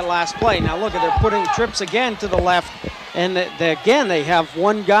again at that last play. Now, look, they're putting Trips again to the left, and again they have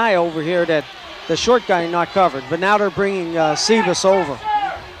one guy over here that the short guy not covered. But now they're bringing Sebas over.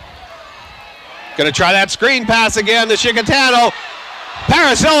 Going to try that screen pass again to Chicatano.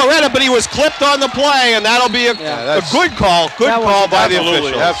 Paracella read it, but he was clipped on the play, and that'll be a good call. Good call by the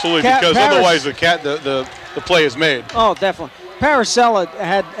officials. Absolutely, because otherwise the play is made. Oh, definitely. Paracella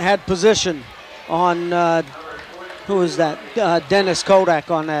had position on who is that? Dennis Kodak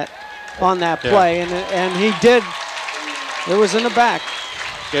on that play, and he did. It was in the back.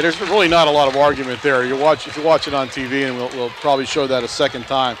 Yeah, there's really not a lot of argument there. If you watch it on TV, and we'll probably show that a second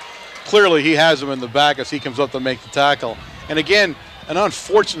time. Clearly, he has him in the back as he comes up to make the tackle. And again, an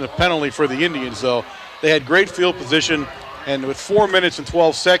unfortunate penalty for the Indians, though. They had great field position, and with 4 minutes and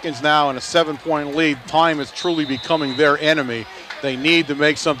 12 seconds now and a 7-point lead, time is truly becoming their enemy. They need to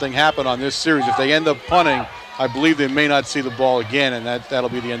make something happen on this series. If they end up punting, I believe they may not see the ball again, and that'll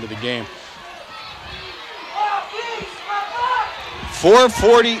be the end of the game.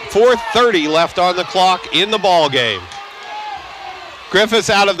 4:30 left on the clock in the ball game. Griffiths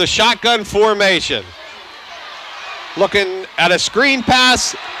out of the shotgun formation. Looking at a screen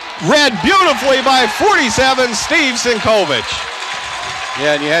pass, read beautifully by 47, Steve Sinkovich.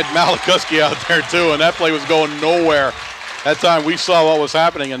 Yeah, and you had Malikuski out there too, and that play was going nowhere. That time we saw what was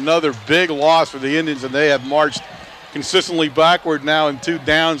happening. Another big loss for the Indians, and they have marched consistently backward now in 2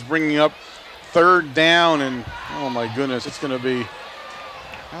 downs, bringing up 3rd down, and oh my goodness, it's going to be,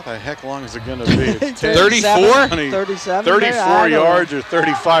 how the heck long is it going to be? It's 34? 37? 34 yards or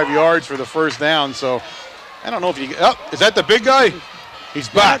 35 yards for the first down, so I don't know if you, oh, is that the big guy? He's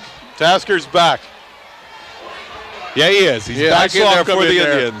back. Tasker's back. Yeah, he is. He's back in there for the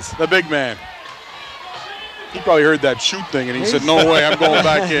Indians. The big man. He probably heard that shoot thing, and he said, no way, I'm going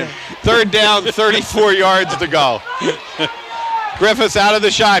back in. 3rd down, 34 yards to go. Griffiths out of the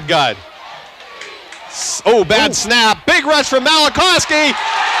shotgun. Oh, bad snap. Big rush from Malikoski.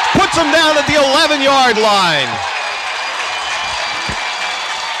 Puts him down at the 11-yard line.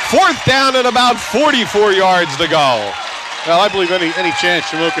 4th down and about 44 yards to go. Well, I believe any chance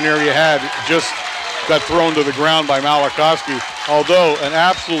Shamokin area had just got thrown to the ground by Malikoski, although an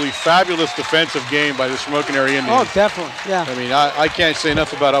absolutely fabulous defensive game by the Shamokin area Indians. Oh, definitely, yeah. I mean, I can't say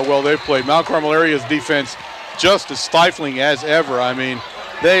enough about how well they played. Mount Carmel area's defense just as stifling as ever. I mean,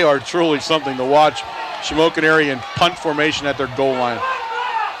 they are truly something to watch. Shamokin area in punt formation at their goal line.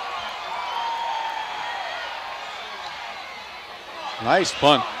 Nice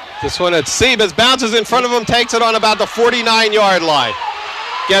punt. This one at Sebas, bounces in front of him, takes it on about the 49-yard line.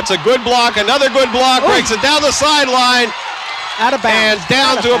 Gets a good block, another good block, breaks it down the sideline. Out of bounds. And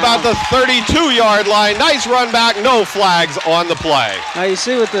down to about the 32-yard line. Nice run back, no flags on the play. Now you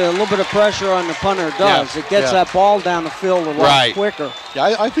see what the little bit of pressure on the punter does. It gets that ball down the field a lot quicker.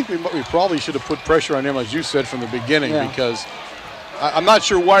 Yeah, I think we probably should have put pressure on him, as you said from the beginning, because I'm not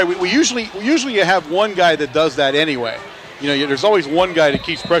sure why. We usually have one guy that does that anyway. You know, there's always one guy that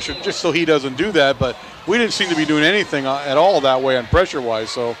keeps pressure just so he doesn't do that, but we didn't seem to be doing anything at all that way on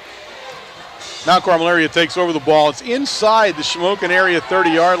pressure-wise. So now Carmel area takes over the ball. It's inside the Shamokin area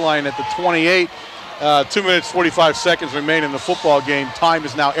 30-yard line at the 28. 2 minutes, 45 seconds remain in the football game. Time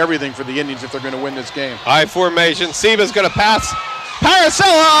is now everything for the Indians if they're going to win this game. High formation. Seba's going to pass.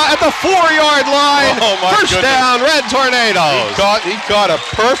 Paracella at the 4-yard line. Oh, First down, Red Tornadoes. He caught a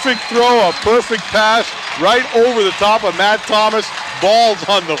perfect throw, a perfect pass right over the top of Matt Thomas. Ball's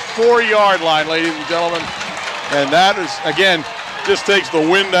on the 4-yard line, ladies and gentlemen. And that is, again, just takes the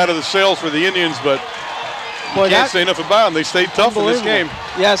wind out of the sails for the Indians, but you can't say enough about them. They stayed tough in this game.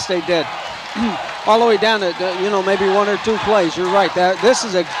 Yes, they did. All the way down to, maybe 1 or 2 plays. You're right. This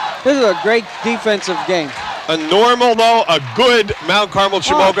is a great defensive game. A normal, though, a good Mount Carmel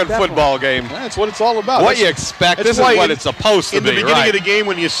Shamokin football game. That's what it's all about. What you expect. This is what it's supposed to be. In the beginning of the game,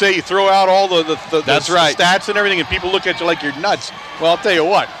 when you say you throw out all the right. stats and everything, and people look at you like you're nuts. Well, I'll tell you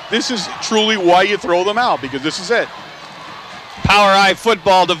what. This is truly why you throw them out, because this is it. Power eye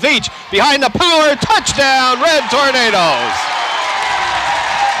football to Veach. Behind the power, touchdown, Red Tornadoes.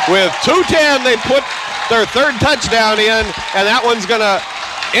 With 2:10, they put their 3rd touchdown in, and that one's going to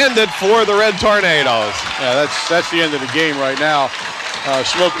end it for the Red Tornadoes. Yeah, that's the end of the game right now.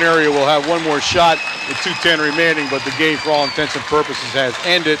 Shamokin area will have one more shot with 2:10 remaining, but the game, for all intents and purposes, has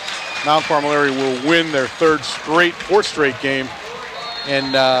ended. Mount Carmel area will win their 4th straight game,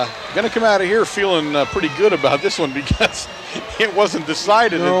 and going to come out of here feeling pretty good about this one because it wasn't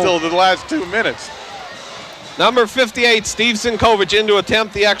decided until the last 2 minutes. Number 58, Steve Sinkovich, in to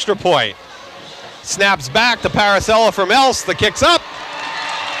attempt the extra point. Snaps back to Paracella from Else. The kick's up.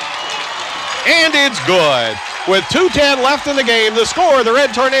 And it's good. With 2:10 left in the game, the score, the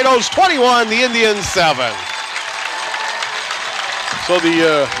Red Tornadoes 21, the Indians 7. So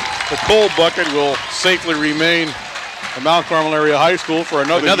the coal bucket will safely remain at Mount Carmel Area High School for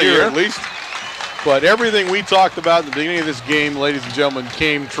another year at least. But everything we talked about at the beginning of this game, ladies and gentlemen,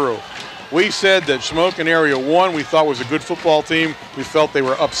 came true. We said that Shamokin area 1 we thought was a good football team. We felt they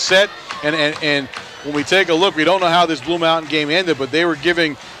were upset. And when we take a look, we don't know how this Blue Mountain game ended, but they were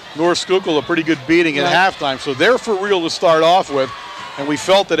giving North Schuylkill a pretty good beating at halftime. So they're for real to start off with. And we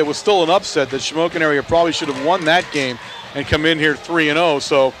felt that it was still an upset, that Shamokin area probably should have won that game and come in here 3-0.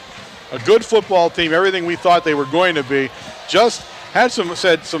 So a good football team, everything we thought they were going to be. Just had some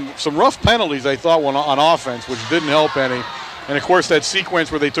rough penalties, I thought, on offense, which didn't help any. And, of course, that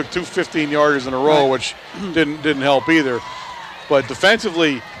sequence where they took 2 15-yarders in a row, which didn't help either. But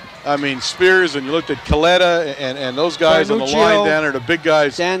defensively, I mean, Spears, and you looked at Coletta and those guys on the line down there, the big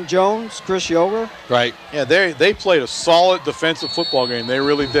guys. Dan Jones, Chris Yoder. Right. Yeah, they played a solid defensive football game. They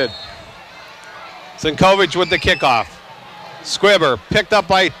really did. Sinkovic with the kickoff. Squibber picked up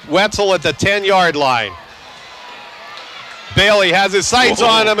by Wetzel at the 10-yard line. Bailey has his sights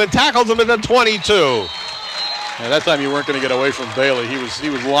on him and tackles him at the 22. Yeah, that time you weren't going to get away from Bailey. He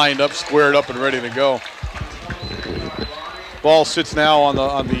was lined up, squared up, and ready to go. Ball sits now on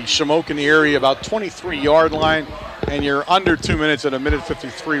the Shamokin area, about 23-yard line, and you're under 2 minutes at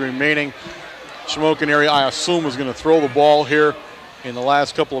 1:53 remaining. Shamokin area, I assume, is going to throw the ball here in the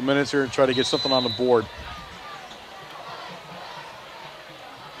last couple of minutes here and try to get something on the board.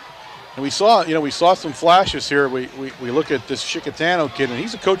 And we saw some flashes here. We look at this Chicatano kid, and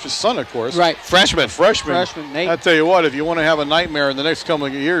he's a coach's son, of course. Right. Freshman. Nate. I tell you what, if you want to have a nightmare in the next couple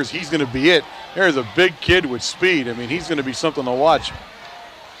of years, he's going to be it. There's a big kid with speed. I mean, he's going to be something to watch.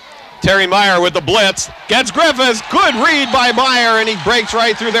 Terry Meyer with the blitz. Gets Griffiths. Good read by Meyer, and he breaks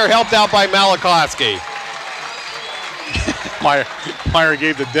right through there, helped out by Malakowski. Meyer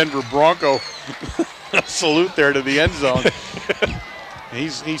gave the Denver Bronco a salute there to the end zone. He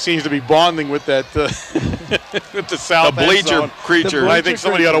seems to be bonding with that with the south the bleacher creature. I think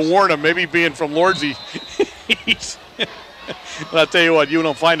somebody ought to warn him. Maybe being from Lordsley, but I'll tell you what, you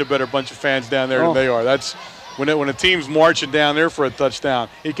don't find a better bunch of fans down there than they are. That's when a team's marching down there for a touchdown,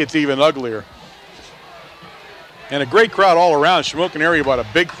 it gets even uglier. And a great crowd all around. Shamokin area about a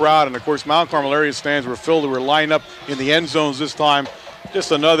big crowd, and of course Mount Carmel area stands were filled. They were lined up in the end zones this time.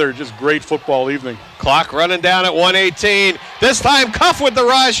 Just another great football evening. Clock running down at 1:18. This time Cuff with the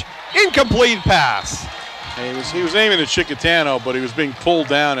rush. Incomplete pass. And he was aiming at Chicatano, but he was being pulled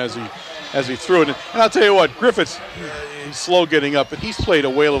down as he threw it. And I'll tell you what, Griffiths, he's slow getting up, but he's played a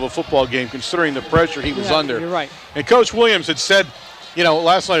whale of a football game considering the pressure he was under. You're right. And Coach Williams had said,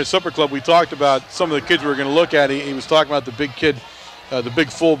 last night at Supper Club we talked about some of the kids we were going to look at. He was talking about the big kid, the big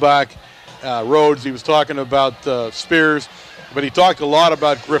fullback, Rhodes. He was talking about Spears. But he talked a lot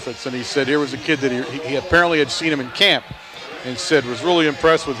about Griffiths, and he said here was a kid that he apparently had seen him in camp and said was really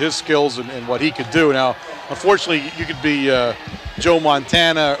impressed with his skills and what he could do. Now, unfortunately, you could be Joe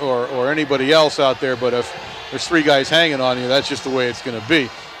Montana or anybody else out there, but if there's three guys hanging on you, that's just the way it's going to be.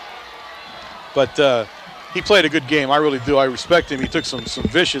 But he played a good game. I really do. I respect him. He took some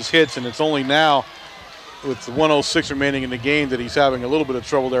vicious hits, and it's only now with the 1:06 remaining in the game that he's having a little bit of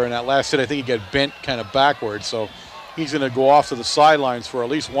trouble there in that last hit. I think he got bent kind of backwards, so he's going to go off to the sidelines for at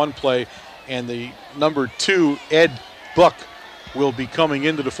least one play, and the number 2, Ed Buck, will be coming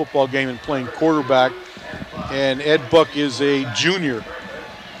into the football game and playing quarterback. And Ed Buck is a junior.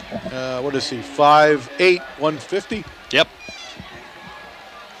 What is he, 5'8", 150? Yep.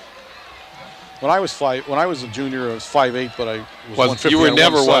 When I was a junior, I was 5'8", but I was 150. You were on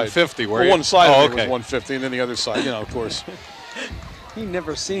never one side. 150, were you? One side of me okay. was 150, and then the other side, of course. He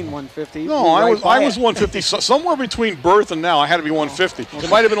never seen 150. No, I was 150. Somewhere between birth and now, I had to be 150. It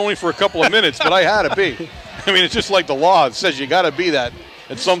might have been only for a couple of minutes, but I had to be. I mean, it's just like the law. It says you got to be that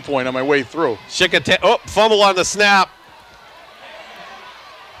at some point on my way through. Fumble on the snap.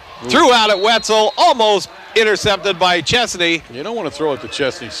 Threw out at Wetzel, almost intercepted by Chesney. You don't want to throw it to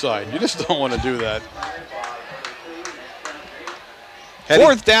Chesney's side. You just don't want to do that.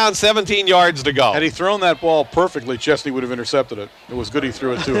 Fourth down, 17 yards to go. Had he thrown that ball perfectly, Chesney would have intercepted it. It was good he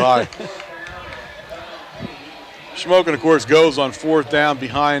threw it too high. Shamokin, of course, goes on fourth down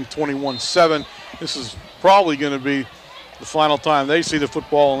behind 21-7. This is probably going to be the final time they see the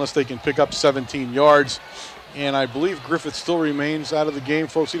football unless they can pick up 17 yards. And I believe Griffith still remains out of the game,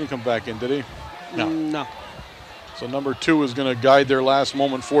 folks. He didn't come back in, did he? No. So number 2 is going to guide their last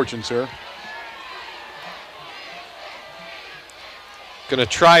moment fortunes here. Going to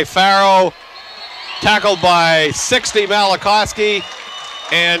try Farrow. Tackled by 60 Malakowski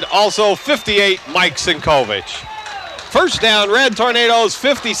and also 58 Mike Sinkovic. First down, Red Tornadoes,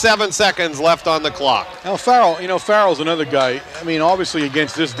 57 seconds left on the clock. Now Farrell, Farrell's another guy. I mean, obviously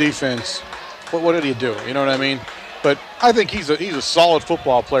against this defense, what did he do? You know what I mean? But I think he's a solid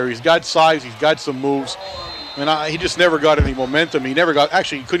football player. He's got size, he's got some moves. And he just never got any momentum. He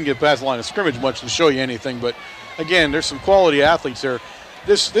couldn't get past the line of scrimmage much to show you anything. But again, there's some quality athletes there.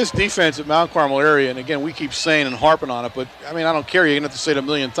 This defense at Mount Carmel area, and again, we keep saying and harping on it, but I mean, I don't care. You're going to have to say it a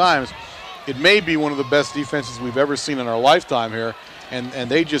million times. It may be one of the best defenses we've ever seen in our lifetime here, and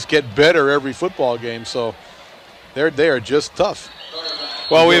they just get better every football game. So they are just tough.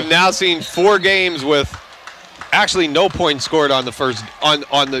 Well, we've now seen 4 games with actually no points scored on the first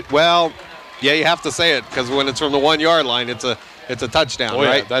well, yeah, you have to say it because when it's from the 1 yard line, it's a touchdown,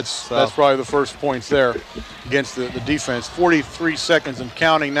 right? Yeah, that's probably the first points there. against the defense. 43 seconds and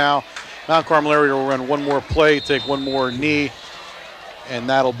counting now. Mount Carmel area will run one more play, take one more knee, and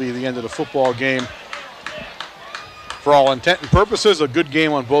that'll be the end of the football game. For all intent and purposes, a good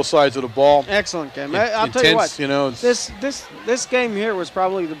game on both sides of the ball. Excellent game. I'll tell you what, this game here was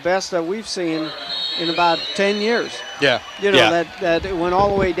probably the best that we've seen in about 10 years. Yeah. You know, that it went all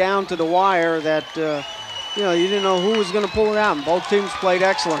the way down to the wire, that, you know, you didn't know who was going to pull it out. And both teams played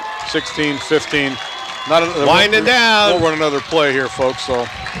excellent. 16-15. Winding down. We'll run another play here, folks. So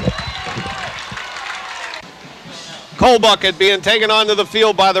Coal bucket being taken onto the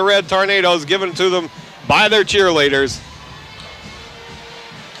field by the Red Tornadoes, given to them by their cheerleaders.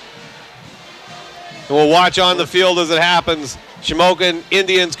 And we'll watch on the field as it happens. Shamokin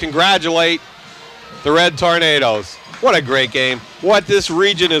Indians congratulate the Red Tornadoes. What a great game. What this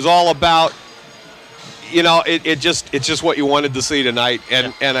region is all about. You know, it's just what you wanted to see tonight.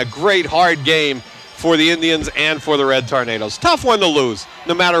 And a great, hard game for the Indians and for the Red Tornadoes. Tough one to lose,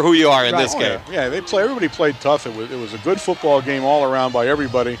 no matter who you are in this game. Yeah, everybody played tough. It was a good football game all around by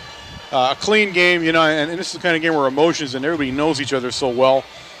everybody. A clean game, you know, and this is the kind of game where emotions and everybody knows each other so well,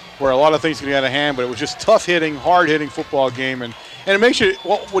 where a lot of things can get out of hand, but it was just tough hitting, hard hitting football game. And it makes you,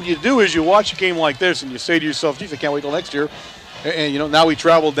 what you do is you watch a game like this and you say to yourself, geez, I can't wait till next year. And you know, now we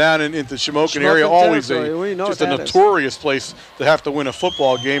travel down into Shamokin area, always just a notorious place to have to win a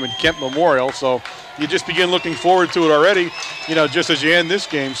football game in Kemp Memorial. So you just begin looking forward to it already, you know, just as you end this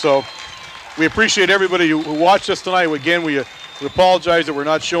game. So we appreciate everybody who watched us tonight. Again, we apologize that we're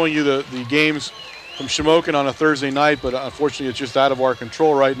not showing you the games from Shamokin on a Thursday night, but unfortunately it's just out of our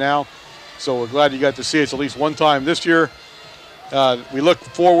control right now. So we're glad you got to see us at least one time this year. We look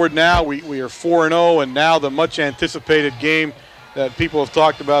forward now. We are 4-0, and now the much anticipated game that people have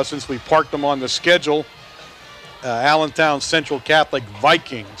talked about since we parked them on the schedule, Allentown Central Catholic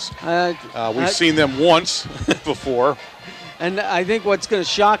Vikings. We've seen them once before. And I think what's going to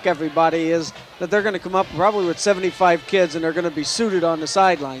shock everybody is that they're going to come up probably with 75 kids, and they're going to be suited on the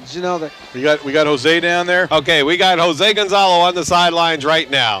sidelines. You know that. We got Jose down there. Okay, we got Jose Gonzalo on the sidelines right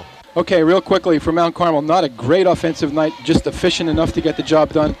now. Okay, real quickly for Mount Carmel, not a great offensive night, just efficient enough to get the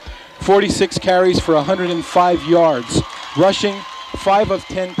job done. 46 carries for 105 yards. Rushing, 5 of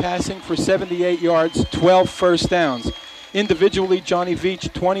 10 passing for 78 yards, 12 first downs. Individually, Johnny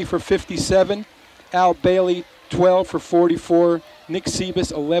Veach, 20 for 57. Al Bailey, 12 for 44. Nick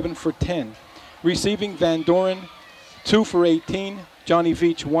Sebas, 11 for 10. Receiving, Van Doren, 2 for 18. Johnny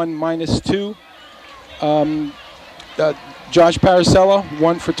Veach, 1 minus 2. Josh Paracella,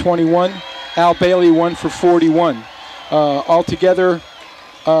 1 for 21. Al Bailey, 1 for 41. Altogether,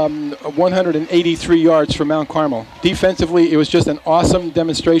 183 yards for Mount Carmel. Defensively, it was just an awesome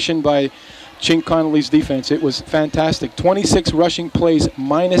demonstration by Chink Connolly's defense. It was fantastic. 26 rushing plays,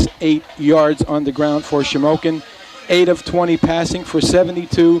 minus 8 yards on the ground for Shamokin. 8 of 20 passing for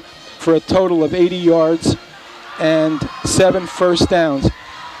 72 for a total of 80 yards and 7 first downs.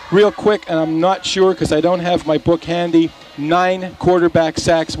 Real quick, and I'm not sure because I don't have my book handy, 9 quarterback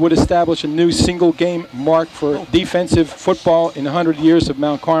sacks would establish a new single game mark for defensive football in 100 years of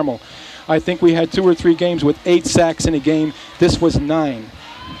Mount Carmel. I think we had 2 or 3 games with 8 sacks in a game. This was 9.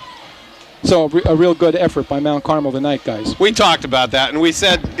 So a real good effort by Mount Carmel tonight, guys. We talked about that, and we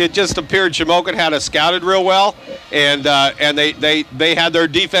said it just appeared Shamokin had us scouted real well, and they had their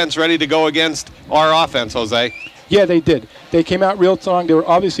defense ready to go against our offense, Jose. Yeah, they did. They came out real strong. They were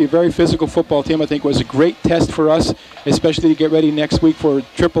obviously a very physical football team. I think it was a great test for us, especially to get ready next week for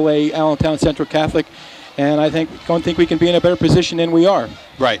AAA Allentown Central Catholic. And I don't think we can be in a better position than we are.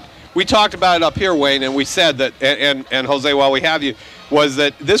 Right. We talked about it up here, Wayne, and we said that, and Jose, while we have you, was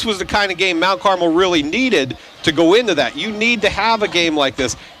that this was the kind of game Mount Carmel really needed to go into that. You need to have a game like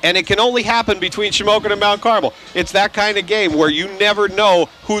this, and it can only happen between Shamokin and Mount Carmel. It's that kind of game where you never know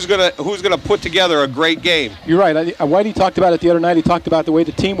who's gonna put together a great game. You're right. Whitey talked about it the other night. He talked about the way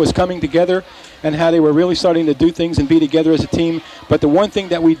the team was coming together and how they were really starting to do things and be together as a team. But the one thing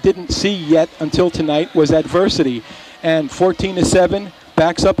that we didn't see yet until tonight was adversity. And 14-7,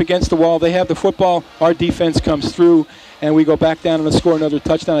 backs up against the wall. They have the football. Our defense comes through, and we go back down and score another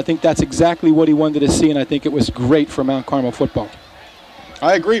touchdown. I think that's exactly what he wanted to see, and I think it was great for Mount Carmel football.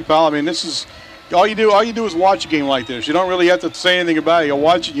 I agree, pal. I mean, this is all you do is watch a game like this. You don't really have to say anything about it. You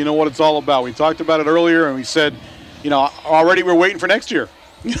watch it, you know what it's all about. We talked about it earlier, and we said, you know, already we're waiting for next year.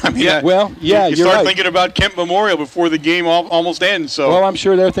 I mean, you start right. thinking about Kemp Memorial before the game almost ends. So, well, I'm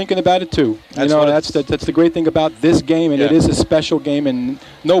sure they're thinking about it too. That's the great thing about this game, and it is a special game, and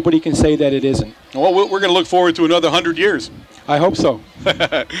nobody can say that it isn't. Well, we're going to look forward to another 100 years. I hope so.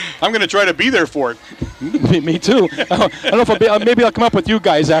 I'm going to try to be there for it. Me too. I don't know if maybe I'll come up with you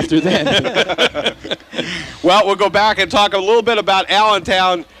guys after then. Well, we'll go back and talk a little bit about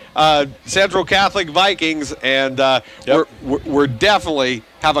Allentown Central Catholic Vikings, and we're definitely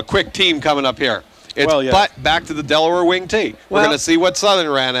have a quick team coming up here. But back to the Delaware Wing T. We're going to see what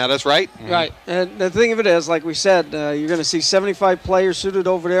Southern ran at us, right? Right. And the thing of it is, like we said, you're going to see 75 players suited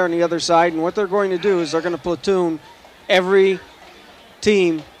over there on the other side, and what they're going to do is they're going to platoon every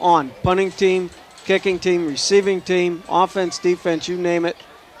team on. Punting team, kicking team, receiving team, offense, defense, you name it.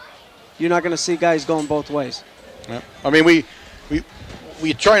 You're not going to see guys going both ways. Yeah. I mean,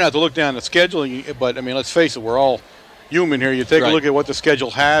 we try not to look down the schedule, but, I mean, let's face it, we're all human here. You take a look at what the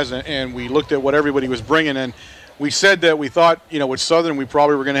schedule has, and we looked at what everybody was bringing, and we said that we thought, with Southern, we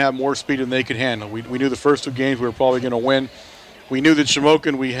probably were going to have more speed than they could handle. We knew the first 2 games we were probably going to win. We knew that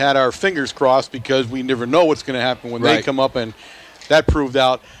Shamokin, we had our fingers crossed because we never know what's going to happen when they come up, and that proved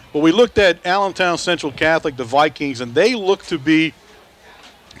out. But we looked at Allentown Central Catholic, the Vikings, and they look to be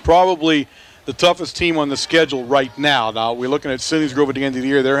probably the toughest team on the schedule right now. Now, we're looking at Sidney's Grove at the end of the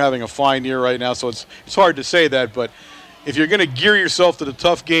year. They're having a fine year right now, so it's hard to say that. But if you're going to gear yourself to the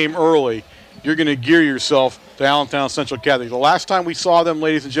tough game early, you're going to gear yourself to Allentown Central Catholic. The last time we saw them,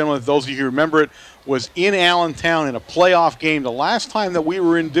 ladies and gentlemen, those of you who remember it, was in Allentown in a playoff game. The last time that we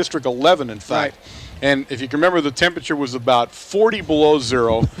were in District 11, in fact. Right. And if you can remember, the temperature was about 40 below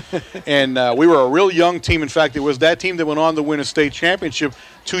zero, and we were a real young team. In fact, it was that team that went on to win a state championship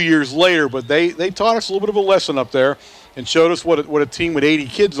 2 years later. But they taught us a little bit of a lesson up there and showed us what a team with 80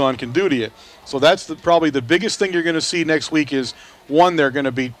 kids on can do to you. So that's probably the biggest thing you're going to see next week is, one, they're going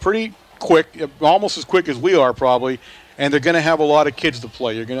to be pretty quick, almost as quick as we are probably, and they're going to have a lot of kids to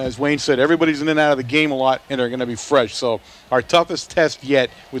play. You're going to, as Wayne said, everybody's in and out of the game a lot, and they're going to be fresh. So our toughest test yet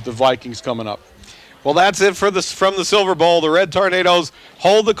with the Vikings coming up. Well, that's it from the Silver Bowl. The Red Tornadoes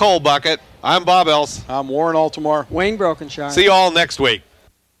hold the coal bucket. I'm Bob Else. I'm Warren Altamar. Wayne Brokenshire. See you all next week.